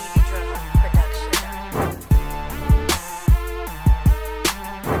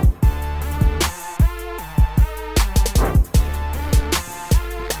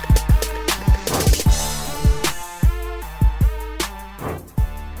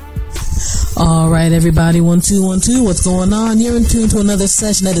 All right, everybody, 1 2 1 2. What's going on? You're in tune to another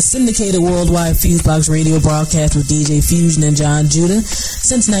session at the syndicated worldwide FuseBox radio broadcast with DJ Fusion and John Judah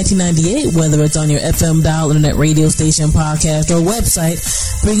since 1998. Whether it's on your FM dial, internet radio station, podcast, or website,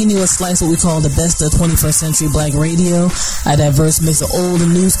 bringing you a slice of what we call the best of 21st century black radio. A diverse mix of old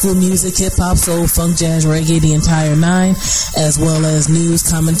and new school music, hip hop, soul, funk, jazz, reggae, the entire nine, as well as news,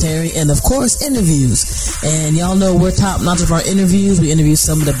 commentary, and of course interviews. And y'all know we're top notch of our interviews. We interview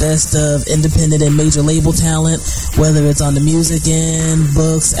some of the best of independent and major label talent, whether it's on the music end,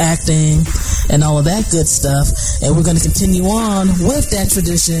 books, acting, and all of that good stuff. And we're going to continue on with that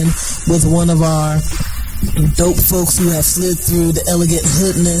tradition with one of our dope folks who have slid through the elegant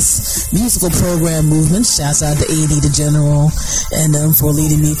hoodness musical program movement. Shouts out to AD the General and them for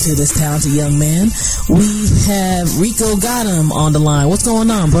leading me to this talented young man. We have Rico Gotham on the line. What's going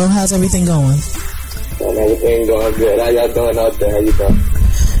on, bro? How's everything going? Everything going good. How y'all doing out there? How you doing?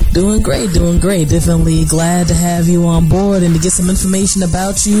 Doing great, doing great. Definitely glad to have you on board and to get some information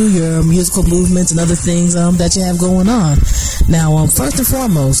about you, your musical movements, and other things that you have going on. Now, first and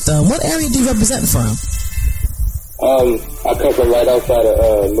foremost, what area do you represent from? I come from right outside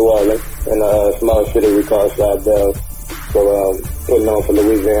of New Orleans in a small city we call Slidell. So, putting on for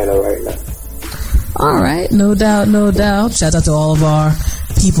Louisiana right now. All right, no doubt, no doubt. Shout out to all of our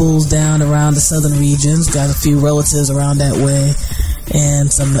peoples down around the southern regions. Got a few relatives around that way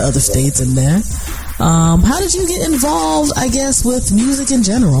and some of the other states in there. How did you get involved, I guess, with music in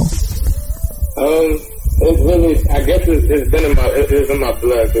general? It's really, I guess it's been in my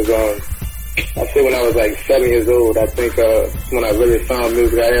blood, because I say when I was like 7 years old, I think when I really found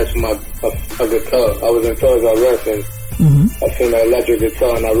music, I asked for a guitar. I was in Toys R Us, and I seen an electric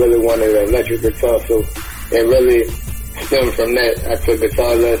guitar, and I really wanted an electric guitar, so it really stemmed from that. I took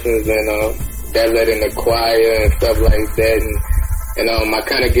guitar lessons, and that led into choir and stuff like that, and I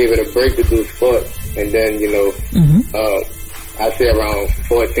kind of gave it a break to do sport, and then, I say around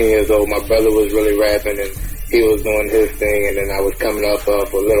 14 years old, my brother was really rapping, and he was doing his thing, and then I was coming up for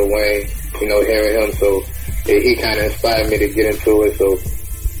Lil Wayne, hearing him, so he kind of inspired me to get into it, so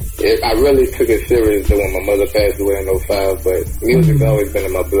I really took it serious when my mother passed away in 2005, but music's always been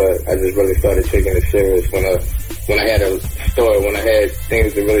in my blood. I just really started taking it serious when I had a story, when I had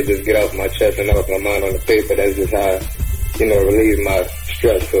things to really just get off my chest and off my mind on the paper. That's just how I relieve my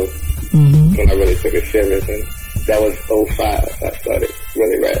stress, so when I really took it serious, and that was 2005 I started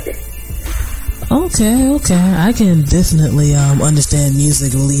really rapping. Okay. I can definitely understand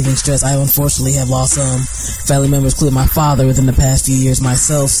music relieving stress. I unfortunately have lost some family members, including my father, within the past few years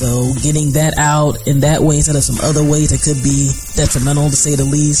myself. So getting that out in that way instead of some other ways that could be detrimental, to say the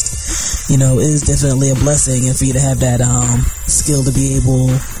least, is definitely a blessing. And for you to have that skill to be able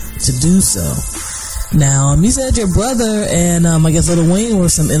to do so. Now, you said your brother and I guess Lil Wayne were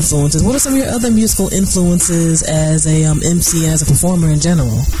some influences. What are some of your other musical influences as a MC and as a performer in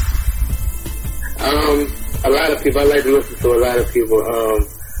general? A lot of people. I like to listen to a lot of people.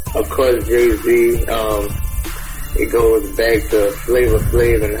 Of course, Jay-Z. It goes back to Flavor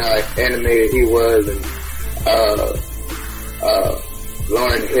Flav and how animated he was, and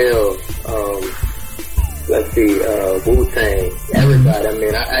Lauryn Hill. Let's see, Wu-Tang. Everybody. I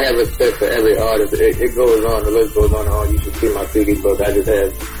mean, I have respect for every artist. It goes on. The list goes on and on. You should see my CD book. I just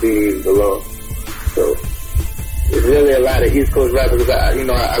have CDs below. So it's really a lot of East Coast rappers.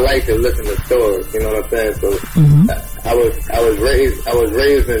 I like to listen to stories. You know what I'm saying? So I was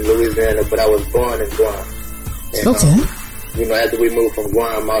raised in Louisiana, but I was born in Guam. And, okay. After we moved from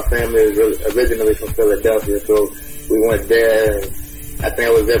Guam, my family is originally from Philadelphia, so we went there, and I think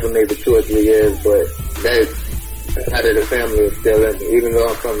I was there for maybe 2 or 3 years, but that side of the family is still in me. Even though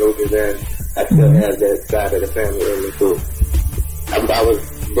I'm from Louisiana, I still have that side of the family in me too. I was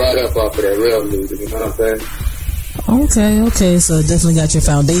brought up off of that real music, you know what I'm saying? Okay, so it definitely got your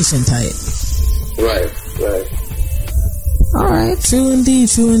foundation tight. Right. All right, true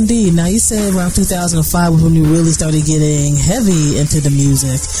indeed. Now, you said around 2005 was when you really started getting heavy into the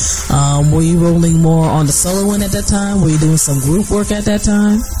music. Were you rolling more on the solo end at that time? Were you doing some group work at that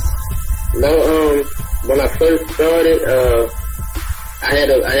time? No, when I first started, I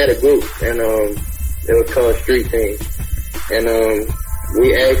had a group, and it was called Street Team. And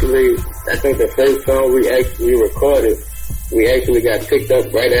we actually, I think the first song we recorded, we actually got picked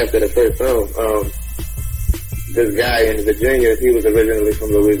up right after the first song. This guy in Virginia, he was originally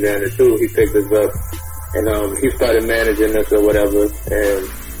from Louisiana too. He picked us up, and he started managing us or whatever. And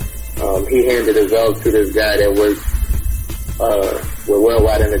he handed us off to this guy that worked with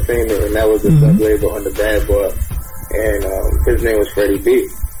Worldwide Entertainment, and that was the sub-label on the Bad Boy. And his name was Freddie B.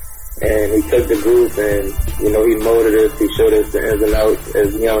 And he took the group, and he molded us. He showed us the ins and outs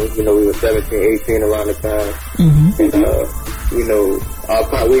as young. We were 17, 18 around the time. And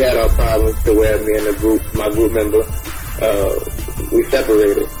we had our problems to where me and my group member, we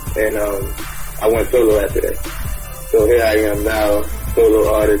separated, and I went solo after that. So here I am now,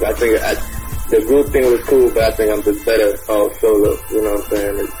 solo artist. I think the group thing was cool, but I think I'm just better off solo. You know what I'm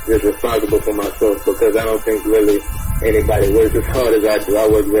saying? It's just responsible for myself, because I don't think really anybody works as hard as I do. I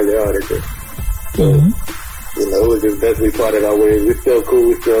work really hard at this. So, it was just best we parted our ways. We're still cool,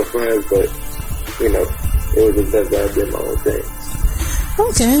 we're still friends, but, it was just best that I did my own thing.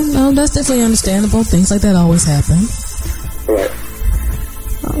 Okay, no, that's definitely understandable. Things like that always happen. Right.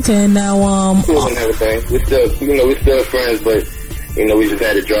 Okay, now, cool and everything. We're still friends, but, we just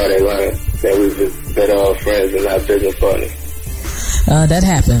had to draw that line. That we just better off friends and not business partners. That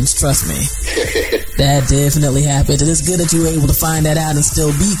happens, trust me. That definitely happens. And it's good that you were able to find that out and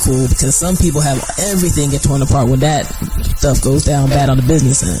still be cool, because some people have everything get torn apart when that stuff goes down bad on the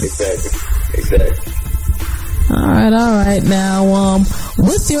business end. Exactly. All right. Now,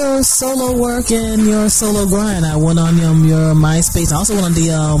 with your solo work and your solo grind, I went on your MySpace. I also went on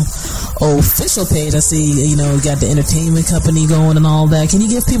the official page. I see, you got the entertainment company going and all that. Can you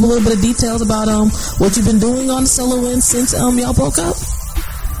give people a little bit of details about what you've been doing on the solo end since y'all broke up?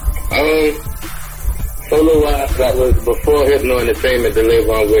 Solo-wise, that was before Hypno Entertainment, the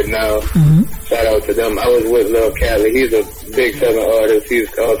label I'm with now. Shout out to them. I was with Lil Cali. He's a big Southern artist.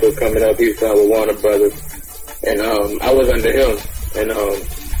 He's also coming up. He's signed with Warner Brothers. And I was under him, and it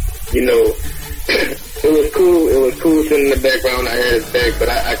was cool. It was cool sitting in the background. I had his back, but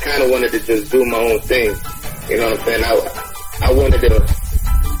I kind of wanted to just do my own thing. You know what I'm saying? I wanted to.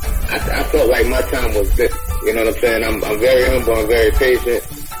 I felt like my time was this. You know what I'm saying? I'm very humble. I'm very patient,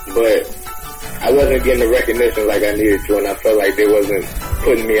 but I wasn't getting the recognition like I needed to, and I felt like they wasn't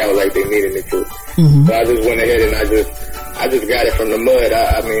putting me out like they needed me to. So I just went ahead and I just got it from the mud.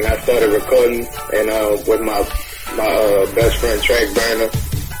 I started recording and with my best friend Track Burner,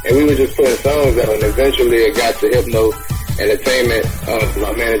 and we were just putting songs out, and eventually it got to Hypno Entertainment.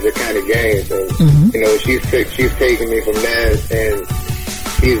 My manager kind of Games, and she's taken me from there, and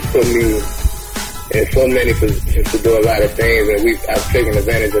she's put me in so many positions to do a lot of things, and I've taken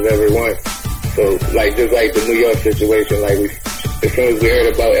advantage of every one. So just like the New York situation, as soon as we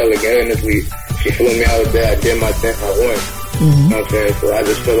heard about Elegant, she flew me out there, I did my thing, I won. You know what I'm saying? So I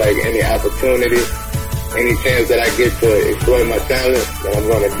just feel like any opportunity, any chance that I get to exploit my talent, then I'm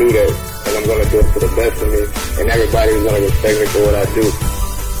going to do that. And I'm going to do it to the best of me, and everybody's going to respect me for what I do.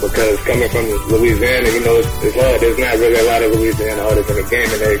 Because coming from Louisiana, you know, it's hard. There's not really a lot of Louisiana artists in the game,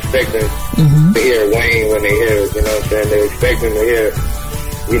 and they're expecting to hear Wayne when they hear it, you know what I'm saying? They're expecting to hear,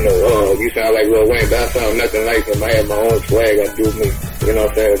 you know, oh, you sound like Lil Wayne, but I sound nothing like him. I have my own swag. I do me. You know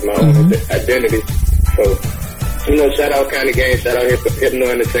what I'm saying? It's my own identity. So, you know, shout out Kind of Game, shout out Hypno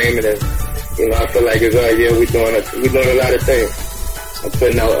Entertainment, and, you know, I feel like it's all year we doing a lot of things. I'm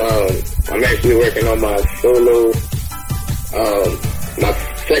putting out, I'm actually working on my solo, my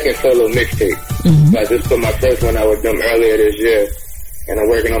second solo mixtape. I just put my first one out with them earlier this year, and I'm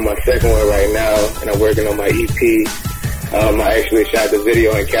working on my second one right now, and I'm working on my EP. I actually shot the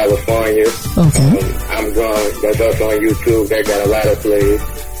video in California. I'm Gone. That's also on YouTube. That got a lot of plays.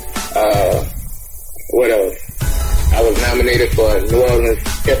 What else? I was nominated for a New Orleans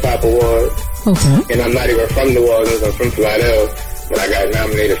Hip Hop Award. And I'm not even from New Orleans. I'm from Philadelphia, but I got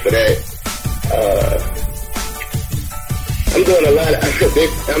nominated for that. I'm doing a lot of,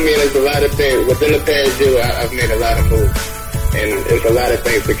 it's a lot of things. Within the past year, I've made a lot of moves. And it's a lot of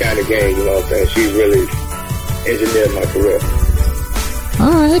things to Kind of Game, you know what I'm saying? She's really engineered my career.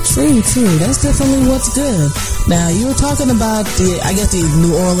 Alright, true. That's definitely what's good. Now, you were talking about the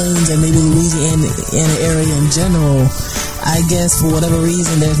New Orleans and maybe Louisiana area in general. I guess for whatever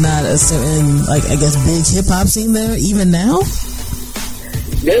reason, there's not a certain, big hip-hop scene there, even now?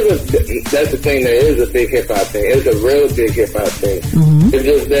 That's the thing. There is a big hip hop thing. It's a real big hip hop thing. It's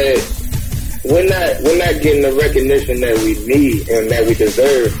just that we're not getting the recognition that we need and that we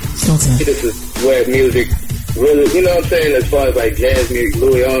deserve. This is where music really, you know what I'm saying, as far as like jazz music,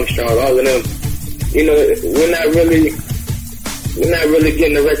 Louis Armstrong, all of them, you know, we're not really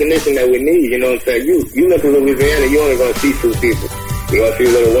getting the recognition that we need. You know what I'm saying? You look at Louisiana, you only gonna see two people. You gonna see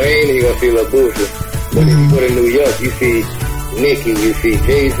Lil Wayne and you gonna see Lil Boosie. But if you go to New York, you see Nicki, you see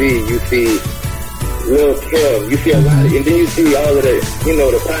Jay-Z, you see Lil Kim, you see a lot of, and then you see all of the, you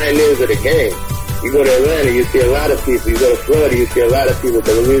know, the pioneers of the game. You go to Atlanta, you see a lot of people. You go to Florida, you see a lot of people.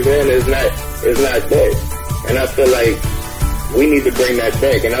 But Louisiana is not that. And I feel like we need to bring that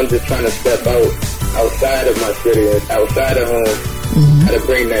back. And I'm just trying to step outside of my city, outside of home, how to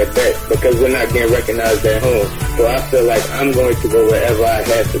bring that back, because we're not getting recognized at home. So I feel like I'm going to go wherever I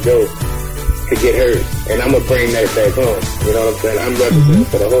have to go to get heard, and I'm gonna bring that back home. You know what I'm saying? I'm representing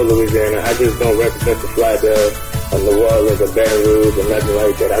for the whole Louisiana. I just don't represent the Slidell or New Orleans or Baton Rouge or nothing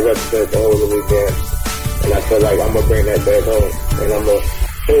like that. I represent the whole Louisiana, and I feel like I'm gonna bring that back home, and I'm gonna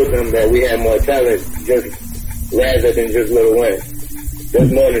show them that we have more talent, just rather than just Lil Wayne. There's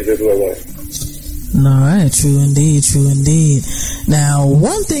more than just Lil Wayne. Alright, true indeed. Now,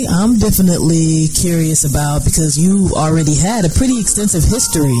 one thing I'm definitely curious about, because you already had a pretty extensive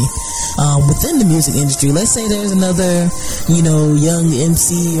history within the music industry. Let's say there's another, you know, young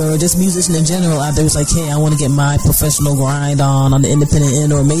MC or just musician in general out there who's like, hey, I want to get my professional grind on the independent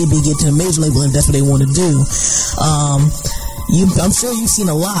end, or maybe get to a major label if that's what they want to do. I'm sure you've seen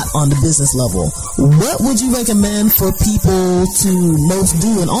a lot on the business level. What would you recommend for people to most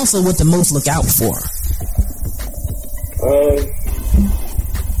do, and also what to most look out for?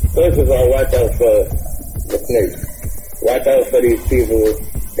 First of all, watch out for the snakes. Watch out for these people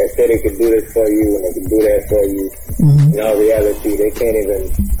that say they can do this for you and they can do that for you. In all reality, they can't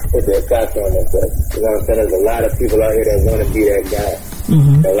even put their thoughts on themselves. You know what I'm saying? There's a lot of people out here that want to be that guy.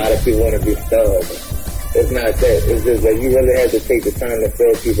 A lot of people want to be stars. It's not that. It's just that you really have to take the time to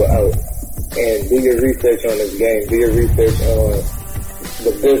fill people out and do your research on this game. Do your research on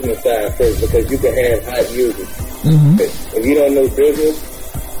the business side first, because you can have hot music. If you don't know business,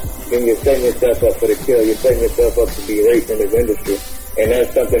 then you're setting yourself up for the kill. You're setting yourself up to be raped in this industry. And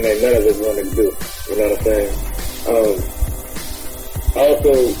that's something that none of us want to do. You know what I'm saying?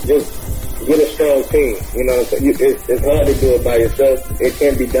 Also, just get a strong team. You know what I'm saying? It's hard to do it by yourself. It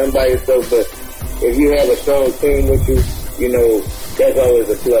can be done by yourself, but if you have a strong team with you, you know, that's always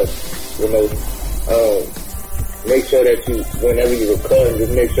a plus. You know, make sure that you, whenever you record,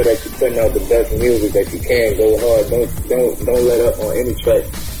 just make sure that you're putting out the best music that you can. Go hard. Don't let up on any track,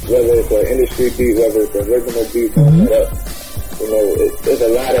 whether it's an industry beat, whether it's an original beat. Don't let up. You know, there's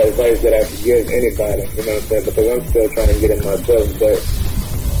a lot of advice that I could give anybody. You know what I'm saying? Because I'm still trying to get it myself. But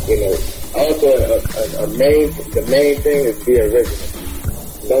you know, also the main thing is be original.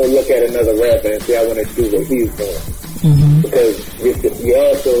 Don't look at another rapper and say, I want to do what he's doing. Because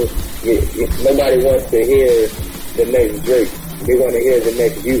nobody wants to hear the next Drake. They want to hear the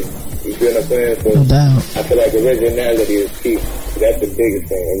next you. You feel what I'm saying? So no doubt. I feel like originality is key. That's the biggest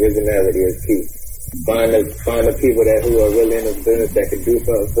thing. Originality is key. Find the people who are really in this business that can do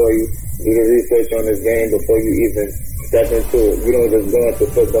something for you. Do the research on this game before you even step into it. You don't just go into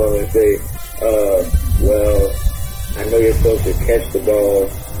football and say, well, I know you're supposed to catch the ball.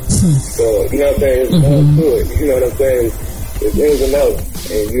 So, you know what I'm saying? It's more to it. You know what I'm saying? It's ins and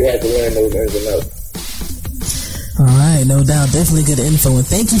outs, and you have to learn those ins and outs. All right, no doubt. Definitely good info. And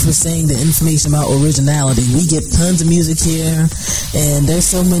thank you for saying the information about originality. We get tons of music here, and there's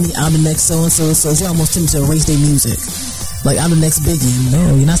so many, I'm the next so-and-so, so you're almost tempted to erase their music. Like, I'm the next Biggie.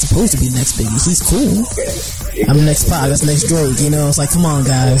 No, you're not supposed to be the next Biggie. He's cool. Yeah, I'm the next Pac. That's the next Drake. You know, it's like, come on,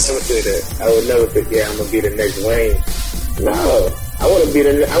 guys. I would never say that. I would never say, yeah, I'm going to be the next Wayne. No. I want to be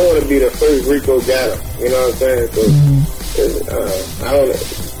the first Rico Gatta. You know what I'm saying? So,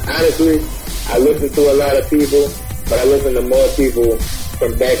 honestly, I listen to a lot of people, but I listen to more people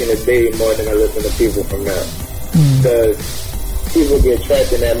from back in the day more than I listen to people from now. Because people get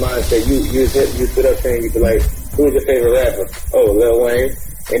trapped in that mindset. You sit up saying, you be like, who's your favorite rapper? Oh, Lil Wayne.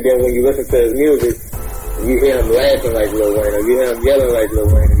 And then when you listen to his music, you hear him laughing like Lil Wayne, or you hear him yelling like Lil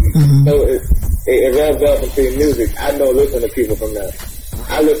Wayne. So it rubs off into your music. I don't listen to people from now.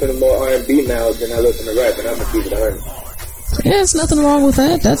 I listen to more R&B now than I listen to rap, and I'm gonna keep it 100. Yeah, there's nothing wrong with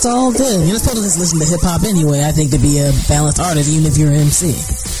that. That's all good. You're supposed to just listen to hip-hop anyway, I think, to be a balanced artist, even if you're an MC.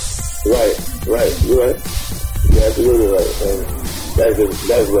 Right. You're right. You're absolutely right. And that's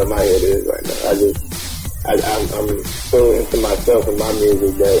where my head is right now. I'm so into myself and my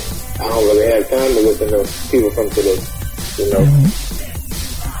music that I don't really have time to listen to people from today, you know.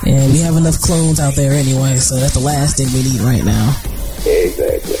 Yeah, we have enough clones out there anyway, so that's the last thing we need right now. Yeah,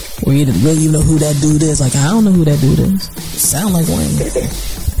 exactly. We didn't really even know who that dude is. Like, I don't know who that dude is. Sound like Wayne.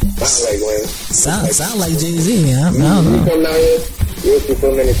 Sound like Wayne. Sound like Jay-Z. I don't know. You come down here, you'll see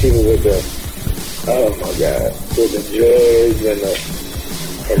so many people with the, oh my God, with the drugs and the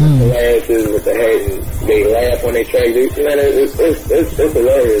glasses with the hat, and they laugh when they track. It's hilarious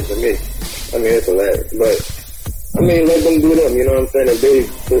to me. I mean, it's hilarious. But, I mean, let them do them, you know what I'm saying? If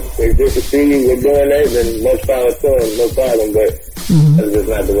they see you with doing that, then much power to them, no problem. But that's just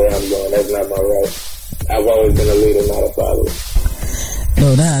not the way I'm going. That's not my route. I've always been a leader, not a follower.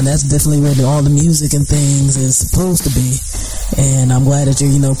 No doubt. That's definitely where all the music and things is supposed to be. And I'm glad that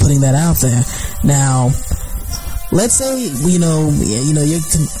you're, putting that out there. Now, let's say, your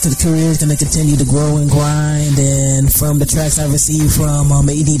career is going to continue to grow and grind, and from the tracks I received from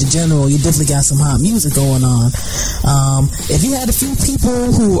AD to General, you definitely got some hot music going on. If you had a few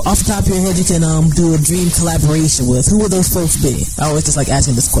people who, off the top of your head, you can do a dream collaboration with, who would those folks be? I always just like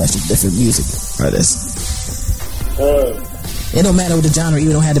asking this question, different music artists. It don't matter what the genre,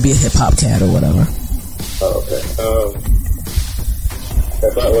 you don't have to be a hip-hop cat or whatever. Oh, okay.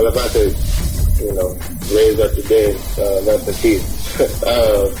 If I could, raise up the dead, rest in peace.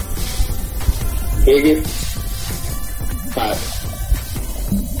 Biggie, Pop,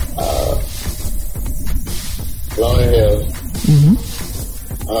 Lauryn Hill,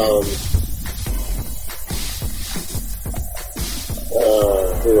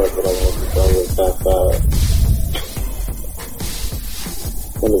 who else would I want to song with top 5?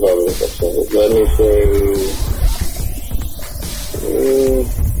 Let me go over this episode. Let me say,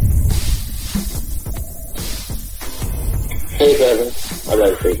 Faith Evans. I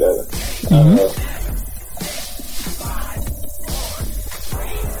like Faith Evans.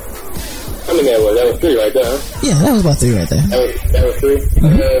 How many that was? That was 3 right there, huh? Yeah, that was about 3 right there. That was 3?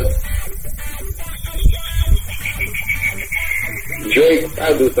 Drake,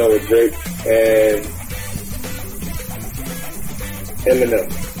 I'll do something with Drake. And Eminem.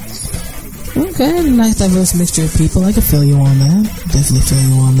 Okay, nice diverse mixture of people. I can feel you on that. Definitely feel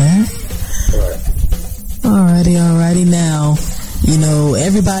you on that. Alrighty. Now,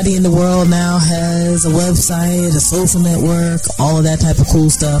 everybody in the world now has a website, a social network, all of that type of cool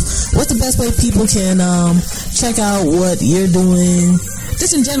stuff. What's the best way people can check out what you're doing?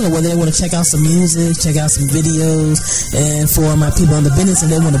 Just in general, whether they want to check out some music, check out some videos, and for my people in the business,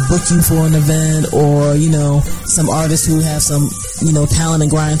 and they want to book you for an event, or, some artists who have some, talent and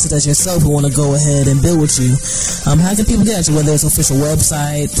grind such as yourself who want to go ahead and build with you. How can people get at you, whether it's official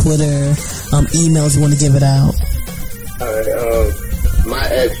website, Twitter, emails, you want to give it out? Alright, my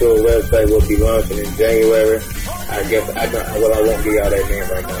actual website will be launching in January. I won't give y'all that name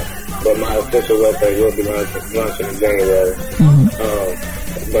right now. But my official website will be launching in January.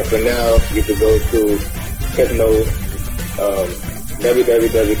 But for now, you can go to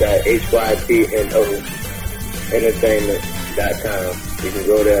www.hypnoentertainment.com. You can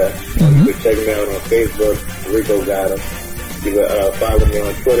go there. You can check me out on Facebook, Rico Gotham. You can follow me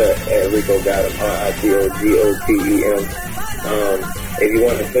on Twitter at Rico Gotham, RICOGOTEM. If you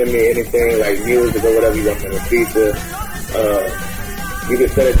want to send me anything like music or whatever you want me to feature, you can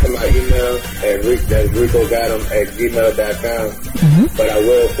send it to my email at ricogotham@gmail.com. But I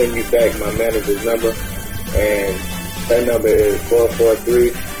will send you back my manager's number, and her number is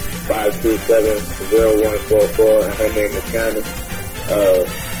 443-527-0144, and her name is Candace.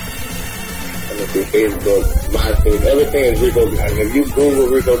 Let me see, Facebook, MySpace, everything is Rico Gotham. If you Google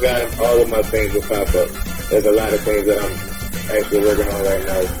Rico Gotham, all of my things will pop up. There's a lot of things that I'm actually working on right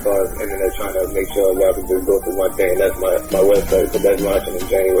now as far as internet, trying to make sure y'all can just go through one thing. That's my website, but that's launching in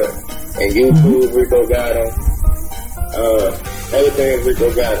January. And YouTube, Rico Gotham, everything is Rico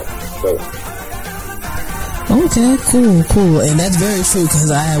Gotham. So. Okay, cool. And that's very true,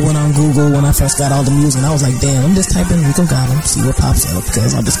 because I went on Google when I first got all the music, and I was like, damn, I'm just typing Rico Gotham, see what pops up,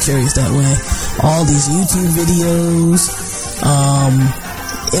 because I'm just curious that way. All these YouTube videos,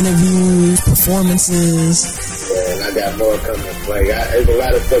 interviews, performances. Yeah, and I got more coming. Like, there's a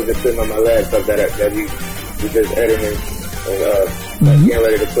lot of stuff that's sitting on my laptop that we just editing and getting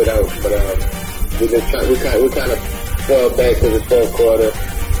ready to put out. But we kind of fell back to the fourth quarter,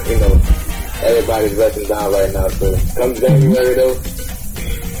 you know. Everybody's resting down right now, so come January though,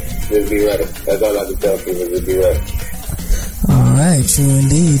 just be ready. That's all I can tell people, just be ready. Alright, true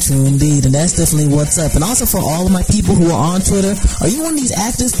indeed. And that's definitely what's up. And also for all of my people who are on Twitter, are you one of these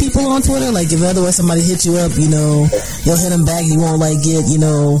active people on Twitter? Like if otherwise somebody hits you up, you know, you'll hit them back, you won't like get, you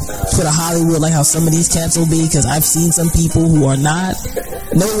know, Twitter Hollywood like how some of these cats will be, because I've seen some people who are not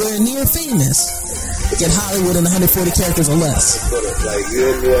nowhere near famous get Hollywood in 140 characters or less. Like you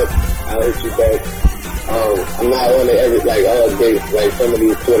hit me up, I'll hit you back. I'm not on it like all day, like some of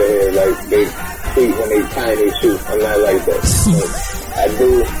these Twitter heads, like they tweet when they tie they shoot. I'm not like that. I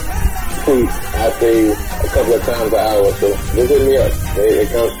do tweet, I say a couple of times an hour, so just hit me up.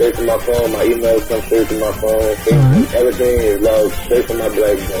 It comes straight to my phone, my emails come straight to my phone, everything is logged straight to my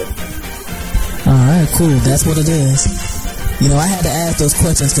BlackBerry. Alright, cool, that's what it is. You know, I had to ask those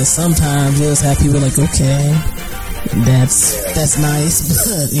questions because sometimes you'll just have people like, okay, that's nice,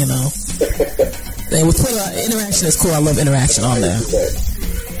 but, you know. And with Twitter, interaction is cool. I love interaction on there.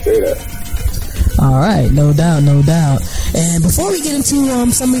 Alright, no doubt. And before we get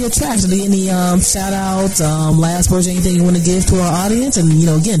into some of your tracks, are there any shout-outs, last words, anything you want to give to our audience? And, you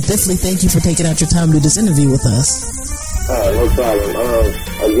know, again, definitely thank you for taking out your time to do this interview with us. No problem.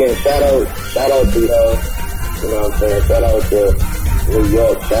 Again, shout out to y'all. You know what I'm saying? Shout out to New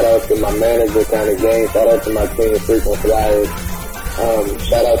York. Shout out to my manager, Kind of Game. Shout out to my team, Frequent Flyers.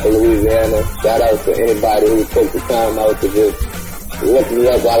 Shout out to Louisiana. Shout out to anybody who took the time out to just look me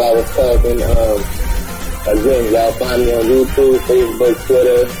up while I was talking. Again, y'all find me on YouTube, Facebook,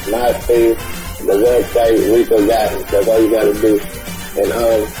 Twitter, MySpace, the website, Rico Gotham. That's all you gotta do. And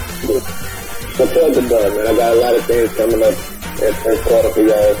support the bud, man. I got a lot of things coming up in first quarter for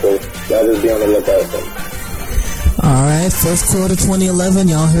y'all, so y'all just be on the lookout for me. Alright, first quarter 2011,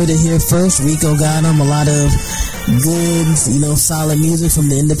 y'all heard it here first. Rico Gotham, a lot of good, you know, solid music from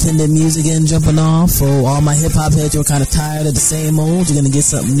the independent music end jumping off. For all my hip-hop heads, you're kind of tired of the same old. You're going to get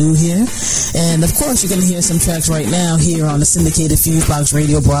something new here. And, of course, you're going to hear some tracks right now here on the syndicated FuseBox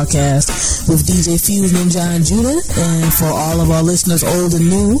radio broadcast with DJ Fuse, Ninja, and Judah. And for all of our listeners, old and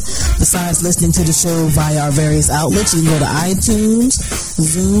new, besides listening to the show via our various outlets, you can go to iTunes,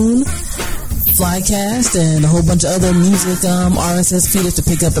 Zune, Flycast, and a whole bunch of other music RSS feeders to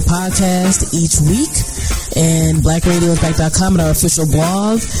pick up the podcast each week. And BlackRadioIsBack.com at our official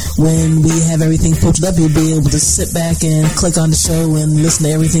blog. When we have everything posted up, you'll be able to sit back and click on the show and listen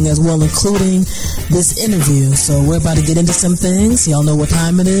to everything as well, including this interview. So we're about to get into some things. Y'all know what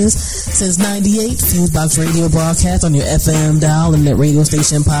time it is. Since 98, FuseBox radio broadcast on your FM dial, and that radio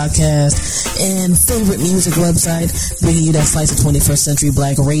station podcast, and favorite music website, bringing you that slice of 21st century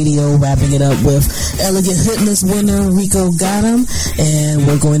black radio, wrapping it up with Elegant Hitness winner Rico Gotham, and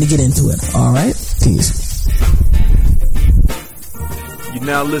we're going to get into it. All right, peace. You're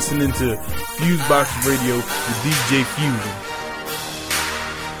now listening to FuseBox Radio with DJ Fusion.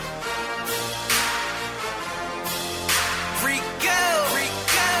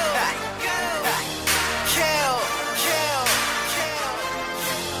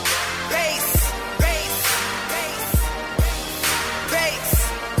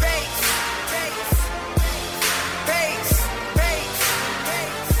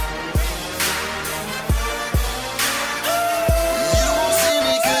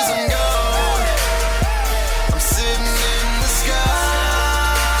 Sitting in the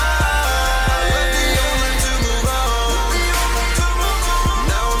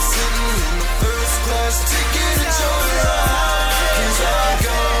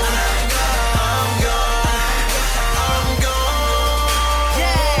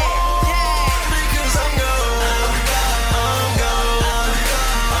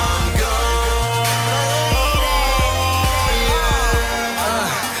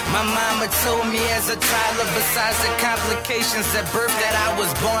signs and complications at birth that I was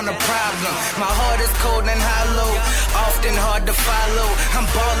born a problem. My heart is cold and hollow, often hard to follow. I'm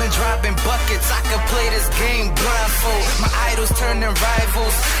balling, dropping buckets, I could play this game blindfold. My idols turning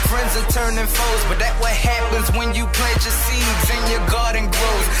rivals, friends are turning foes. But that what happens when you plant your seeds and your garden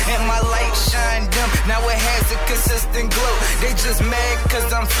grows. And my light shine dim, now it has a consistent glow. They just mad cause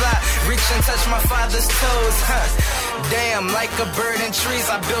I'm fly, reach and touch my father's toes. Damn, like a bird in trees,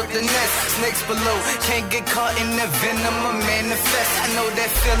 I built the nest. Snakes below, can't get caught in the venom of manifest. I know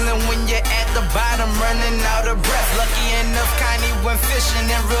that feeling when you're at the bottom, running out of breath. Lucky enough, Connie went fishing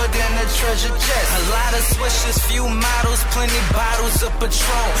and reeled in a treasure chest. A lot of swishes, few models, plenty bottles of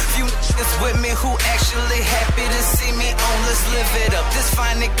Patron. Few niggas with me who actually happy to see me on. Let's live it up. This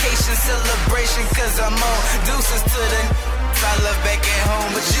fornication celebration, cause I'm on. Deuces to the I love back at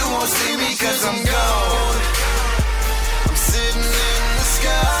home, but you won't see me cause I'm gone. I'm sitting in the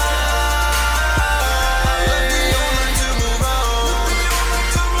sky.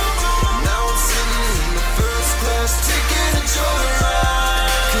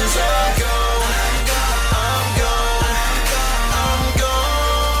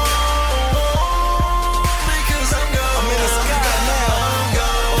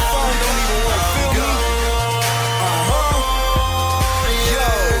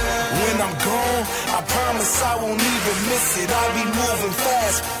 I won't even miss it, I'll be moving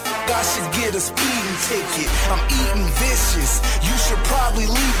fast. I should get a speeding ticket. I'm eating vicious. You should probably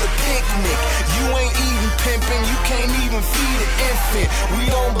leave the picnic. You ain't eating pimping, you can't even feed an infant. We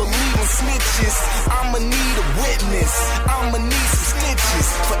don't believe in snitches. I'ma need a witness. I'ma need some stitches.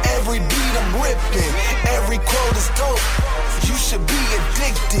 For every beat I'm ripping, every quote is dope. You should be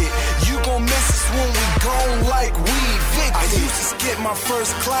addicted. You gon' miss us when we gone like we evicted. I used to skip my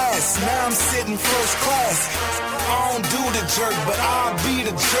first class, now I'm sitting first class. I don't do the jerk, but I'll be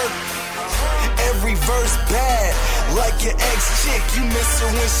the jerk. Every verse bad, like your ex-chick. You miss her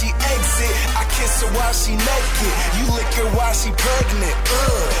when she exit, I kiss her while she naked. You lick her while she pregnant,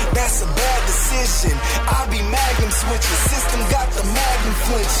 that's a bad decision. I be magnum switching, system got the magnum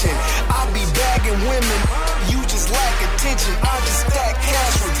flinching. I be bagging women, you just lack attention. I just stack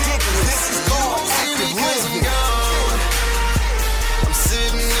cash ridiculous, this is called active living. I'm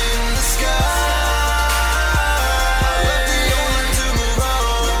sitting in the sky.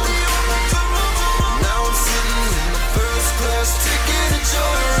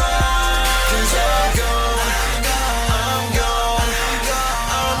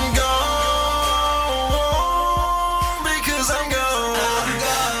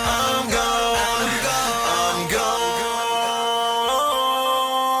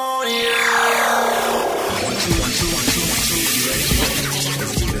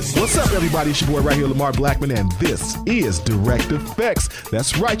 What's up, everybody? It's your boy right here, Lamar Blackman, and this is Direct Effects.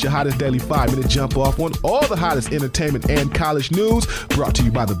 That's right, your hottest daily 5-minute jump off on all the hottest entertainment and college news, brought to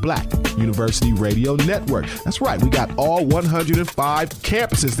you by the Black University Radio Network. That's right, we got all 105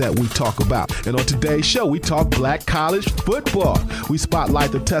 campuses that we talk about. And on today's show, we talk black college football. We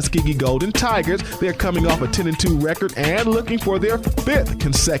spotlight the Tuskegee Golden Tigers. They're coming off a 10-2 record and looking for their 5th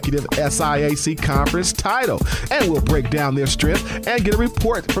consecutive SIAC conference title. And we'll break down their strength and get a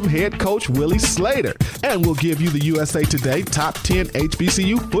report from head coach Willie Slater. And we'll give you the USA Today top 10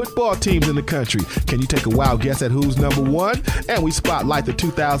 HBCU football teams in the country. Can you take a wild guess at who's number one? And we spotlight the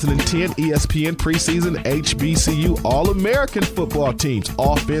 2010 ESPN preseason HBCU All-American football teams,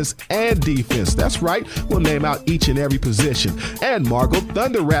 offense and defense. That's right, we'll name out each and every position. And Margot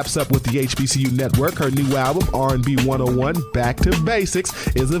Thunder wraps up with the HBCU Network. Her new album, R&B 101, Back to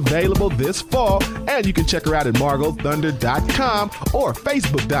Basics, is available this fall. And you can check her out at margoththunder.com or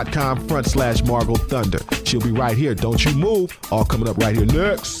facebook.com/Margot Thunder. She'll be right here. Don't you move. All coming up right here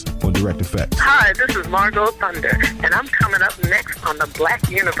next on Direct Effects. Hi, this is Margot Thunder, and I'm coming up next on the Black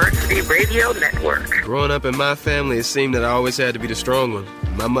University Radio Network. Growing up in my family, it seemed that I always had to be the strong one.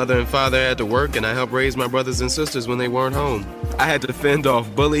 My mother and father had to work, and I helped raise my brothers and sisters when they weren't home. I had to fend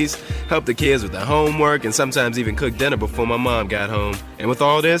off bullies, help the kids with their homework, and sometimes even cook dinner before my mom got home. And with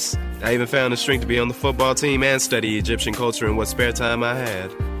all this, I even found the strength to be on the football team and study Egyptian culture in what spare time I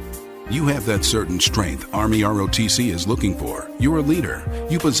had. You have that certain strength Army ROTC is looking for. You're a leader.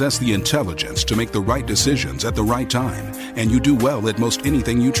 You possess the intelligence to make the right decisions at the right time, and you do well at most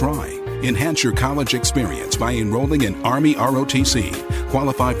anything you try. Enhance your college experience by enrolling in Army ROTC.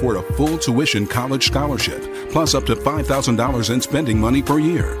 Qualify for a full tuition college scholarship, plus up to $5,000 in spending money per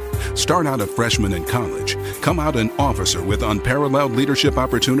year. Start out a freshman in college. Come out an officer with unparalleled leadership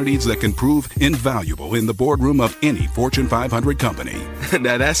opportunities that can prove invaluable in the boardroom of any Fortune 500 company.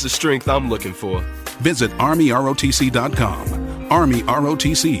 Now that's the strength I'm looking for. Visit ArmyROTC.com. Army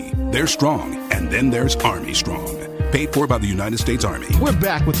ROTC. They're strong, and then there's Army Strong. Paid for by the United States Army. We're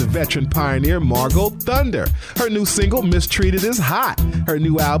back with the veteran pioneer Margot Thunder. Her new single, Mistreated, is hot. Her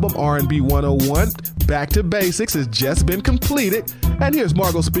new album, R&B 101, Back to Basics, has just been completed. And here's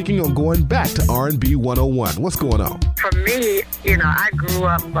Margot speaking on going back to R&B 101. What's going on? For me, you know, I grew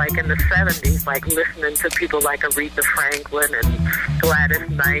up like in the 70s, like listening to people like Aretha Franklin and Gladys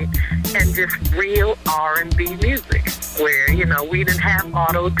Knight and just real R&B music where, you know, we didn't have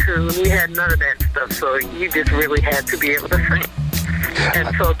auto-tune. We had none of that stuff. So you just really had to be able to sing.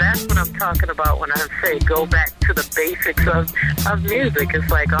 And so that's what I'm talking about when I say go back to the basics of music. It's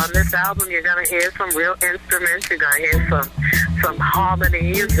like on this album you're going to hear some real instruments, you're going to hear some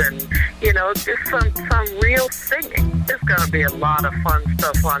harmonies and, you know, just some real singing. There's going to be a lot of fun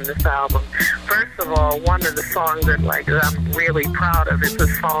stuff on this album. First of all, one of the songs that I'm really proud of is a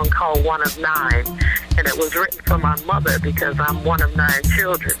song called One of Nine. And it was written for my mother because I'm one of 9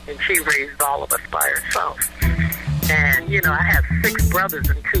 children and she raised all of us by herself. And, you know, I have 6 brothers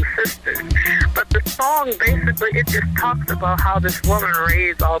and 2 sisters. But the song, basically, it just talks about how this woman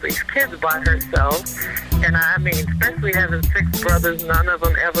raised all these kids by herself. And I mean, especially having 6 brothers, none of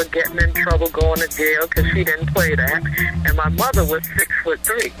them ever getting in trouble, going to jail, because she didn't play that. And my mother was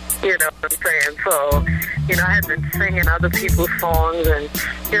 6'3", you know what I'm saying? So, you know, I had been singing other people's songs, and,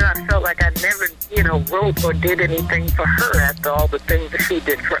 you know, I felt like I never, you know, wrote or did anything for her after all the things that she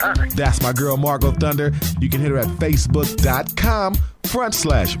did for us. That's my girl, Margot Thunder. You can hit her at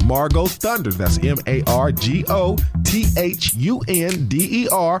Facebook.com/Margot Thunder. That's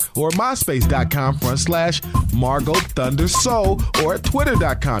MargotThunder, or MySpace.com/Margot Thunder Soul, or at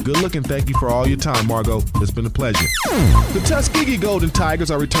Twitter.com. Good looking. Thank you for all your time, Margot. It's been a pleasure. The Tuskegee Golden Tigers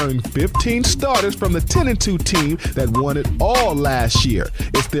are returning 15 starters from the 10-2 team that won it all last year.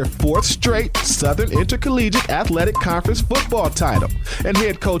 It's their 4th straight Southern Intercollegiate Athletic Conference football title. And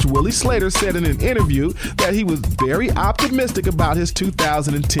head coach Willie Slater said in an interview that he was very optimistic about his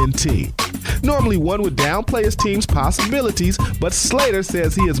 2010 team. Normally one would downplay his team's possibilities, but Slater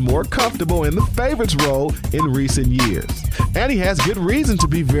says he is more comfortable in the favorites role in recent years. And he has good reason to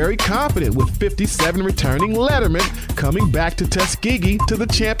be very confident with 57 returning lettermen coming back to Tuskegee to the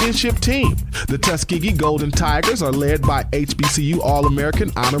championship team. The Tuskegee Golden Tigers are led by HBCU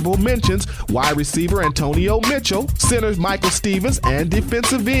All-American honorable mentions wide receiver Antonio Mitchell, center Michael Stevens, and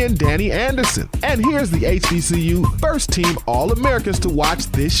defensive end Danny Anderson. And here's the HBCU first team All-Americans to watch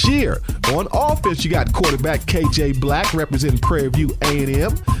this year. On offense, you got quarterback KJ Black representing Prairie View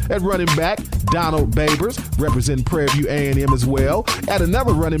A&M. At running back, Donald Babers representing Prairie View A&M as well. At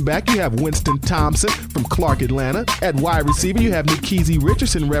another running back, you have Winston Thompson from Clark, Atlanta. At wide receiver, you have Nikezi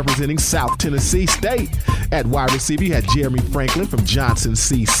Richardson representing South Tennessee State. At wide receiver, you had Jeremy Franklin from Johnson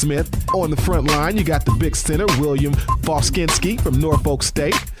C. Smith. On the front line, you got the big center, William Foskinski from Norfolk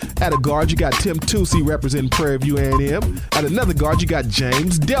State. At a guard, you got Tim Tucci representing Prairie View A&M. At another guard, you got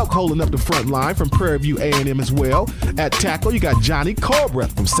James Delk holding up the front line from Prairie View A&M as well. At tackle, you got Johnny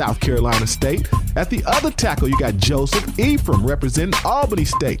Colbreth from South Carolina State. At the other tackle, you got Joseph Ephraim representing Albany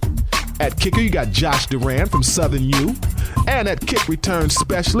State. At kicker, you got Josh Duran from Southern U. And at kick return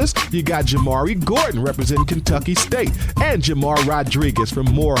specialist, you got Jamari Gordon representing Kentucky State and Jamar Rodriguez from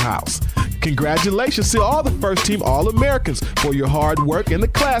Morehouse. Congratulations to all the first-team All-Americans for your hard work in the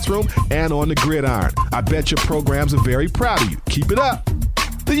classroom and on the gridiron. I bet your programs are very proud of you. Keep it up.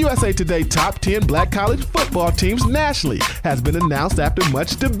 The USA Today Top 10 Black College Football Teams nationally has been announced after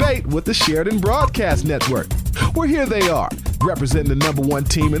much debate with the Sheridan Broadcast Network. Well, here they are. Representing the number 1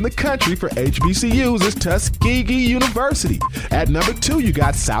 team in the country for HBCUs is Tuskegee University. At number 2, you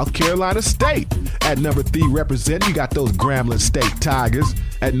got South Carolina State. At number 3, representing, you got those Grambling State Tigers.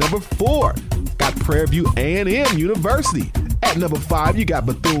 At number 4, got Prairie View A&M University. At number 5, you got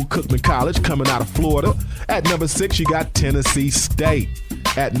Bethune-Cookman College coming out of Florida. At number 6, you got Tennessee State.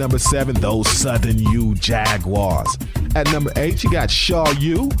 At number 7, those Southern U Jaguars. At number 8, you got Shaw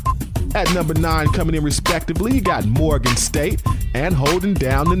U. At number 9, coming in respectively, you got Morgan State, and holding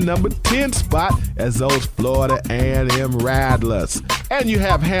down the number 10 spot as those Florida A&M Rattlers. And you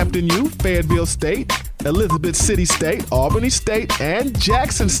have Hampton U, Fayetteville State, Elizabeth City State, Albany State, and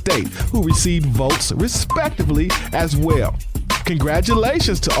Jackson State, who received votes respectively as well.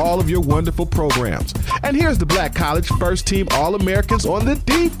 Congratulations to all of your wonderful programs. And here's the Black College First Team All-Americans on the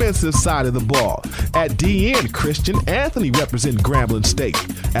defensive side of the ball. At DN, Christian Anthony representing Grambling State.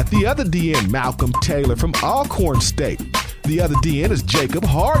 At the other DN, Malcolm Taylor from Alcorn State. The other DN is Jacob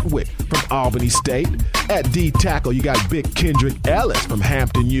Hardwick from Albany State. At D tackle, you got Big Kendrick Ellis from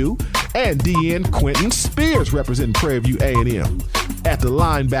Hampton U. and DN Quentin Spears representing Prairie View A&M. At the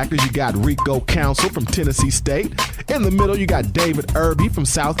linebackers, you got Rico Council from Tennessee State. In the middle, you got David Irby from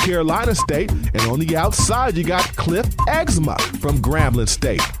South Carolina State. And on the outside, you got Cliff Eczema from Grambling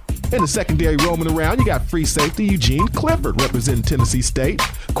State. In the secondary roaming around, you got free safety Eugene Clifford representing Tennessee State,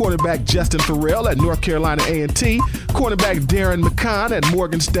 cornerback Justin Farrell at North Carolina A&T, cornerback Darren McCon at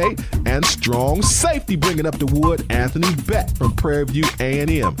Morgan State, and strong safety bringing up the wood Anthony Beck from Prairie View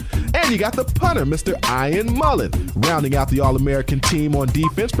A&M. And you got the punter, Mr. Ian Mullen, rounding out the All-American team on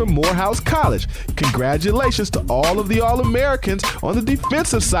defense from Morehouse College. Congratulations to all of the All-Americans on the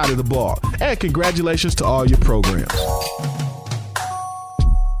defensive side of the ball, and congratulations to all your programs.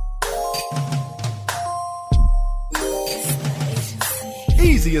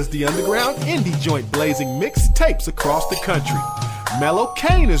 Easy as the underground indie joint blazing mixtapes across the country. Mellow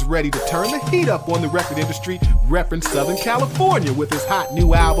Kane is ready to turn the heat up on the record industry, repping Southern California with his hot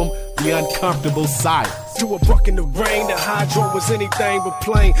new album, The Uncomfortable Silence. To a buck in the rain, the hydro was anything but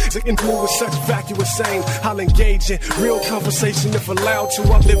plain. The move with such vacuous aim, I'll engage in real conversation if allowed to.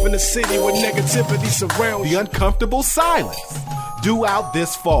 I live in a city where negativity surrounds. The Uncomfortable Silence, due out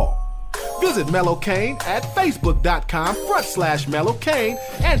this fall. Visit Mellow Kane at facebook.com/Mellow Kane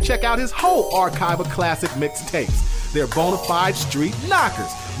and check out his whole archive of classic mixtapes. They're bona fide street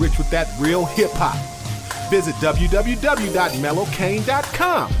knockers, rich with that real hip-hop. Visit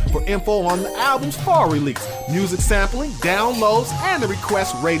www.mellowkane.com for info on the album's fall release, music sampling, downloads, and the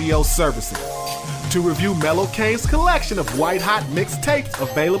request radio services. To review Mellow Kane's collection of white-hot mixtapes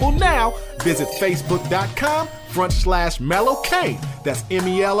available now, visit facebook.com/Mellow Kane. That's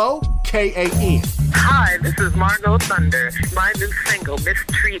MELOKAN. Hi, this is Margot Thunder, my new single,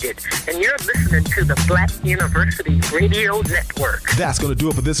 Mistreated, and you're listening to the Black University Radio Network. That's going to do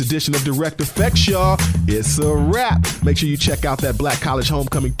it for this edition of Direct Effects, y'all. It's a wrap. Make sure you check out that Black College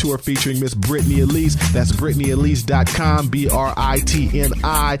Homecoming Tour featuring Miss Brittany Elise. That's BrittanyElise.com,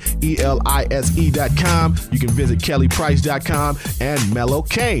 BrittanyElise.com. You can visit KellyPrice.com and Mellow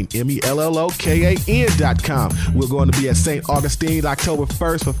Kane, MELLOKAN.com. We're going to be at St. Augustine October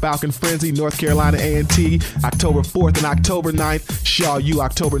 1st for Falcon Frenzy, North Carolina A&T, October 4th and October 9th, Shaw U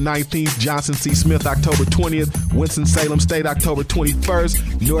October 19th, Johnson C. Smith October 20th, Winston-Salem State October 21st,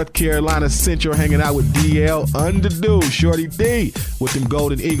 North Carolina Central hanging out with DL Underdo, Shorty D, with them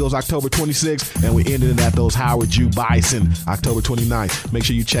Golden Eagles October 26th, and we ended it at those Howard U Bison October 29th. Make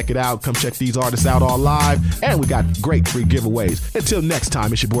sure you check it out. Come check these artists out all live, and we got great free giveaways. Until next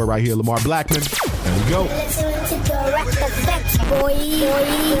time, it's your boy right here, Lamar Blackman, and we go. Listening to Direct Effects, boy.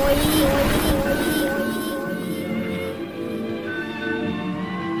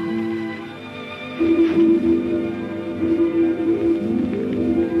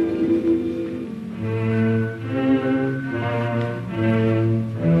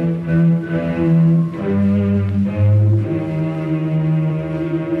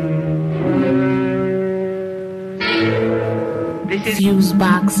 This is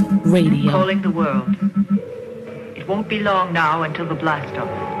FuseBox Radio. Calling the world. It won't be long now until the blast off.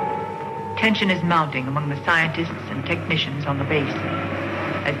 Tension is mounting among the scientists and technicians on the base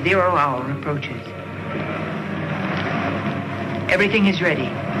as 0 hour approaches. Everything is ready.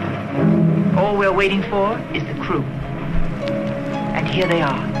 All we're waiting for is the crew. And here they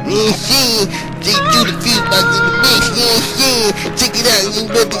are. Yeah, they do the FuseBox in the mix. Yeah, check it out. You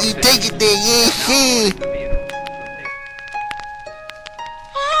better take it there. Yeah.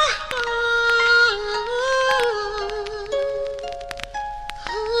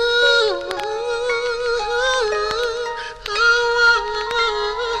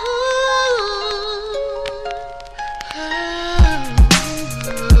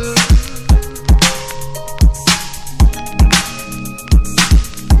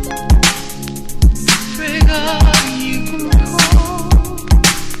 You can call.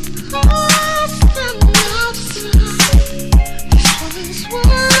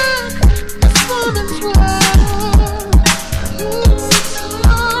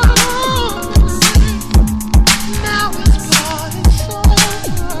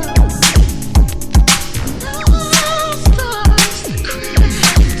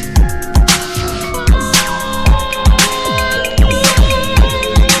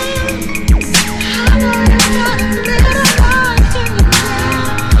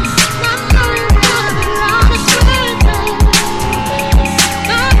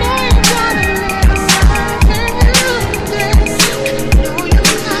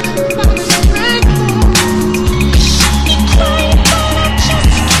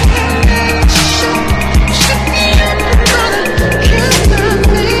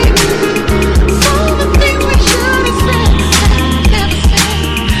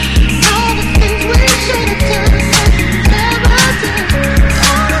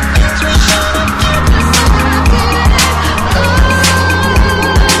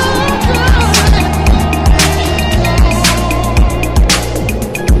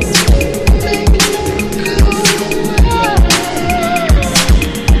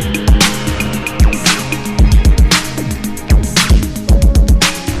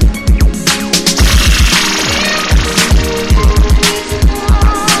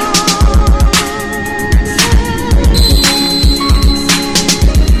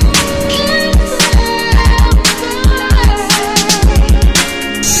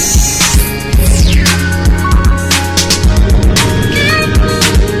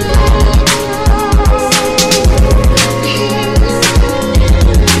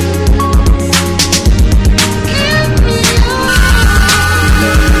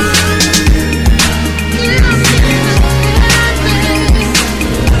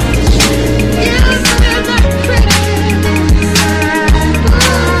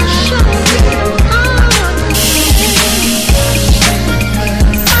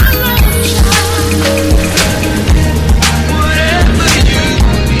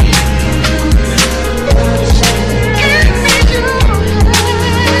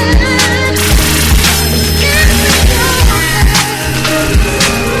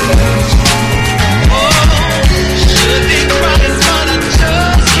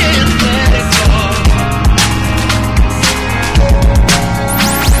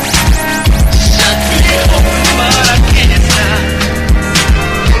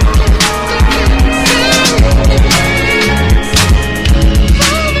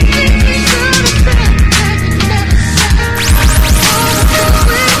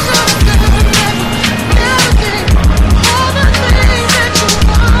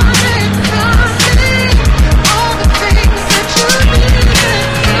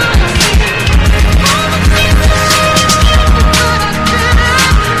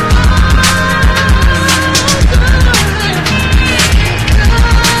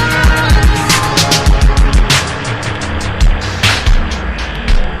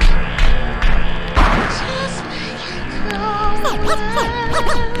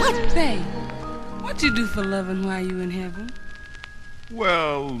 for loving while you in heaven?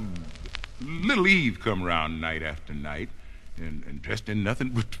 Well, little Eve come around night after night and dressed in nothing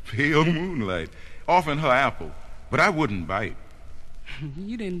but pale moonlight, offering her apple, but I wouldn't bite.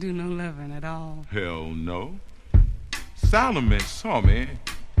 You didn't do no loving at all. Hell no. Solomon saw me,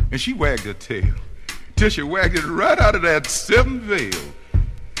 and she wagged her tail till she wagged it right out of that seventh veil.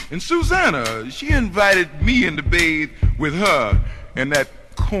 And Susanna, she invited me in to bathe with her and that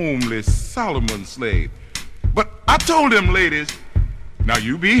comely Solomon slave. But I told them ladies, now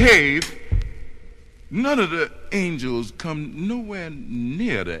you behave. None of the angels come nowhere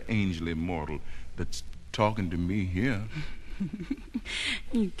near the angel immortal that's talking to me here.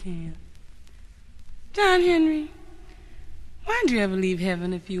 You can't. John Henry, why'd you ever leave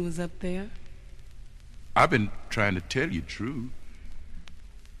heaven if you was up there? I've been trying to tell you true.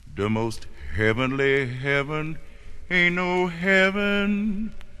 The most heavenly heaven ain't no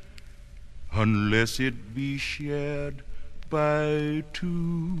heaven unless it be shared by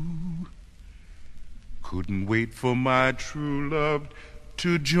two. Couldn't wait for my true love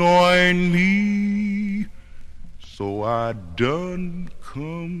to join me, so I done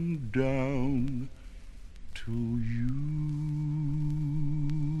come down to you.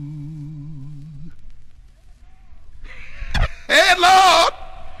 Hey, Lord,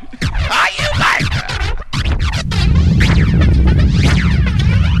 how you like that?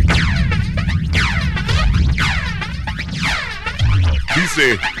 He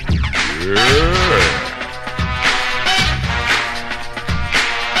said, yeah.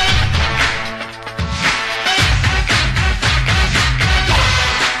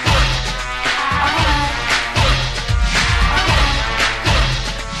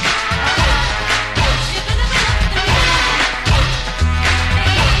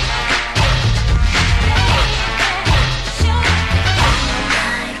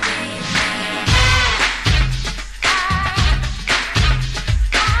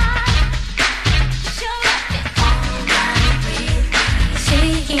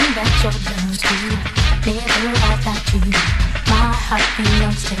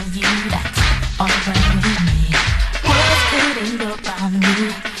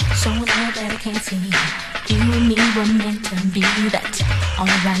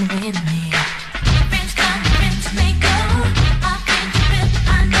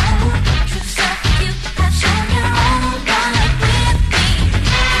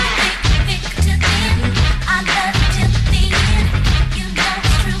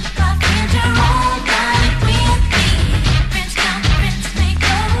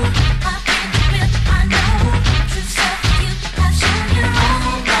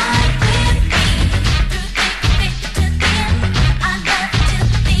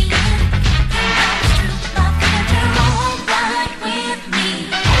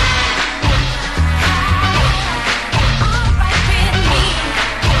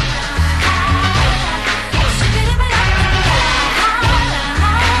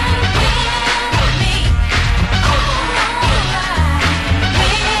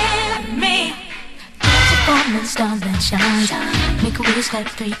 Like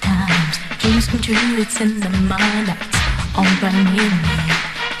 3 times, dreams come true, it's in the mind, that's alright with me.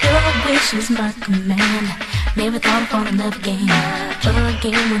 Your wish is my command, never thought I'd fall in love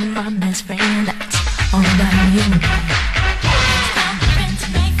again with my best friend, that's alright with me.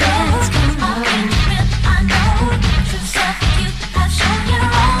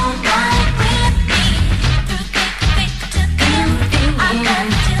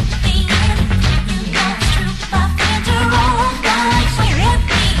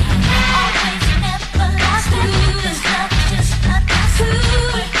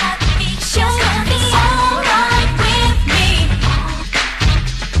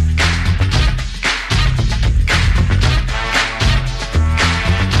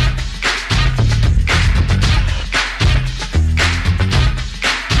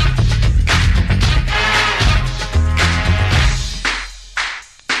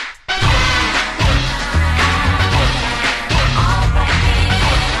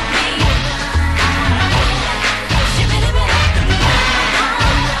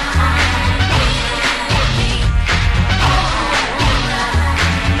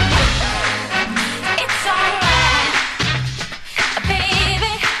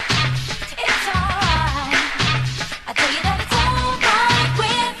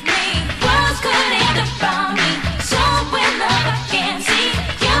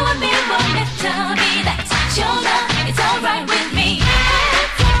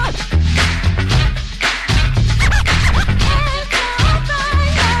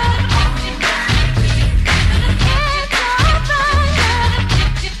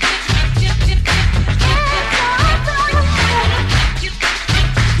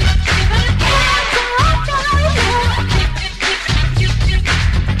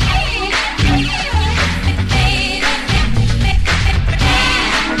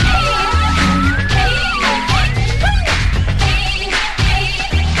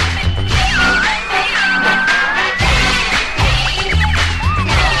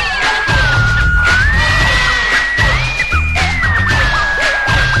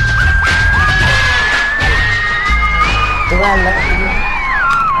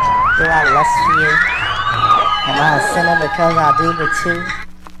 lust for you? Am I a sinner because I do the two?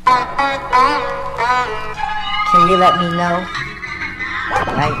 Can you let me know?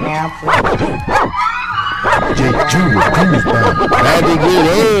 Right now, please. J. Junior, FuseBox. Glad to get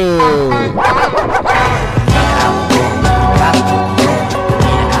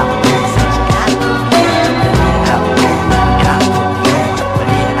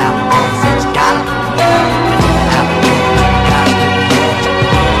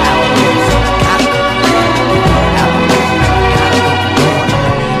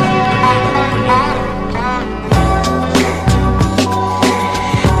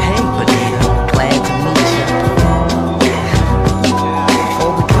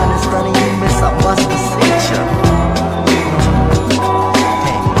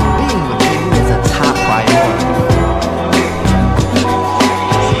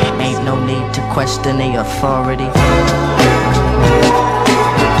question the authority.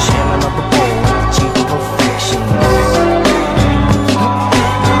 Chairman of the board, chief of affections.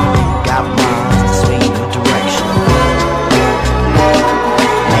 Got minds to sway your direction.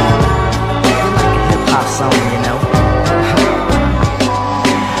 Man, you like a hip hop song, you know.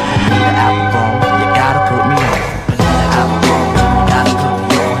 Bonita Applebum, you gotta put me on. Bonita Applebum, you gotta put me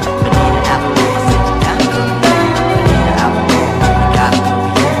on. Bonita Applebum, I said you gotta put me on. Bonita Applebum, you gotta put me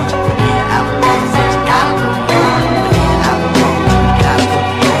on. Bonita Applebum, I said you gotta put me on. Bonita Applebum, you gotta put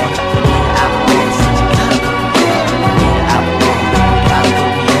me on. Bonita Applebum, I said you gotta put me on. Bonita Applebum, you gotta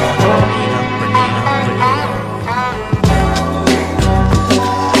put me on. Bonita.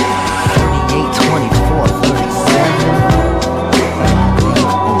 38, 24, 37.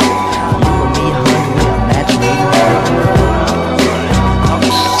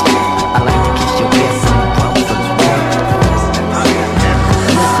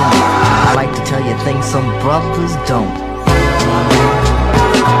 Things some brothers don't. If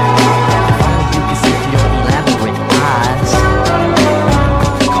only you could see through your elaborate eyes.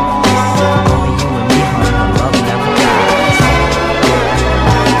 Only you and me, honey, but love never dies.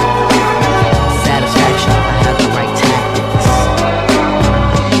 Satisfaction if I have the right tactics.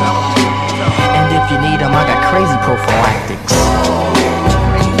 And if you need them, I got crazy prophylactics.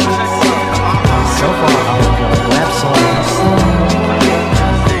 So far, I hope you like rap songs.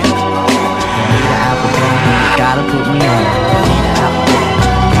 Gotta put me on. Bonita Applebum,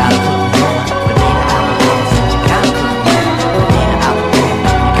 gotta put me on. Bonita Applebum, said you gotta put me on. Bonita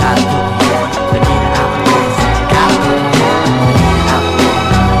Applebum, you gotta put me on. Bonita Applebum, said you gotta put me on. Bonita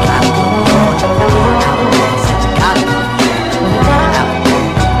Applebum, you gotta put me on. Bonita Applebum, said you gotta put me on. Bonita Applebum, you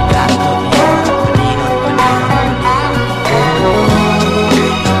gotta put me on. Bonita,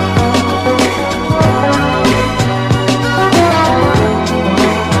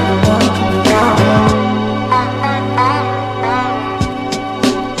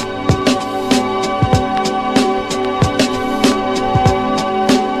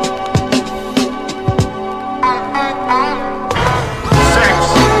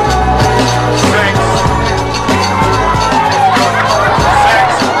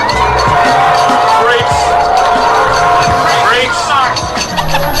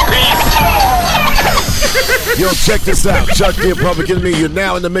 Yo, check this out. Chuck the Public Enemy. You're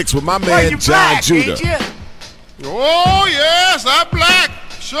now in the mix with my man, John Judah. Oh, yes, I'm black.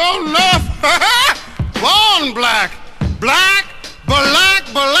 Sure enough. Born black. Black, black,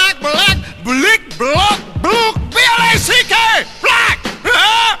 black, black, blick, block, block, B-L-A-C-K. Black.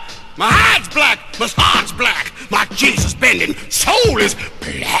 My hide's black. My heart's black. My Jesus bending soul is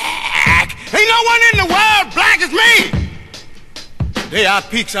black. Ain't no one in the world black as me. Day I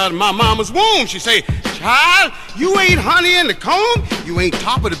peeks out of my mama's womb, she say, child, you ain't honey in the comb, you ain't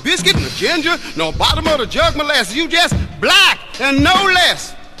top of the biscuit and the ginger, no bottom of the jug molasses, you just black and no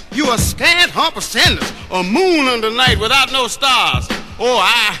less. You a scant hump of cinders, a moon under night without no stars. Oh,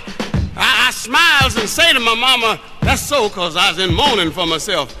 I smiles and say to my mama, that's so cause I was in mourning for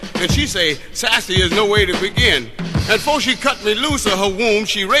myself. And she say, sassy is no way to begin. And before she cut me loose of her womb,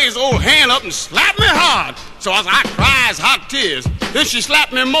 she raised her old hand up and slapped me hard. So as I cries hot tears, then she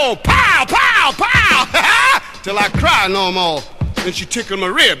slapped me more, pow, pow, pow, till I cry no more. Then she tickled my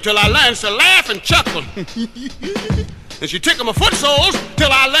rib till I learned to laugh and chuckle. And she tickled my foot soles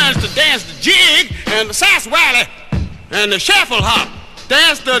till I learned to dance the jig and the sasswally and the shuffle hop.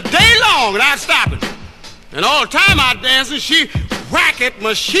 Danced the day long without stopping. And all the time I dancing, she whack at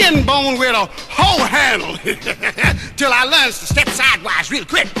my shin bone with a hoe handle till I learns to step sidewise real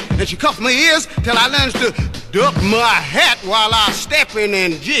quick. And she cuffed my ears till I learns to duck my hat while I stepping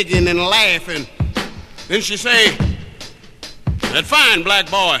and jigging and laughing. Then she say, that fine black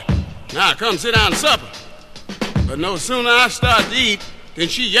boy, now come sit down and supper. But no sooner I start to eat, Then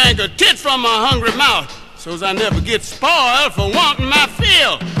she yank a tit from my hungry mouth, so's I never get spoiled for wanting my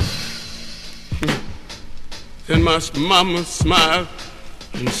fill. Then my mama smile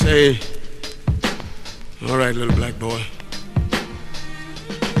and say, all right, little black boy,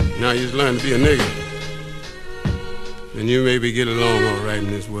 now you just learn to be a nigga, and you maybe get along all right in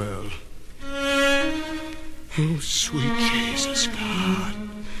this world. Oh, sweet Jesus, God.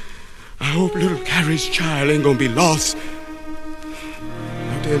 I hope little Carrie's child ain't gonna be lost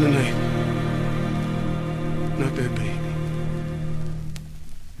out there tonight. Not that baby.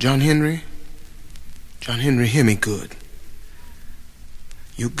 John Henry, hear me good.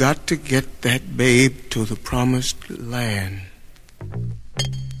 You got to get that babe to the promised land.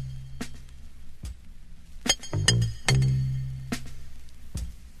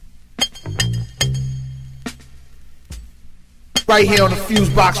 Right here on the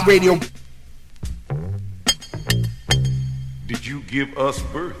FuseBox Radio. Did you give us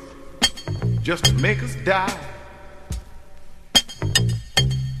birth just to make us die?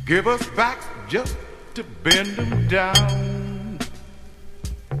 Give us backs just to bend them down?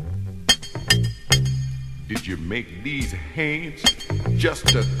 Did you make these hands just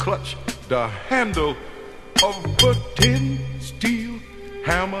to clutch the handle of a tin steel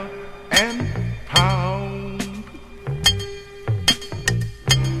hammer and pound?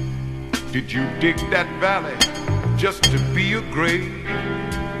 Did you dig that valley just to be a grave?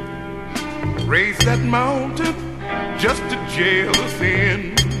 Raise that mountain just to jail us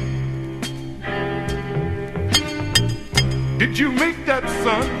in? Did you make that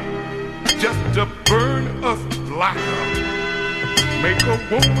sun just to burn us blacker? Make a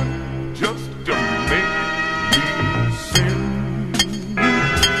woman just to make me sin?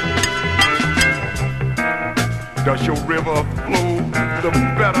 Does your river flow the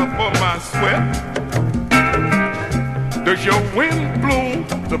better for my sweat? Does your wind blow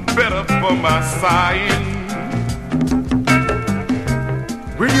the better for my sighing?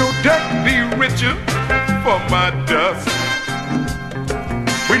 Will your death be richer for my dust?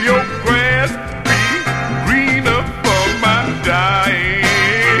 Will your grass be greener for my dying?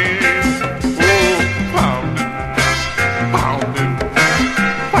 Oh, pound it, pound it,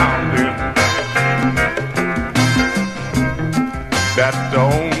 pound it. That's the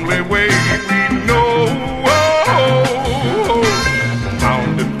only way we know. Oh,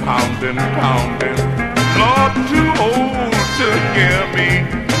 pounding, pounding, pounding. Lord, too old to hear me,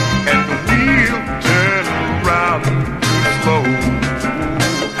 and the wheel turn around too slow.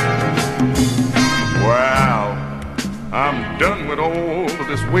 Wow, I'm done with all of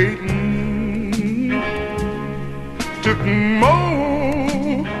this waiting. Took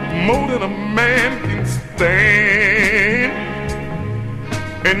more than a man can stand.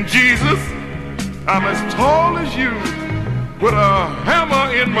 And Jesus, I'm as tall as you, with a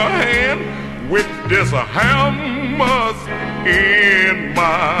hammer in my hand, with this hammer's in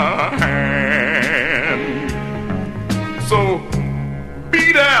my hand. So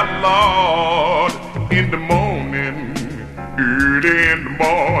be there, Lord, in the morning, early in the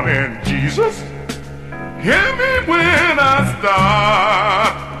morning. Jesus, hear me when I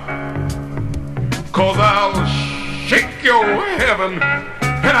start, 'cause I'll shake your heaven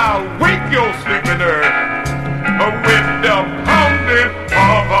and I'll wake your sleeping earth with the pounding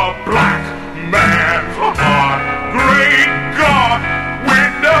of a black man's heart. Great God,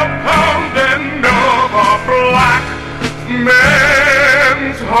 with the pounding of a black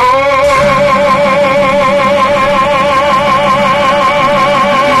man's heart.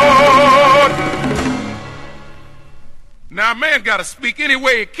 Now, a man got to speak any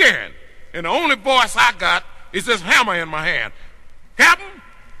way he can, and the only voice I got is this hammer in my hand. Captain,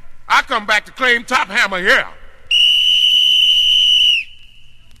 I come back to claim top hammer here.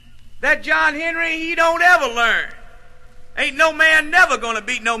 That John Henry, he don't ever learn. Ain't no man never gonna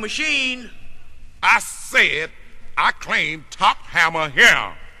beat no machine. I said I claim top hammer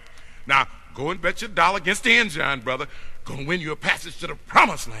here. Now, go and bet your dollar against the engine, brother. Gonna win you a passage to the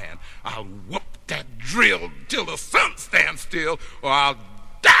promised land. I'll whoop that drill till the sun stands still, or I'll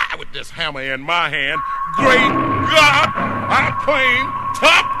die with this hammer in my hand. Great God, I claim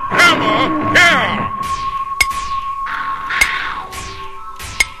top hammer here.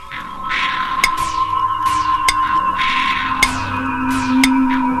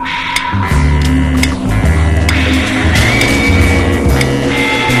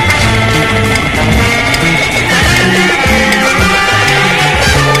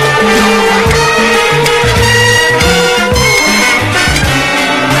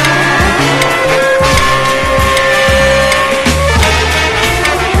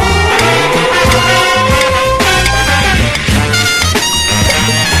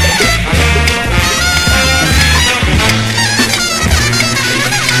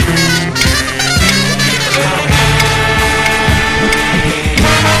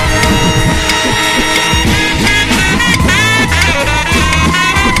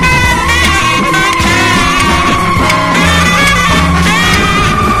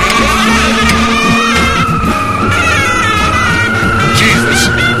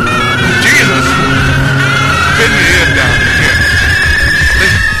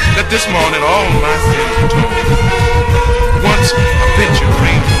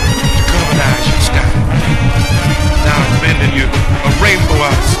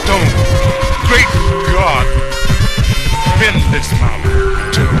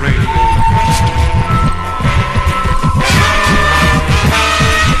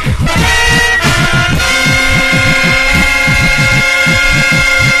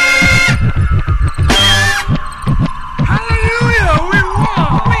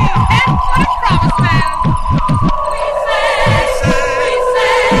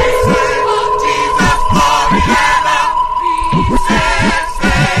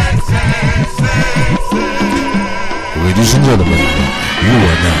 Ladies and gentlemen, you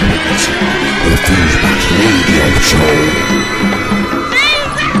are now witnessing the FuseBox Radio Show.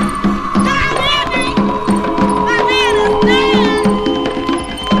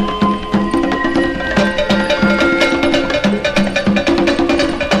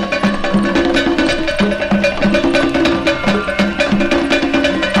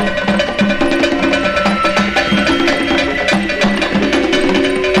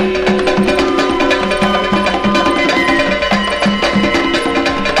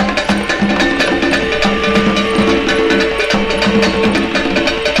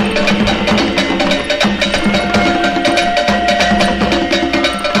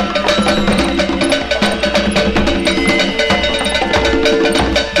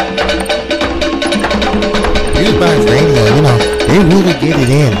 Get it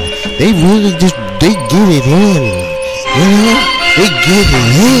in. They really just, they get it in. You know? They get it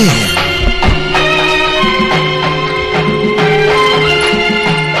in.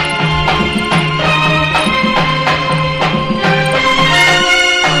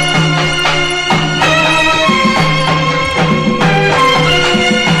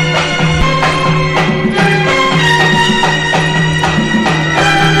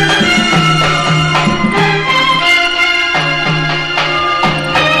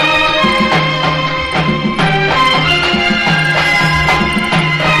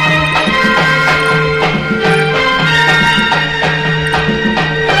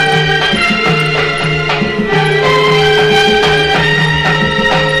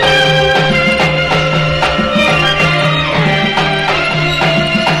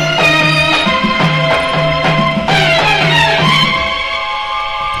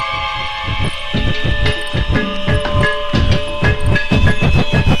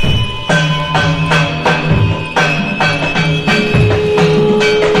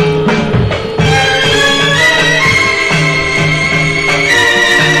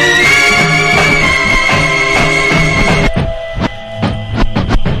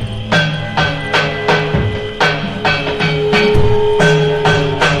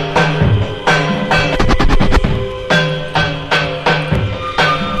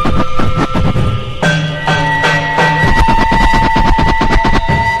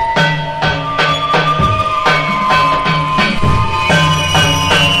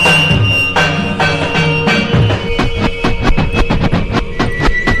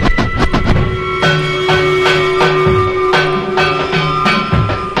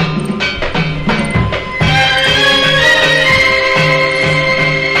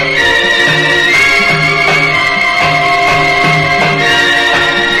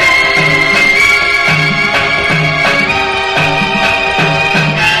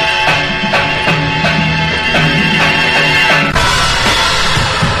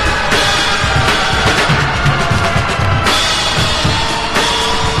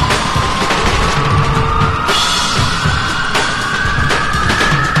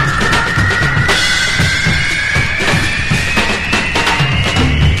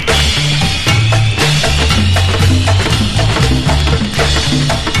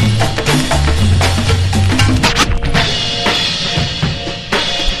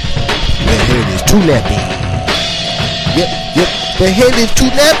 Too nappy. Yep, the head is too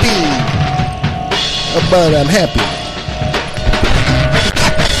nappy. But I'm happy.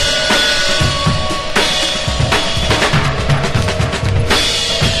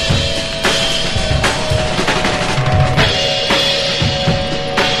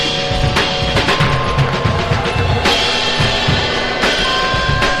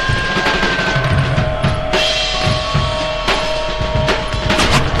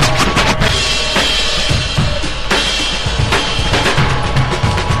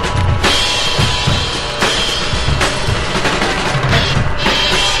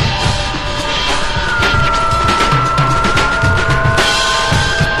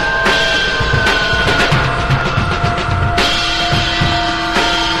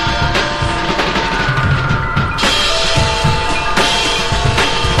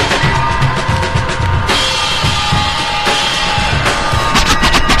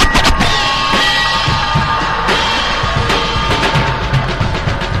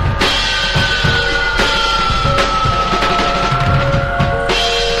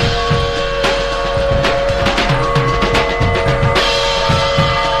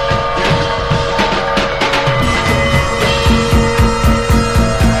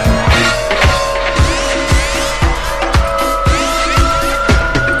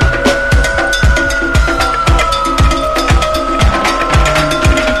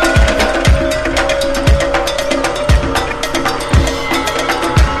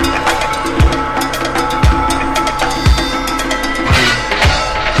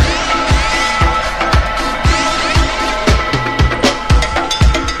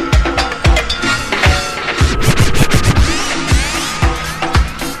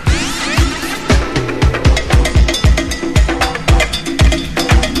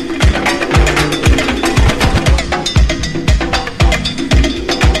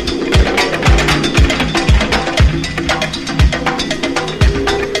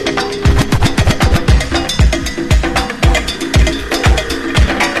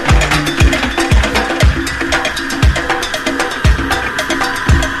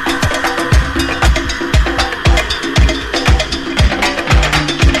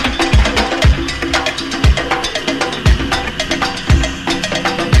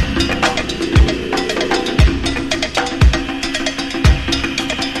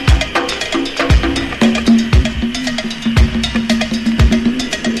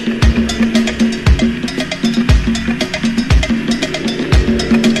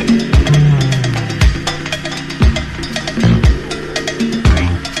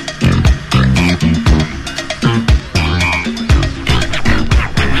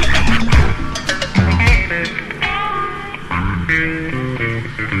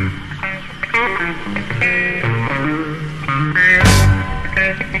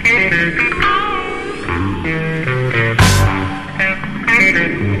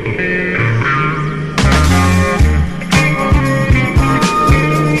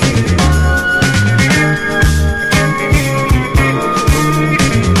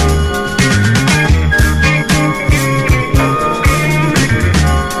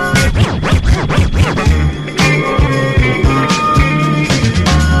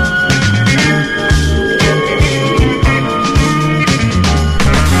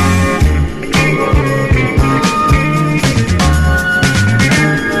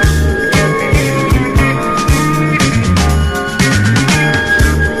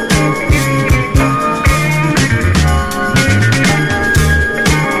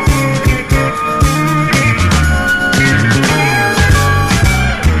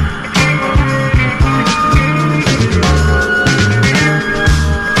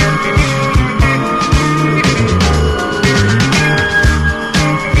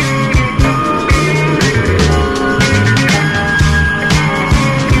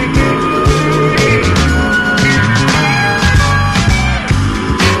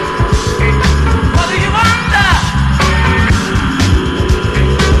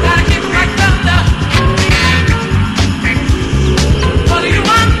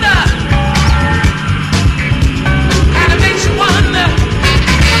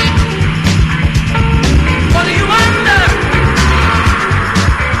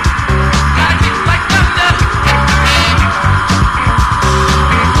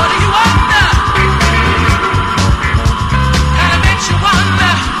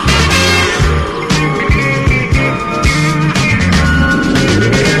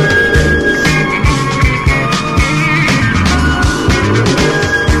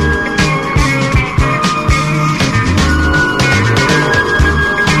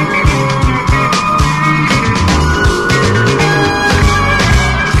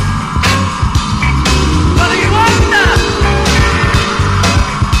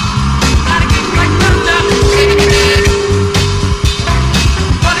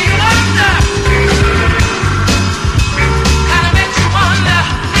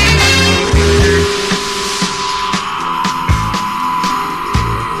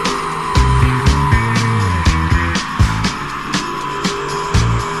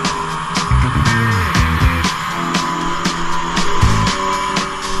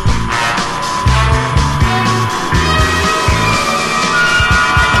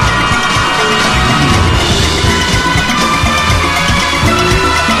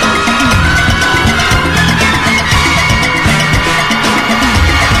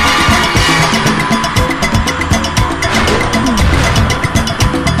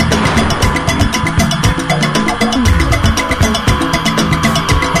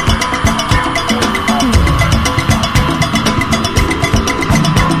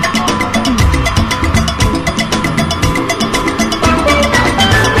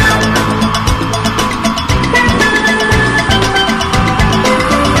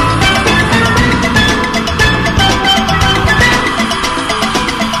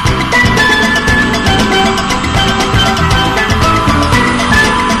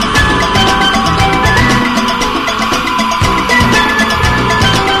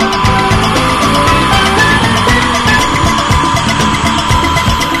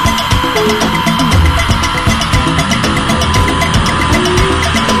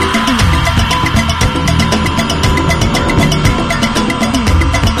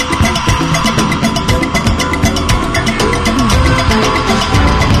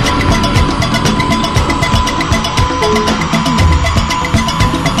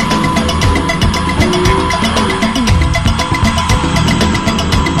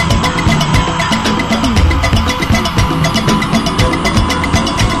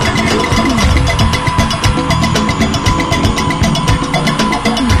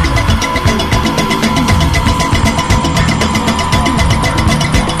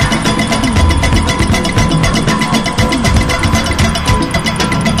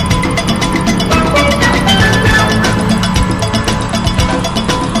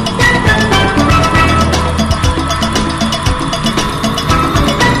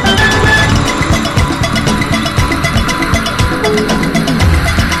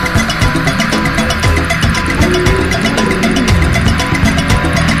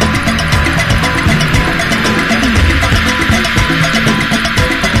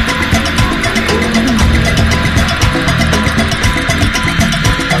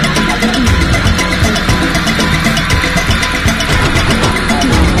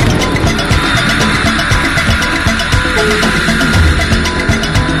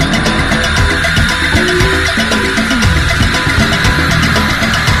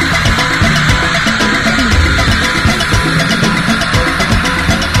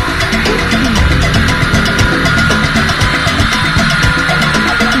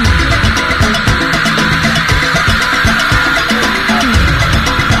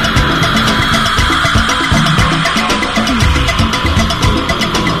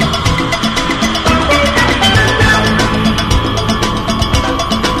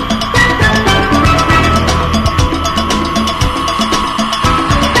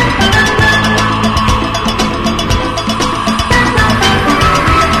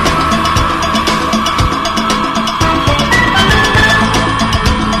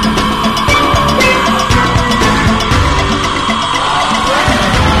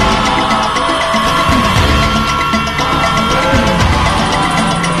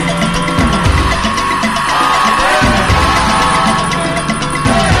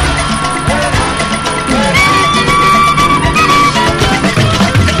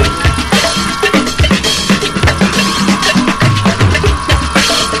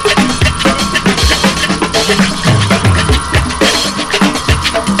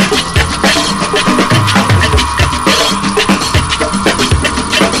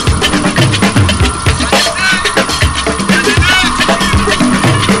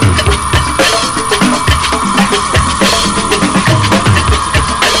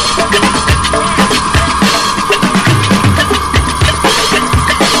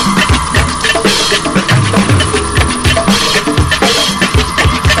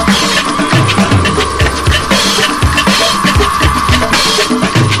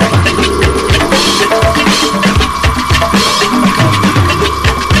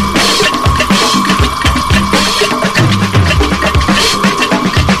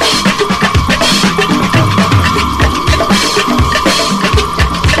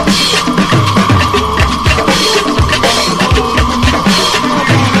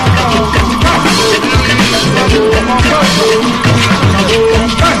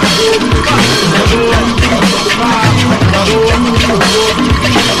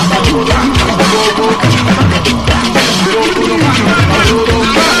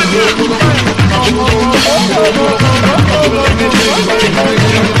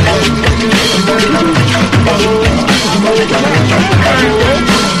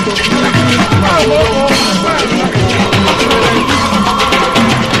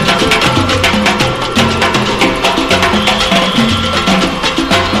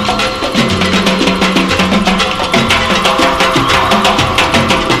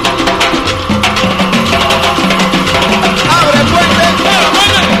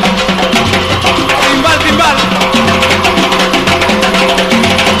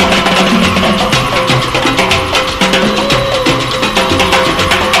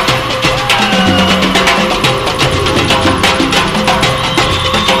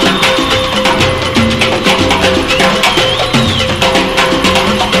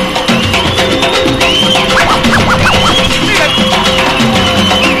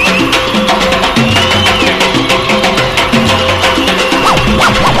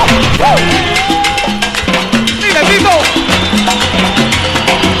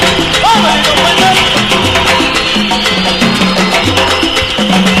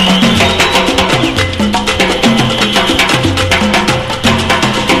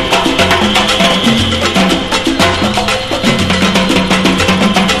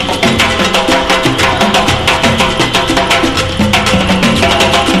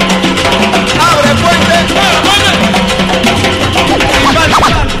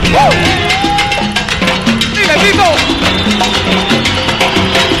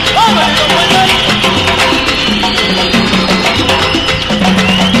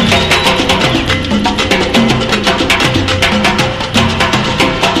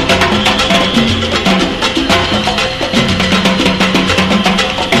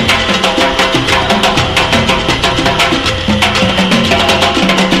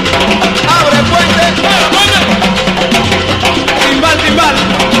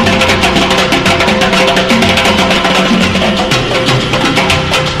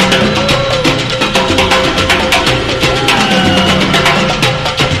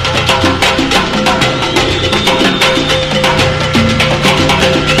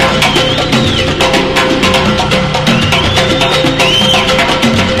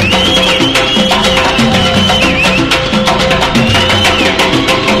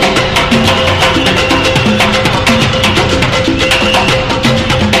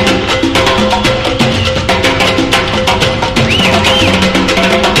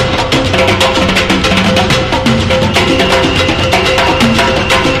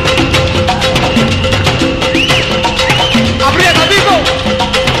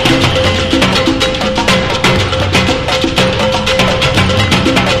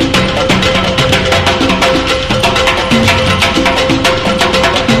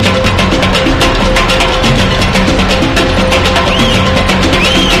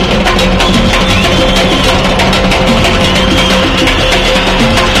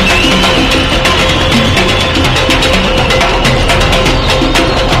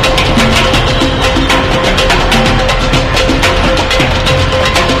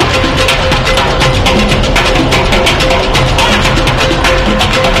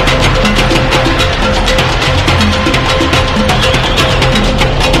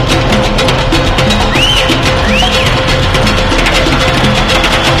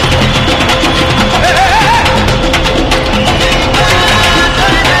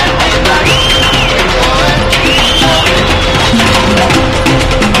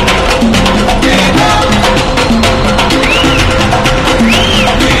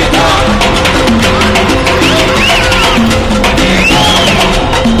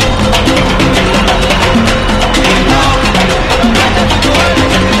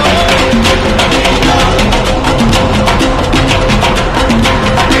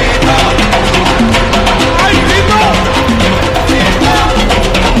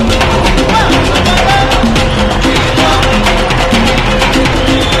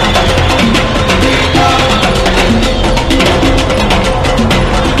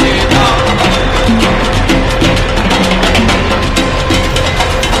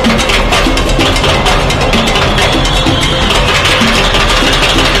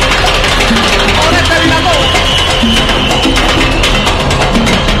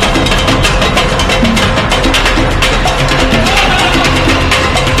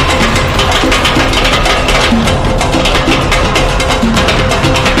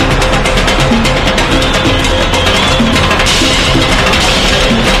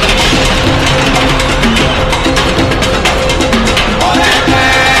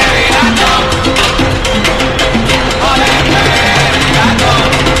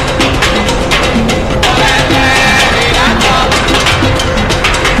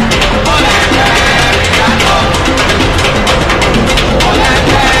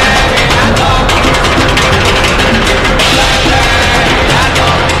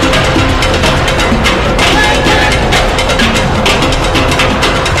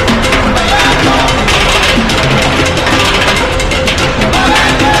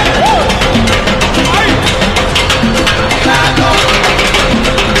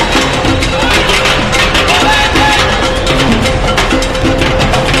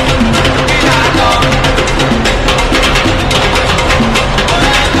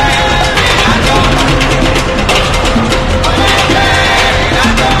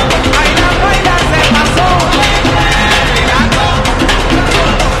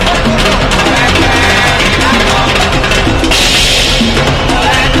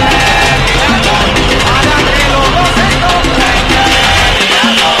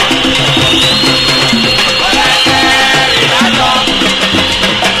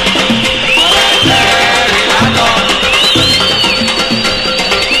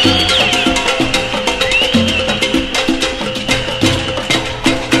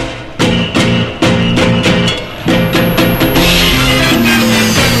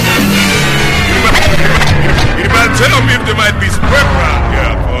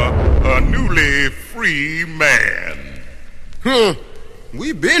 free man.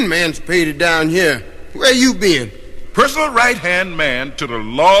 We been emancipated down here. Where you been? Personal right-hand man to the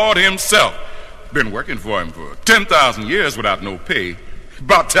Lord himself. Been working for him for 10,000 years without no pay.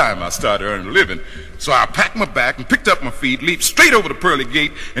 About time I started earning a living. So I packed my bag and picked up my feet, leaped straight over the pearly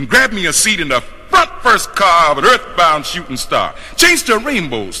gate, and grabbed me a seat in the front first car of an earthbound shooting star. Changed to a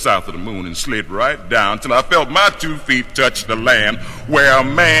rainbow south of the moon and slid right down till I felt my 2 feet touch the land where a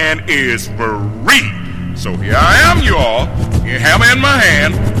man is free. So here I am, you all. Your hammer in my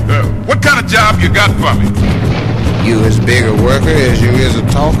hand. What kind of job you got for me? You as big a worker as you is a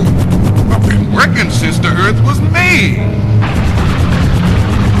talker? I've been working since the earth was made.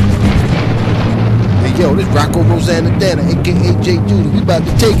 Hey, yo, this Rocco Rosanna Dana, a.k.a. J. Judy. We about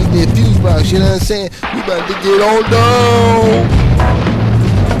to take it there, FuseBox, you know what I'm saying? We about to get on down.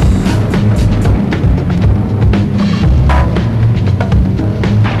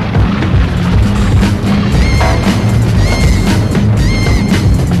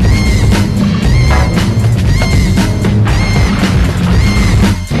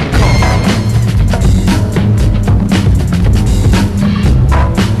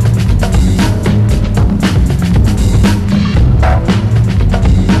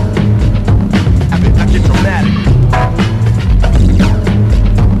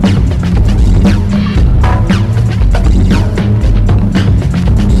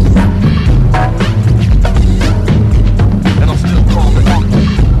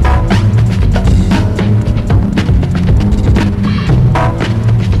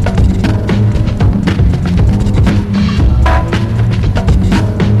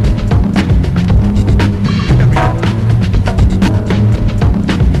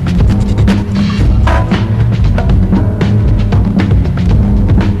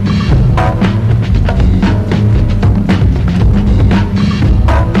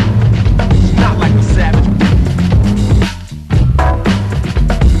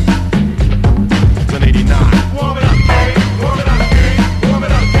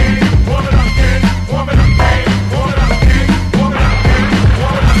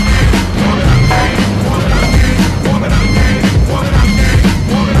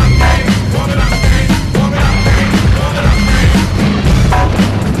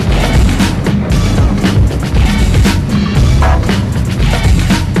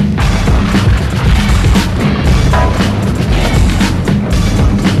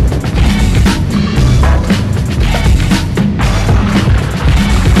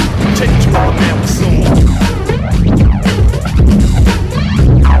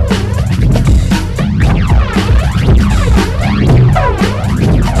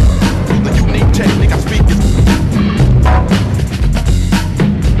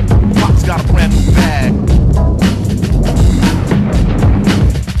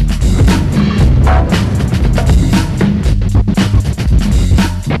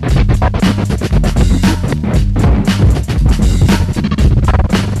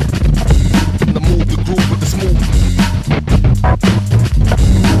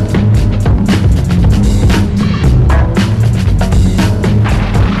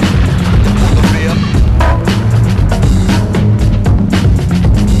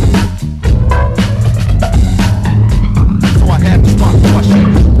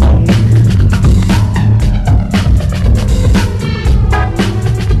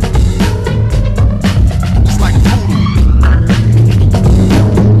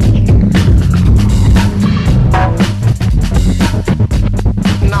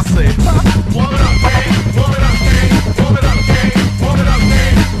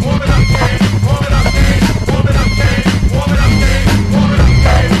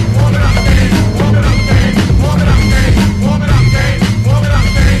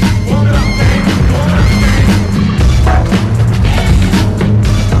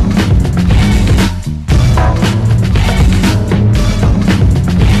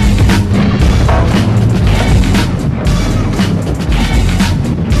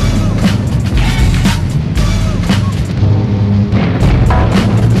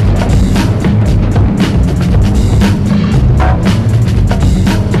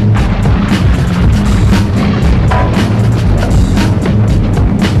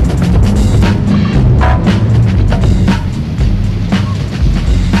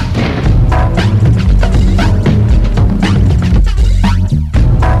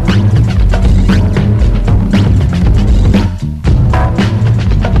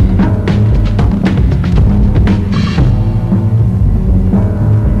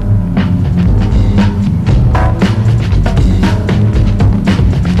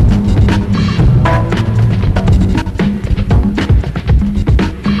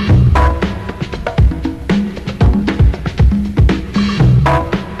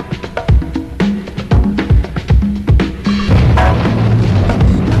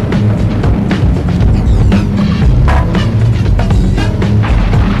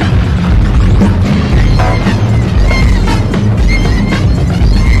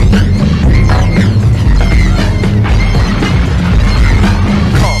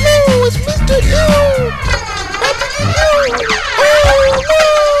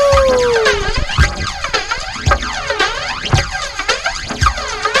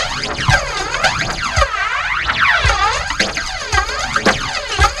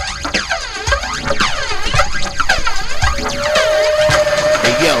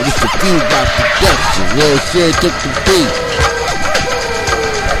 This is FuseBox production. You know what I'm saying? Took the beat.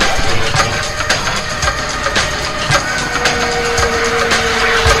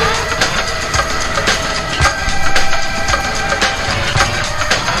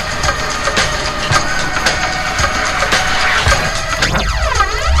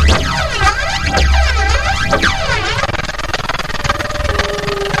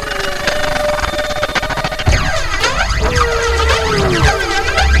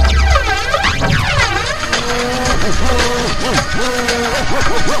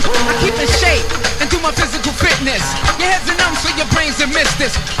 I keep in shape and do my physical fitness. Your heads are numb so your brains have missed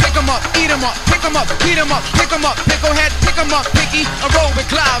this. Pick 'em up, eat 'em up, pick 'em up, heat 'em up, pick 'em up, picklehead, pick 'em up, picky. I roll with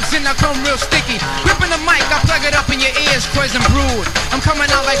gloves and I come real sticky. Gripping the mic, I plug it up in your ears, poison brood. I'm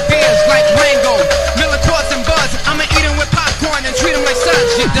coming out like beers, like Rango. Miller Courts and Buzz, I'ma eat 'em with popcorn and treat 'em like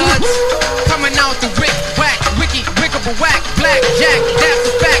suds, you duds. Coming out the wick, whack, wiki, wickable whack, black, jack, that's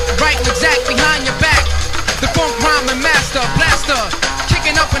the fact, right and exact behind your back. The funk rhyming master, blaster,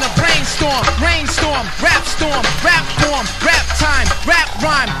 kicking up in a brainstorm, rainstorm, rap storm, rap form, rap time, rap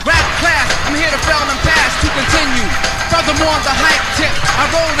rhyme, rap class. I'm here to fail and pass to continue. Furthermore, the hype tip, I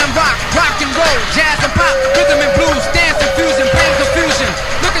roll and rock and roll, jazz and pop, rhythm and blues, dance and fusion, pain confusion.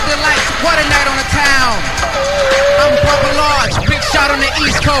 Look at the lights, what a night on the town. I'm Papa Large, big shot on the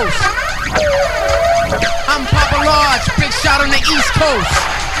East Coast. I'm Papa Large, big shot on the East Coast.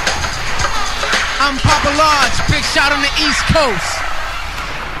 I'm Papa Large, big shot on the East Coast.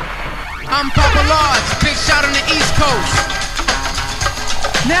 I'm Papa Large, big shot on the East Coast.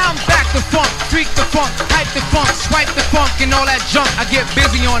 Now I'm back to funk, freak the funk, hype the funk, swipe the funk and all that junk. I get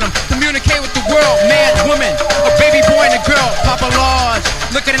busy on them, communicate with the world, man, woman, a baby boy and a girl. Papa Large,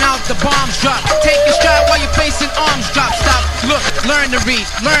 looking out the bombs drop. Take a stride while you're facing arms drop. Stop, look, learn to read,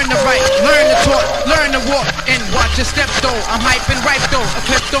 learn to write, learn to talk, learn to walk, and watch your steps though. I'm hyping right though, a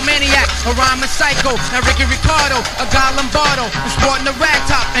kleptomaniac, a rhyme psycho. Now Ricky Ricardo, a guy Lombardo, I'm sporting a rag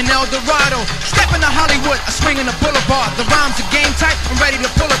top, an El Dorado. Step into Hollywood, I swing in the boulevard. The rhymes are game type, I'm ready to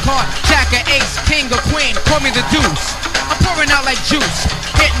pull a card. Jack, an ace, king or queen, call me the deuce. I'm pouring out like juice,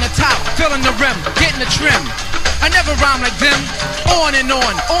 hitting the top, filling the rim, getting the trim. I never rhyme like them. On and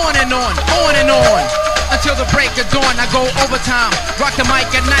on, on and on, on and on. Until the break of dawn, I go overtime. Rock the mic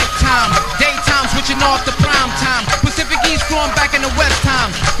at nighttime. Daytime, switching off the prime time. Pacific East storm back in the West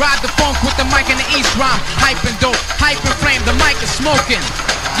time. Ride the funk with the mic in the East rhyme. Hype and dope, hype and flame, the mic is smoking.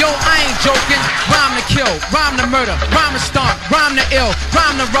 Yo, I ain't joking. Rhyme to kill, rhyme to murder, rhyme to stomp, rhyme to ill,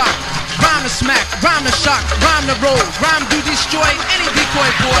 rhyme to rock, rhyme to smack, rhyme to shock, rhyme to roll, rhyme to destroy any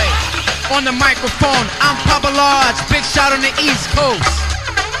decoy boy. On the microphone, I'm Papa Large, big shot on the East Coast.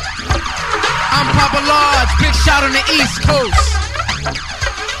 I'm Papa Large, big shot on the East Coast.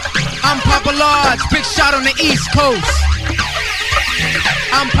 I'm Papa Large, big shot on the East Coast.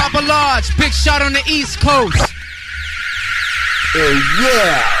 I'm Papa Large, big shot on the East Coast. Hey,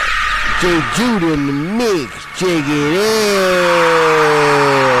 yeah, J. Judah in the mix, check it out.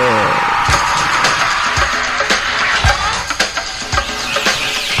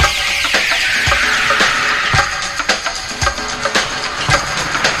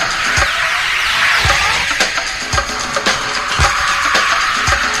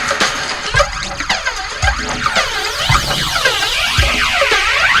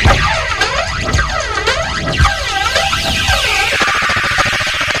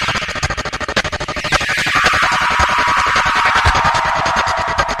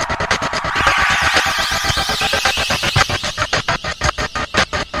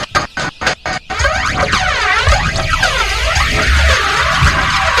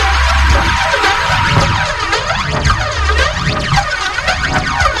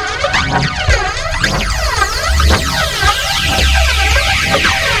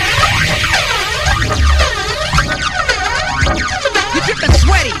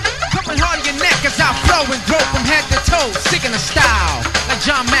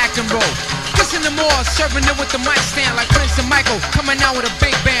 Serving it with the mic stand like Prince and Michael. Coming out with a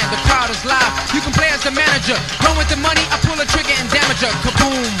big band, the crowd is live. You can play as the manager. Run with the money, I pull a trigger and damage her.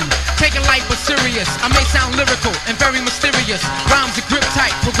 Kaboom! Take it light but serious. I may sound lyrical and very mysterious. Rhymes are grip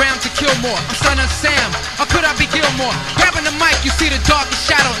tight, programmed to kill more. I'm son of Sam, or could I be Gilmore? Grabbing the mic, you see the darkest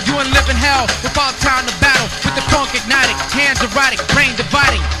shadow. You in living hell without time to battle. With the funk igniting, hands erotic, brain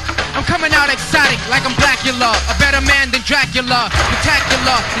dividing. I'm coming out exotic like I'm Blackula. A better man than Dracula.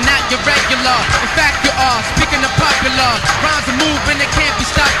 Spectacular, not your regular. In fact you are, speaking of popular. Rhymes are moving, they can't be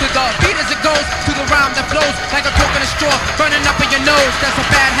stopped to the beat as it goes. To the rhyme that flows like a coconut straw. Burning up in your nose, that's a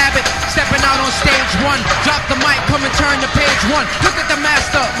bad habit. Stepping out on stage one. Drop the mic, come and turn to page one. Look at the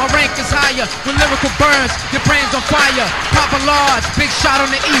master, my rank is high higher. With lyrical burns, your brain's on fire. Papa Large, big shot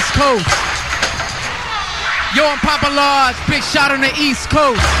on the East Coast. Yo, I'm Papa Large, big shot on the East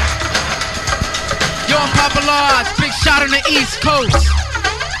Coast. Yo, I'm Papa Large, big shot on the East Coast.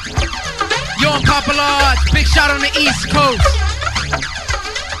 Yo, I'm Papa Large, big shot on the East Coast.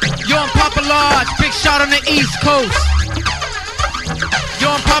 Yo, I'm Papa Large, big shot on the East Coast. Yo,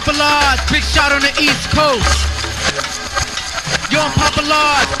 I'm Papa Large, big shot on the East Coast. Yo, I'm Papa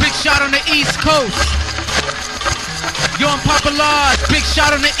Large, big shot on the East Coast. Yo, I'm Papa Large, big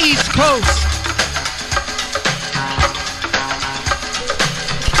shot on the East Coast.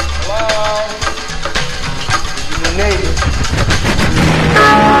 Hello? This is a native.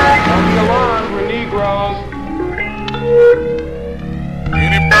 Don't be alarmed, we're Negroes.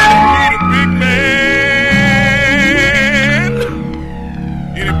 Anybody need a big man?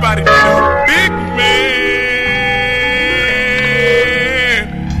 Anybody need a big man?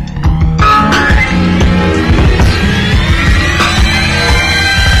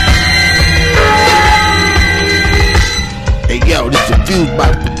 Hey yo, this is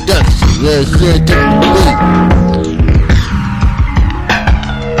FuseBox production. Let's take the beat.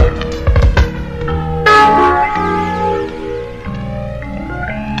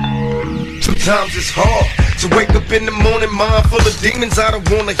 Sometimes it's hard to wake up in the morning, mind full of demons. I don't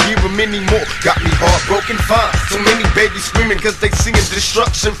wanna hear them anymore. Got me heartbroken, fine. So many babies screaming cause they seeing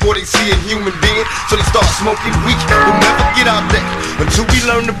destruction before they see a human being. So they start smoking weed. We'll never get out there until we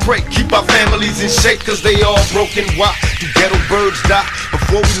learn to pray. Keep our families in shape cause they all broken. Why do ghetto birds die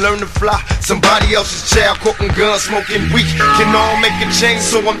before we learn to fly? Somebody else's child caught on guns smoking weed. Can all make a change,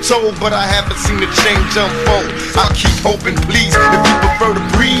 so I'm told, but I haven't seen the change unfold. I'll keep hoping, please, if you prefer to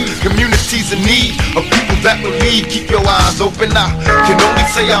breathe. Communities in need of people that will lead. Keep your eyes open. I can only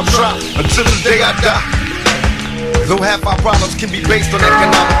say I'll try until the day I die. Though half our problems can be based on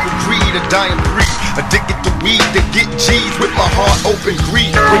economical greed, a dying breed, addicted to weed, they get G's with my heart open.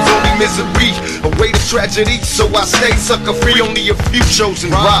 Greed brings only misery, away to tragedy. So I stay sucker free, only a few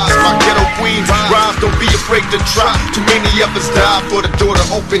chosen rise. My ghetto queens rise, don't be afraid to try. Too many of us die for the door to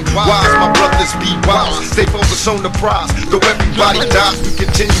open wise. My brothers be wise, stay focused on the prize. Though everybody dies, we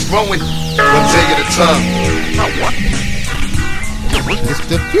continue growing one day at a time. It's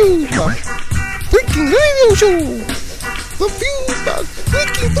the FuseBox freaking radio show. The FuseBox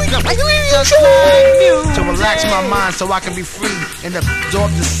freaking radio show. To relax my mind so I can be free and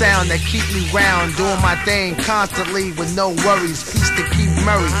absorb the sound that keep me round, doing my thing constantly with no worries. Peace to keep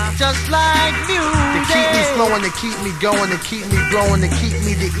Murray. Just like music. To keep me flowing, to keep me going, to keep me growing, to keep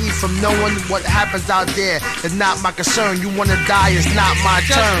me to eat from knowing what happens out there is not my concern. You wanna die, it's not my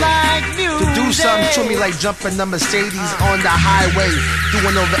turn. Like to do something to me like jumping the Mercedes on the highway,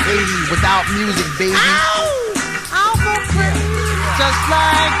 doing over 80 without music, baby. Just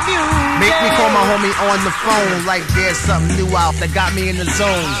like music. Make me call my homie on the phone like there's something new out that got me in the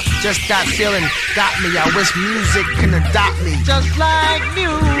zone. Just that feeling got me. I wish music can adopt me. Just like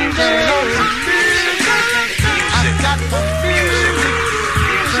music. I got my music.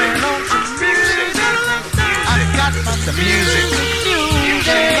 I got the music.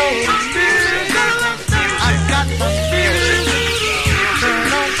 I got my music.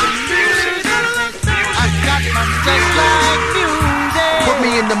 I got my just like music. Put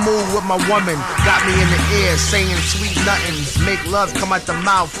me in the mood with my woman, got me in the ear saying sweet nothings. Make love come out the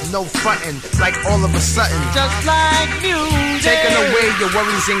mouth, no frontin', like all of a sudden. Just like music. Taking away your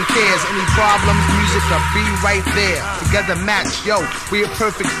worries and cares. Any problems, music will be right there. Together match, yo, we a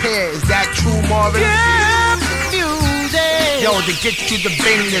perfect pair. Is that true, Marvin? Yeah, music. Yo, to get you the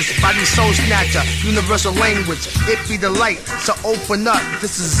bangness, body soul snatcher, universal language. It be the light, so open up,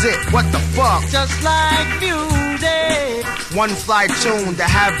 this is it. What the fuck? Just like music. One fly tune to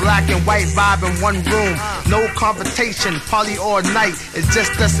have black and white vibe in one room. No competition, party all night. It's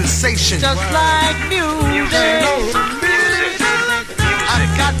just a sensation. Just like music. I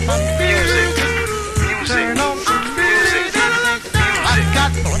got my music. Turn on some music. I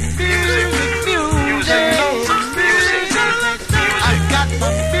got my music. I got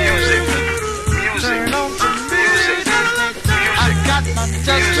my music. Turn on some music. I got my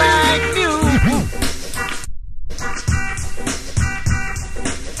just like music.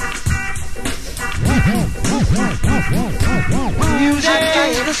 Music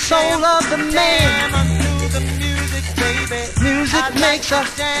is the soul of the man. Music makes a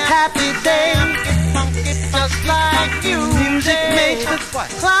happy day. Just like you. Music makes the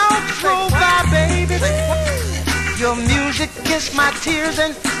clouds roll by, baby. Your music kissed my tears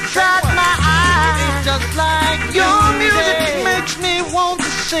and dried my eyes. Just like your music makes me want to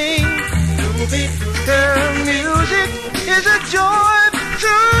sing. Her music is a joy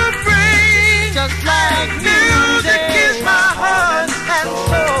to bring.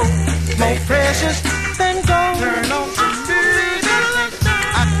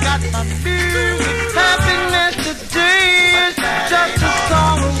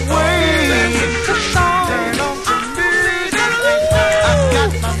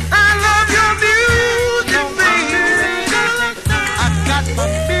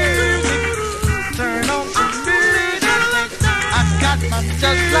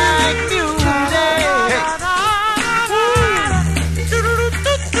 just like music.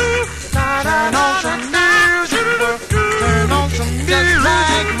 Turn on some music, turn on some music, just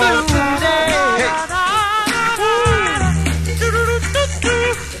like music.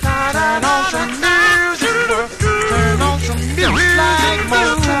 Turn on some music, turn on some music, like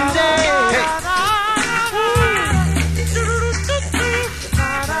music.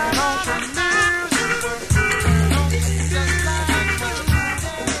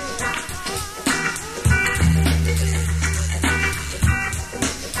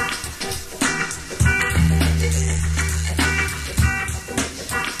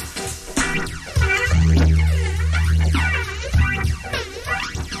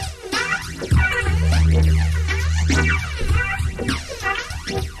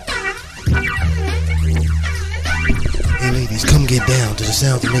 Get down to the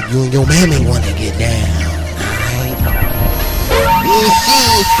sound to make you and your mammy want to get down. Alright? Yeah,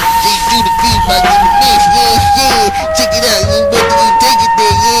 do the FuseBox in the mix. Yeah, check it out. You better take it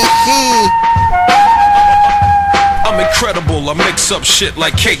there. Yeah. I'm incredible, I mix up shit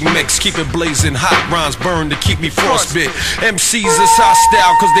like cake mix. Keep it blazing, hot rhymes burn to keep me frostbit. MCs is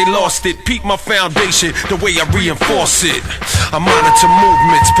hostile cause they lost it. Peep my foundation, the way I reinforce it. I monitor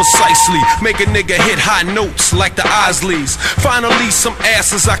movements precisely, make a nigga hit high notes like the Isleys. Finally some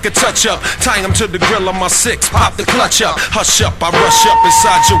asses I could touch up, tie them to the grill of my six, pop the clutch up. Hush up, I rush up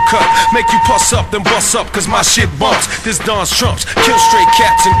inside your cut, make you puss up then bust up cause my shit bumps. This Don's trumps, kill straight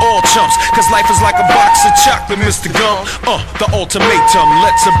cats and all chumps, cause life is like a box of chocolate, Mr. Gum. The ultimatum,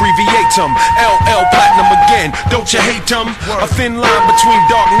 let's abbreviate them. LL Platinum again, don't you hate them? A thin line between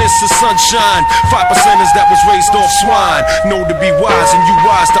darkness and sunshine. 5%ers that was raised off swine. Know to be wise and you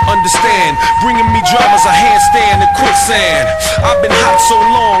wise to understand. Bringing me dramas, a handstand and quicksand. I've been hot so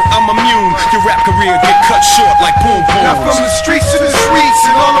long, I'm immune. Your rap career get cut short like boom boom. Now from the streets to the streets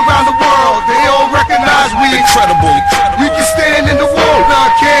and all around the world, they all recognize we incredible. We can stand in the wall, now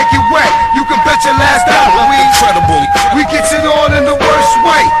can't get wet. You can bet your last dollar we incredible. We gets it on in the worst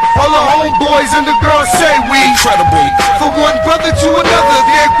way. All the homeboys and the girls say we incredible. For one brother to another,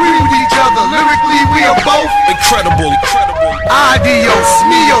 they agree with each other. Lyrically, we are both incredible. Adios,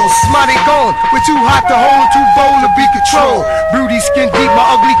 mios, mighty gone. We're too hot to hold, too bold to be controlled. Broody skin deep,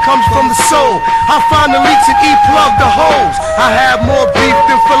 my ugly comes from the soul. I find the leaks and plug the holes. I have more beef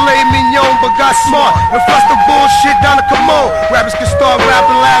than filet mignon, but got smart and flushed the bullshit down the commode. Rappers can start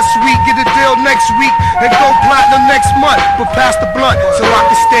rapping last week, get a deal next week, and go platinum next month. But pass the blunt so I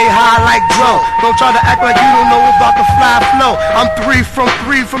can stay high like Dro. Don't try to act like you don't know about the fly flow. I'm 3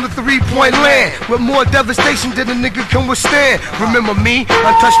 from the 3-point land, with more devastation than a nigga can withstand. Remember me,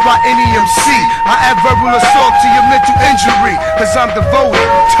 untouched by any MC. I add verbal assault to your mental injury, cause I'm devoted,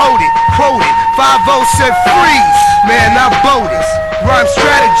 toted, quoted. 5-0 said freeze, man, I boldest. Rhyme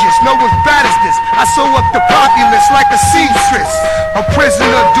strategist, no one's bad as this. I sew up the populace like a seamstress. A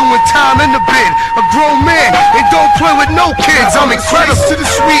prisoner doing time in the bin. A grown man, and don't play with no kids. I'm incredible. To the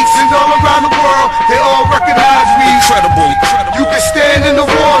streets and all around the world, they all recognize me. Incredible. You can stand in the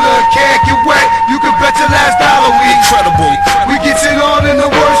water, can't get wet. You can bet your last dollar we incredible. We gets it on in the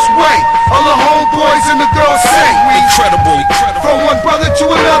worst way. All the homeboys and the girls say we incredible. From one brother to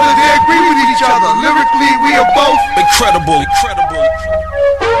another, they agree with each other. Lyrically, we are both incredible. Incredible.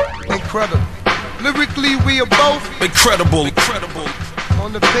 Lyrically, we are both incredible.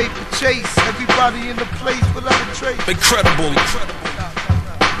 On the paper chase, everybody in the place without a trace. Incredible.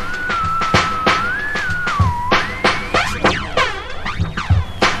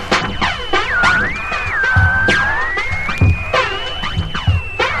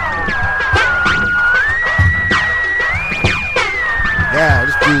 Yo,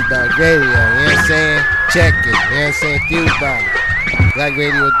 this FuseBox Radio, you know what I'm saying? Check it, you know what I'm saying? FuseBox.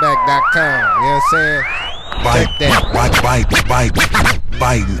 BlackRadioSback.com, you know what I'm saying?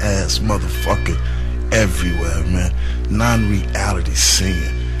 Biting ass motherfucker everywhere, man. Non-reality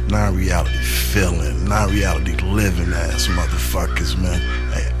singing, non-reality feeling, non-reality living ass motherfuckers, man.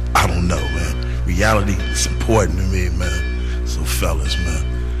 Hey, I don't know, man. Reality is important to me, man. So fellas, man,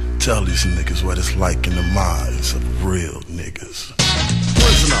 tell these niggas what it's like in the minds of real niggas.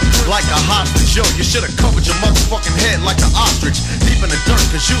 Prisoner, like a hostage, yo, you should've covered your motherfucking head like an ostrich, deep in the dirt,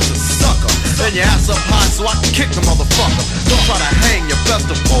 cause you's a sucker. Then your ass up high so I can kick the motherfucker. Don't try to hang, you best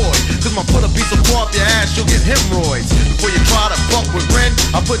avoid, cause my put a piece of war up your ass, you'll get hemorrhoids. Before you try to fuck with Ren,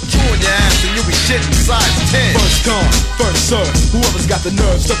 I put 2 in your ass and you'll be shitting size 10. First come, first serve, whoever's got the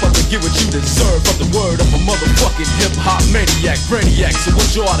nerve, step up and get what you deserve. From the word of a motherfucking hip-hop maniac, brainiac, so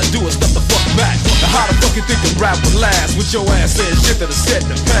what you ought to do is step the fuck back. Now how the fuck you think the rap would last, with your ass saying shit that is set in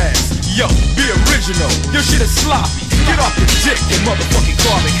the past? Yo, be original, your shit is sloppy. Get off your dick, you motherfucking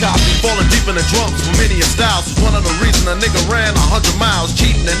carbon copy. Falling deep in the drums for many a styles was one of the reasons a nigga ran 100 miles,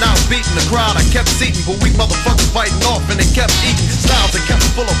 cheating and out beating the crowd. I kept seating, but weak motherfuckers biting off and they kept eating styles that kept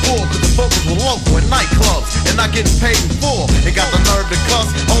it full of bull, cause the focus were local and nightclubs and not getting paid in full. They got the nerve to cuss.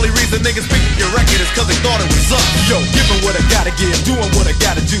 Only reason niggas picking your record is cause they thought it was us. Yo, giving what I gotta give, doing what I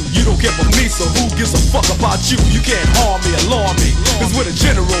gotta do. You don't care for me, so who gives a fuck about you? You can't harm me, alarm me, cause we're the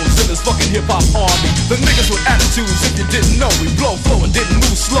generals in this fucking hip-hop army. The niggas with attitudes, if you didn't know, we blow, flow, and didn't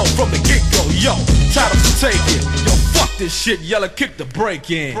move slow from the get-go. Yo, title to take it. Yo, fuck this shit, yella, kick the break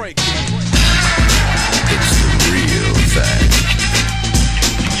in. It's the real thing.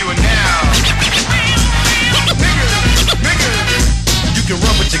 You are now. You can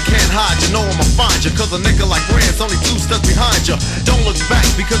run but you can't hide, you know I'ma find you. Cause a nigga like Rand's only 2 steps behind you. Don't look back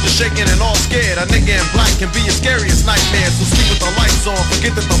because you're shaking and all scared. A nigga in black can be your scariest nightmare. So sleep with the lights on,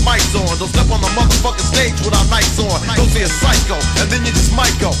 forget that the mic's on. Don't step on the motherfucking stage without nights on. Go see a psycho, and then you just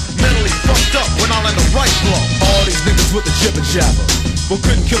might go mentally fucked up when I let the right blow. All these niggas with the jibber jabber, but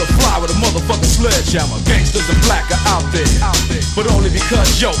couldn't kill a fly with a motherfucking sledgehammer. Gangsters and black are out there, but only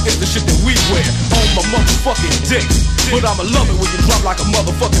because, yo, it's the shit that we wear on my motherfucking dick. But I'ma love it when you drop like a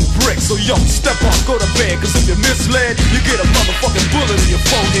motherfucking brick. So yo, step off, go to bed, cause if you're misled, you get a motherfucking bullet in your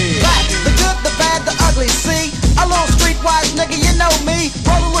forehead. Right, the good, the bad, the ugly, see? A little streetwise nigga, you know me.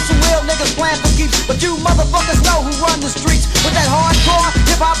 Rollin' with some real niggas playing for keeps. But you motherfuckers know who run the streets with that hardcore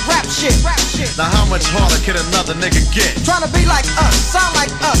hip-hop rap shit. Now how much harder can another nigga get? Trying to be like us, sound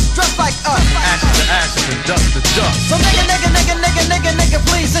like us, dress like us. Ashes to ashes and dust to dust. So nigga,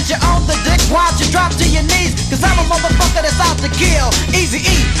 please, since you're on the dick, why'd you drop to your knees? Cause I'm a motherfucker that's out to kill.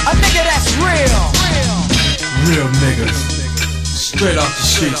 Easy-E, a nigga that's real. Real niggas, straight off the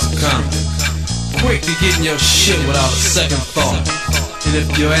streets of Compton. Quick to getting your shit without a second thought. And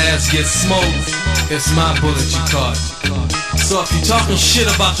if your ass gets smoked, it's my bullet you caught. So if you talking shit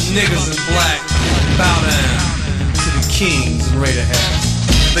about the niggas in black, bow down to the kings and Raider hats.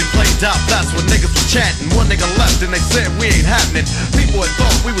 They played out, that's when niggas was chatting. One nigga left and they said we ain't happening. People had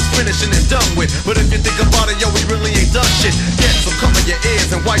thought we was finishing and done with. But if you think about it, yo, we really ain't done shit yet. So cover your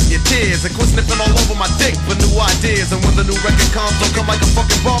ears and wipe your tears and quit sniffing all over my dick for new ideas. And when the new record comes, don't come like a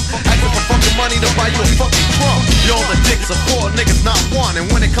fucking bum. Asking for fucking money to buy you a fucking drum. Yo, the dicks are 4 niggas, not one. And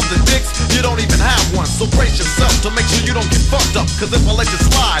when it comes to dicks, you don't even have one. So brace yourself to make sure you don't get fucked up. Cause if I let you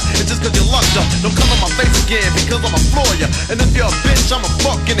slide, it's just cause you're lucked up. Don't come in my face again because I'ma floor ya. And if you're a bitch, I'ma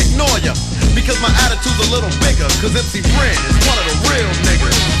fuck and ignore ya. Because my attitude's a little bigger. Cause MC Ren is one of the real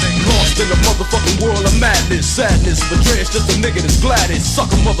niggas. Lost in the motherfucking world of madness, sadness. But Dre's just a nigga that's glad it.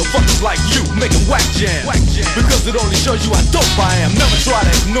 Sucker motherfuckers like you making whack jam. Because it only shows you how dope I am. Never try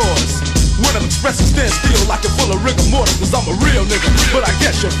to ignore us. When I'm expressing, stand still like you're full of rigor mortis. Cause I'm a real nigga, but I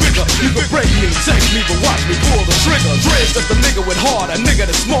guess you're bigger. You can break me, take me, but watch me pull the trigger. Dre's just a nigga with heart, a nigga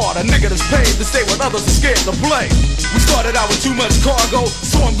that's smart, a nigga that's paid to stay when others are scared to play. We started out with too much cargo,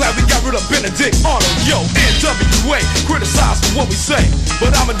 so I'm glad we got rid of Benedict Arnold. Yo, NWA, criticized for what we say,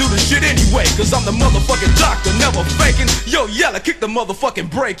 but I'ma do the shit anyway. Cause I'm the motherfucking doctor, never faking. Yo, yella, kick the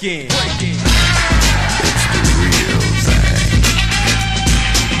motherfucking break in. It's the real thing.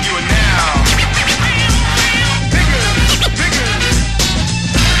 You are now.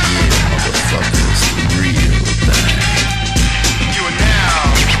 Motherfuckers, the real thing. You are now.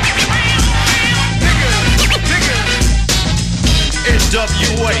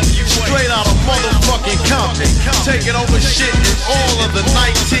 NWA, straight out of motherfucking Compton, taking over shit in all of the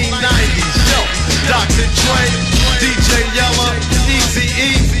 1990s. Yo, Dr. Dre, DJ Yella,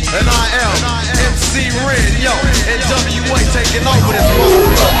 Eazy-E, and I am MC Ren. Yo, NWA taking over this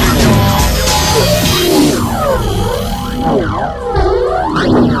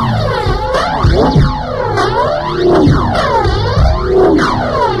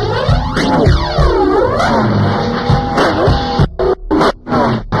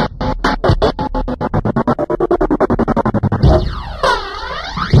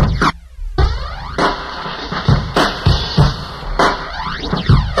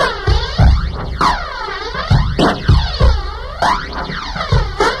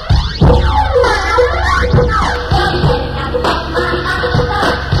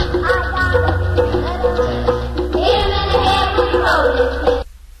Yeah.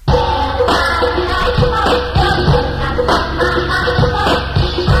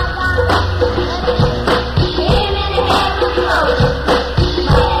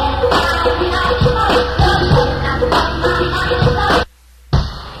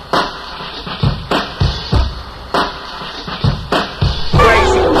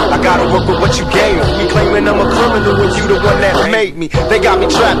 work with what you gave me. Claiming I'm a criminal when you the one that made me. They got me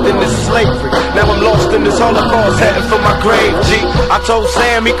trapped in this slavery. Now I'm lost in this Holocaust, heading for my grave, G. I told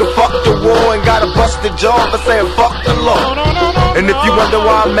Sam he could fuck the war and got a busted jaw for saying fuck the law. And if you wonder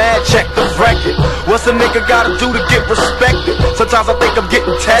why I'm mad, check the record. What's a nigga gotta do to get respected? Sometimes I think I'm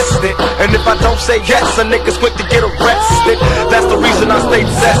getting tested, and if I don't say yes, a nigga's quick to get arrested. That's the reason I stay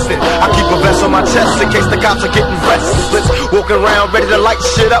tested. I keep a vest on my chest in case the cops are getting restless. Walking around ready to light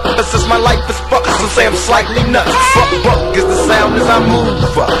shit up, but since my life is fucked, some say I'm slightly nuts. Fuck is the sound as I move.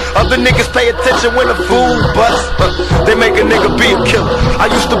 Other niggas pay attention when a fool busts. They make a nigga be a killer. I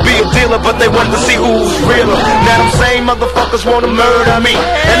used to be a dealer, but they wanted to see who's realer. Now them same motherfuckers wanna murder me,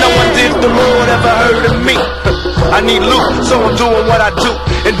 and no one did the Lord ever heard of me. I need loot, so I'm doing what I do.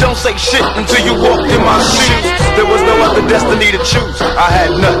 And don't say shit until you walked in my shoes. There was no other destiny to choose. I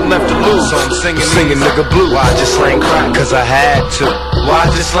had nothing left to lose, so I'm singing nigga blue. Why I just slang crack? Cause I had to. Why I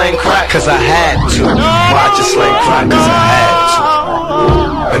just slang crack? Cause I had to. Why I just slang crack? Cause I had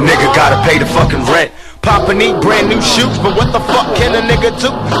to. A nigga gotta pay the fucking rent. Papa need brand new shoes, but what the fuck can a nigga do?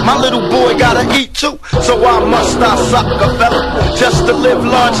 My little boy gotta eat too, so why must I suck a fella just to live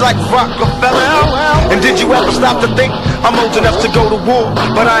large like Rockefeller? And did you ever stop to think I'm old enough to go to war,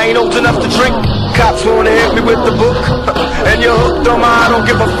 but I ain't old enough to drink? Cops wanna hit me with the book, and you're hooked on my I don't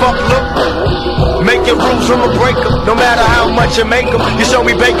give a fuck look. Make your rules, I'ma break them. No matter how much you make them, you show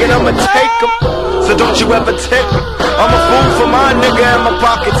me bacon, I'ma take them. So don't you ever tempt me. I'm a fool for my nigga and my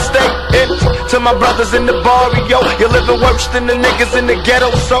pockets stay empty. To my brothers in the barrio, you're living worse than the niggas in the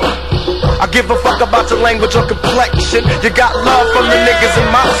ghetto, so I give a fuck about your language or complexion. You got love from the niggas in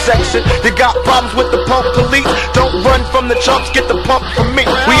my section. You got problems with the pump police. Don't run from the chumps, get the pump from me.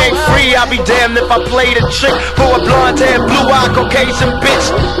 We ain't free, I'll be damned if I play the trick for a blonde-haired, blue-eyed Caucasian bitch.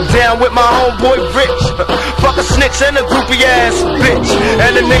 Down with my homeboy Rich. Fuck a snitch and a groupie-ass bitch.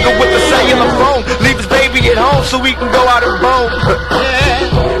 And a nigga with a cellular phone. Leave his baby at home so we can go out and bone.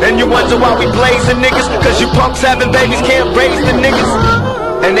 And you wonder why we blazing niggas, cause you punks having babies can't raise the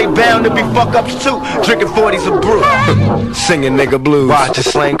niggas. And they bound to be fuck-ups too, drinking 40s of brew. Singing nigga blues. Why I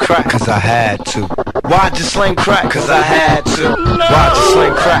just slang crack? Cause I had to. Why I just slang crack? Cause I had to. Why I just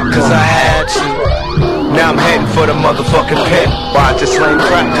slang crack? Cause I had to. Now I'm heading for the motherfucking pit. Why I just slang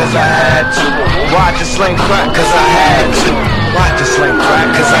crack? Cause I had to. Why I just slang crack? Cause I had to. Why I just slang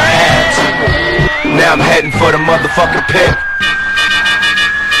crack? Cause I had to. Now I'm heading for the motherfucking pit.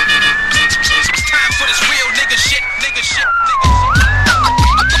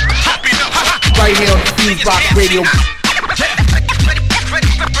 Right here on FuseBox Radio.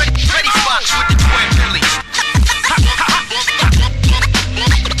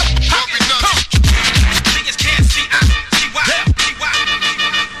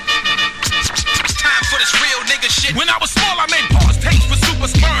 When I was small, I made pause tapes for super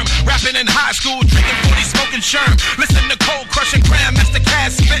sperm. Rapping in high school, drinking 40, smoking sherm. Listen to cold crushing Grandmaster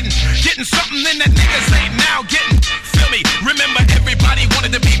Cass spitting. Getting something in that niggas ain't now getting. Feel me? Remember everybody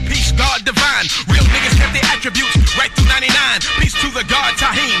wanted to be peace, God divine. Real niggas kept their attributes right through 99. Peace to the God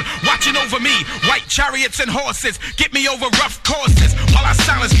Tahim, watching over me. White chariots and horses, get me over rough courses. While I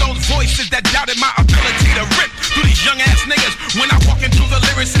silence those voices that doubted my ability to rip through these young ass niggas. When I walk into the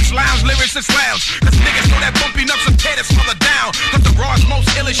lyricist lounge. Cause niggas know that bumpy nuts and tear this mother down. Cause the rawest, most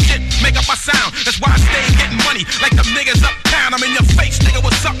illest shit make up my sound. That's why I stay getting money like them niggas uptown. I'm in your face, nigga,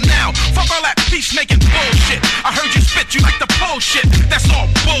 what's up now? Fuck all that peacemaking bullshit. I heard you spit, you like the bullshit. That's all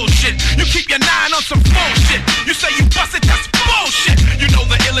bullshit. You keep your 9 on some bullshit. You say you busted, that's bullshit. You know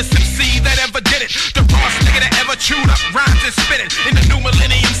the illest MC that ever did it. The rawest nigga that ever chewed up rhymes and spit it. In the new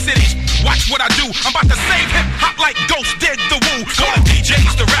millennium cities, watch what I do. I'm about to save hip hop like Ghost did the woo. Call the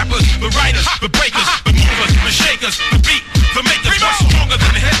DJs, the rappers, the writers, the breakers, the movers, the shakers, the beat, the makers. What's stronger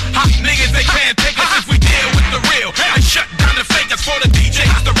than hip hop niggas? They can't take us if we deal with the real. I shut down the fakers for the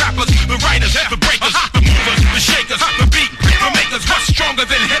DJs, the rappers, the writers, the breakers, the movers, the shakers, the beat, the makers. What's stronger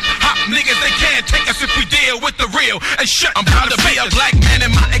than hip hop niggas? They can't take us if we deal with the real. And shut. I'm proud to be a black man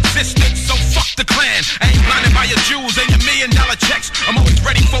in my existence, so fuck the Klan. I ain't blinded by your jewels and your $1 million checks. I'm always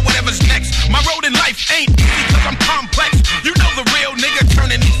ready for whatever's next. My road in life ain't easy cause I'm complex. You know the real nigga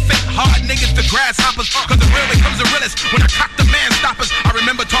turning these fake hard niggas to grasshoppers. Cause the real becomes the realest when I cock the man stoppers. I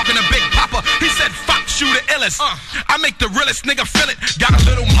remember talking to Big Papa. He said, fuck you the illest. I make the realest nigga feel it. Got a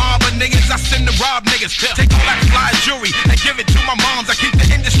little mob of niggas I send to rob niggas. Take all that fly jewelry and give it to my moms. I keep the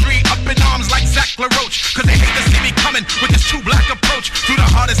industry up in arms like Zach LaRoche. Cause they hate to see me coming with this too black approach. Through the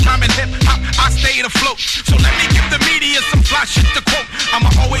hardest time in hip hop, I stayed afloat. So let me give the media some fly shit to quote.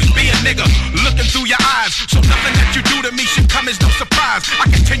 I'ma always be a nigga looking through your eyes. So nothing that you do to me should come as no surprise. I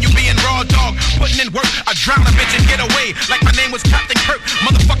continue being raw dog, putting in work. I drown a bitch and get away like my name was Captain Kirk.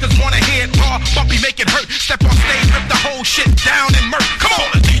 Motherfuckers wanna hear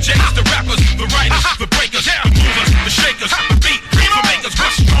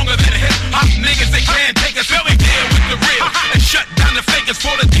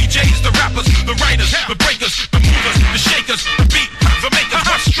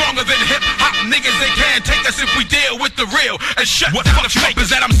and shut what fucks me up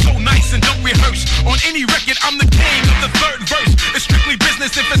is that I'm so nice and don't rehearse. On any record, I'm the king of the third verse. It's strictly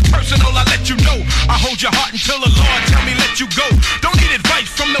business. If it's personal, I let you know. I hold your heart until the Lord tell me let you go. Don't need advice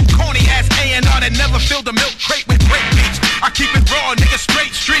from no corny ass A&R that never filled a milk crate with grape beats. I keep it raw, nigga,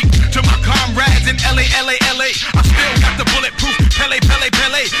 straight street. To my comrades in LA, I still got the bulletproof Pele.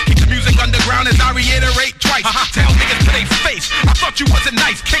 Keep the music underground as I reiterate twice. Tell niggas to they face, I thought you wasn't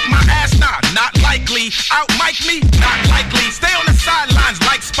nice. Kick my ass, nah, not likely. Out mic me, not likely. Stay on the sidelines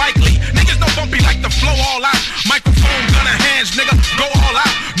like Spike Lee. Niggas no bumpy like the flow all out. Microphone, gun in hands, nigga, go all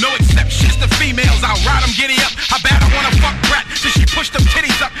out. No exceptions to females, I'll ride them giddy up. How bad I wanna fuck brat, till she push them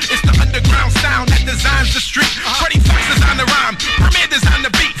titties up. It's the underground sound that designs the street. Freddie Fox designed the rhyme, Premier designed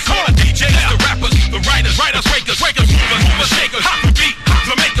the beat. Call the DJs, the rappers, the writers, wakers, movers, shakers, the beat,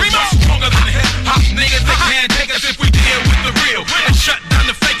 the makers. Much stronger than hip hop niggas. They can't take us if we deal with the real and shut down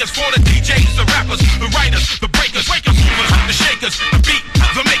the fakers. For the DJs, the rappers, the writers, the breakers, movers, the shakers, the beat,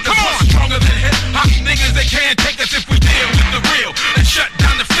 the makers. Much stronger than hip hop niggas. They can't take us if we deal with the real and shut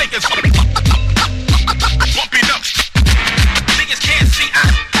down the fakers. Bumping up, niggas can't see.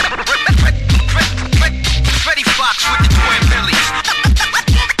 Freddie Fox with the twin Billies.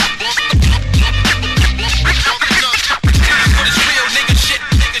 For this real nigga shit.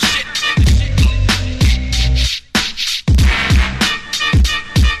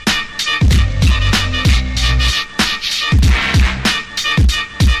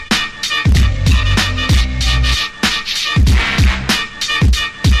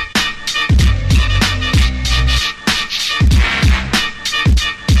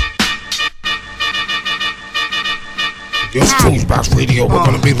 It's FuseBox Radio. We're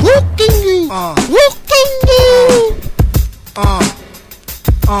gonna be rocking you.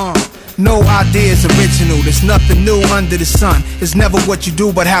 No idea is original. There's nothing new under the sun. It's never what you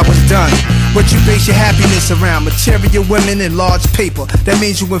do, but how it's done. What you base your happiness around. Material women and large paper. That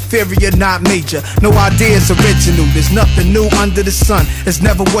means you inferior, not major. No idea is original. There's nothing new under the sun. It's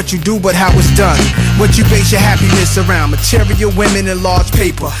never what you do, but how it's done. What you base your happiness around. Material women and large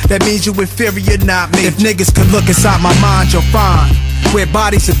paper. That means you inferior, not major. If niggas could look inside my mind, you'll find where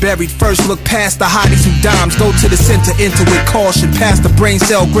bodies are buried. First look past the hotties who dimes. Go to the center, enter with caution. Past the brain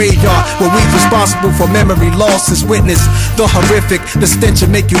cell graveyard, where we's responsible for memory losses. Witness the horrific, the stench will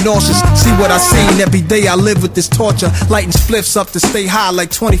make you nauseous. See what I seen every day. I live with this torture. Lighting spliffs up to stay high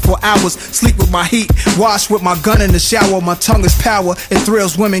like 24 hours. Sleep with my heat, wash with my gun in the shower. My tongue is power. It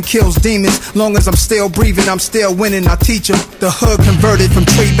thrills women, kills demons. Long as I'm still breathing, I'm still winning. I teach them. The hood converted from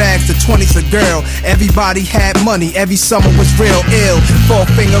trade bags to 20s a girl. Everybody had money. Every summer was real ill.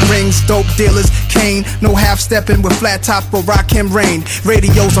 4-finger rings, dope dealers, cane. No half-stepping with flat tops for rock him rain.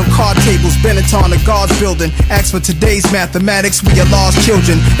 Radios on card tables, Benetton, the guards building. Ask for today's mathematics, we are lost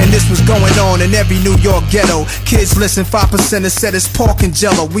children. And this was going on in every New York ghetto. Kids listen, 5% said it's pork and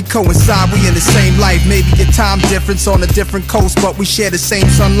jello. We coincide, we in the same life. Maybe a time difference on a different coast, but we share the same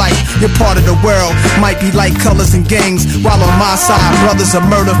sunlight. Your part of the world might be like colors and gangs, while on my side, brothers are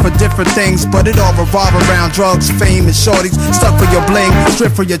murdered for different things. But it all revolve around drugs, fame, and shorties. Stuck for your bling,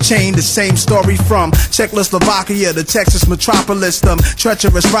 strip for your chain. The same story from Czechoslovakia to Texas metropolis. Them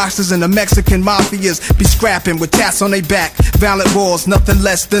treacherous rocksters and the Mexican mafias be scrapping with tats on their back. Violent wars, nothing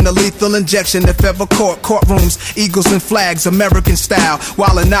less than a lethal injection. If ever caught, courtrooms, eagles and flags, American style.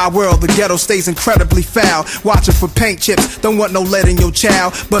 While in our world, the ghetto stays incredibly foul. Watching for paint chips, don't want no lead in your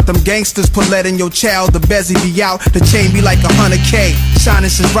child. But them gangsters put lead in your child. The bezzy be out, the chain be like 100K. Shining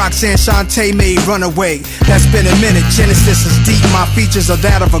since Roxanne Shante made Runaway. That's been a minute, Genesis is deep. My features are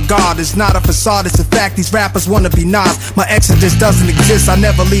that of a god. It's not a facade, it's a fact. These rappers wanna be Nas. My exodus doesn't exist. I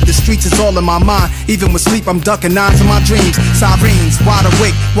never leave the streets, it's all in my mind. Even with sleep, I'm ducking nines in my dreams. Sirens, wide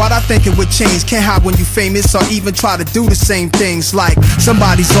awake. Why'd I think it would change? Can't hide when you famous or even try to do the same things. Like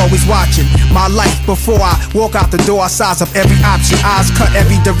somebody's always watching my life. Before I walk out the door, I size up every option. Eyes cut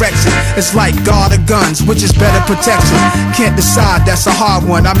every direction. It's like guard or guns, which is better protection? Can't decide, that's a hard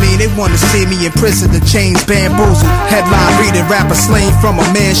one. I mean, they wanna see me in prison, the chains bamboozled. Headline reading, rapper slain from a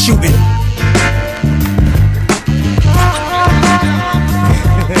man shooting.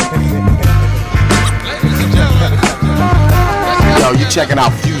 Yo, you checking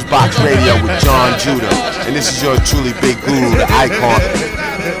out FuseBox Radio with John Judah, and this is your truly big guru, the icon.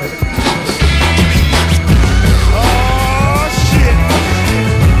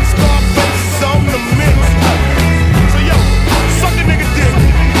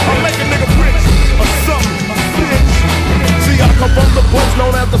 Come from the place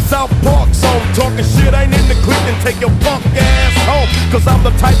known as the South Park zone. Talking shit ain't in the clique and take your punk ass home. Cause I'm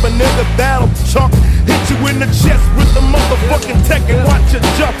the type of nigga that'll chunk, hit you in the chest with the motherfucking tech and watch it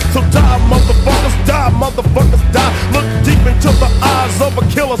jump. So die, motherfuckers, die, motherfuckers, die. Look deep into the eyes of a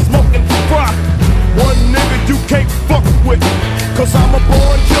killer smoking rock. One nigga you can't fuck with, cause I'm a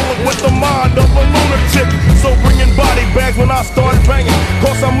born killer with the mind of a lunatic. So bringing body bags when I start banging,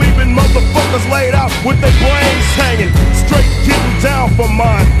 cause I'm leaving motherfuckers laid out with their brains hanging. Straight getting down for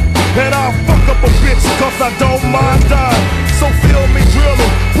mine, and I'll fuck up a bitch cause I don't mind dying. So feel me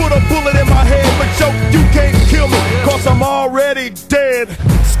drilling, put a bullet in my head, but yo, you can't kill me, cause I'm already dead.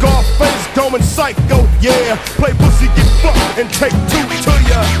 Scarface going psycho, yeah. Play pussy, get fucked, and take two to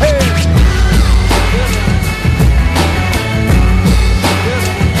your head.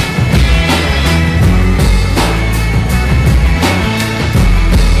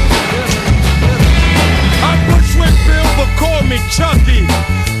 Call me Chucky.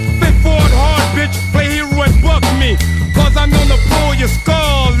 Fit forward hard, bitch, play hero and buck me. Cause I'm known to pull your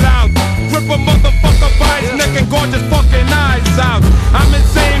skull out, rip a motherfucker by his neck and gorgeous fucking eyes out. I'm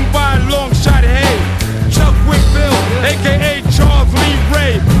insane by a long shot, hey. Chuck Wickfield, aka Charles Lee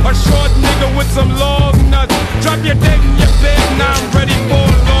Ray, a short nigga with some long nuts. Drop your dick in your bed, now I'm ready for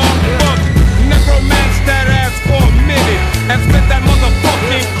a long fuck. Necromance that ass for a minute, and spit that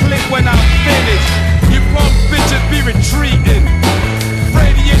motherfucking click when I finish. You punk bitches be retreating.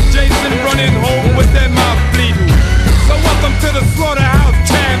 Brady and Jason running home with their mouth bleeding. So welcome to the slaughterhouse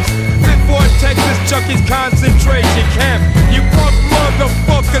champs. Fit for Texas Chucky's concentration camp. You punk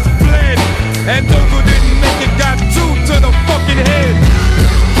motherfuckers bled, and those who didn't make it got two to the fucking head.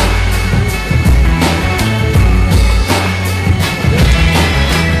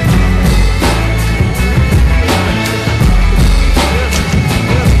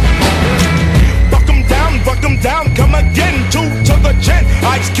 Down, come again, two to the chin.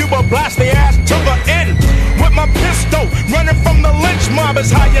 Ice Cube will blast the ass to the end. With my pistol, running from the lynch mob is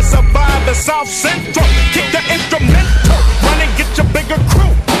how you survive the South Central. Kick the instrumental, run and get your bigger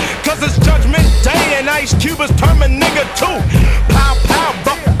crew. Cause it's Judgment Day and Ice Cube is turning nigga too. Pow, pow,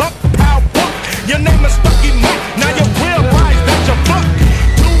 buck, buck, pow, buck. Your name is Stucky Mac, now you realize that you're fucked.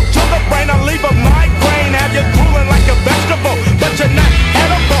 Two to the brain, I leave a migraine. Have you drooling like a vegetable, but you're not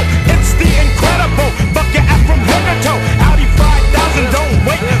edible. It's the incredible. Buck your ass from head to toe. Audi 5000, don't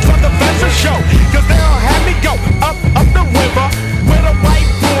wait for the vessel show. Cause they'll have me go up the river with the white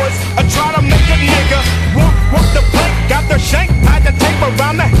boys. I try to make a nigga walk the plank. Got the shank, tied the tape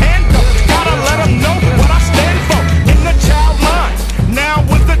around the handle. Gotta let them know what I stand for. In the child line, now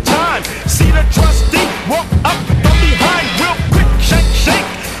is the time. See the trustee walk up from behind real quick, shake, shake.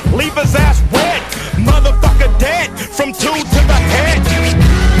 Leave his ass red, motherfucker dead. From two to the head.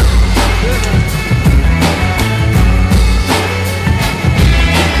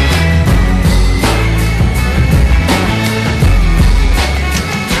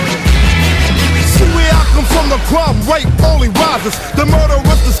 From the crime rate only rises. The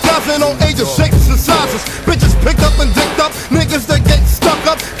murderers disguising on ages, shapes and sizes. Bitches picked up and dicked up. Niggas that get stuck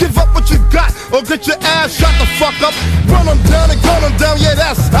up. Give up what you got or get your ass shot the fuck up. Run them down and gun them down. Yeah,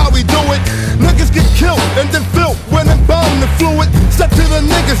 that's how we do it. Niggas get killed and then filled when embalmed and fluid. Step to the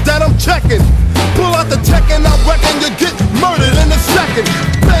niggas that I'm checking. Pull out the tech and I reckon you get murdered in a second.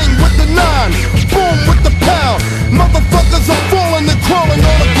 Bang with the 9, boom with the pound. Motherfuckers are falling and crawling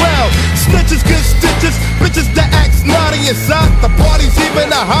on the ground. Snitches get stitches, bitches that act naughty inside the parties. Even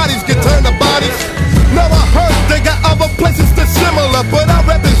the hotties get turned to bodies. Now I heard they got other places that's similar, but I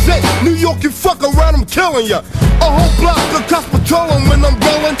represent New York. You fuck around, I'm killing ya. A whole block of cops patrolling when I'm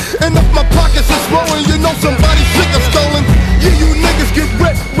rolling, and if my pockets is rolling, you know somebody's sick of stolen. Yeah, you niggas get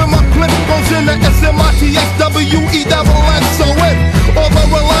ripped when my clip goes in the SMITHWESSON, or the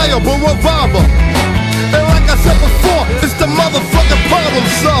reliable revolver. And like I said before, it's the motherfucking problem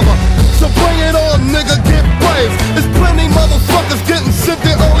solver. So bring it on, nigga, get brave. There's plenty motherfuckers getting sent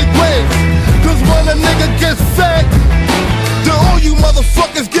their early graves. Cause when a nigga gets fed, then all you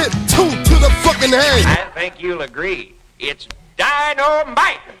motherfuckers get two to the fucking head. I think you'll agree, it's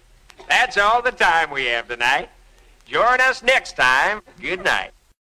dynamite. That's all the time we have tonight. Join us next time. Good night.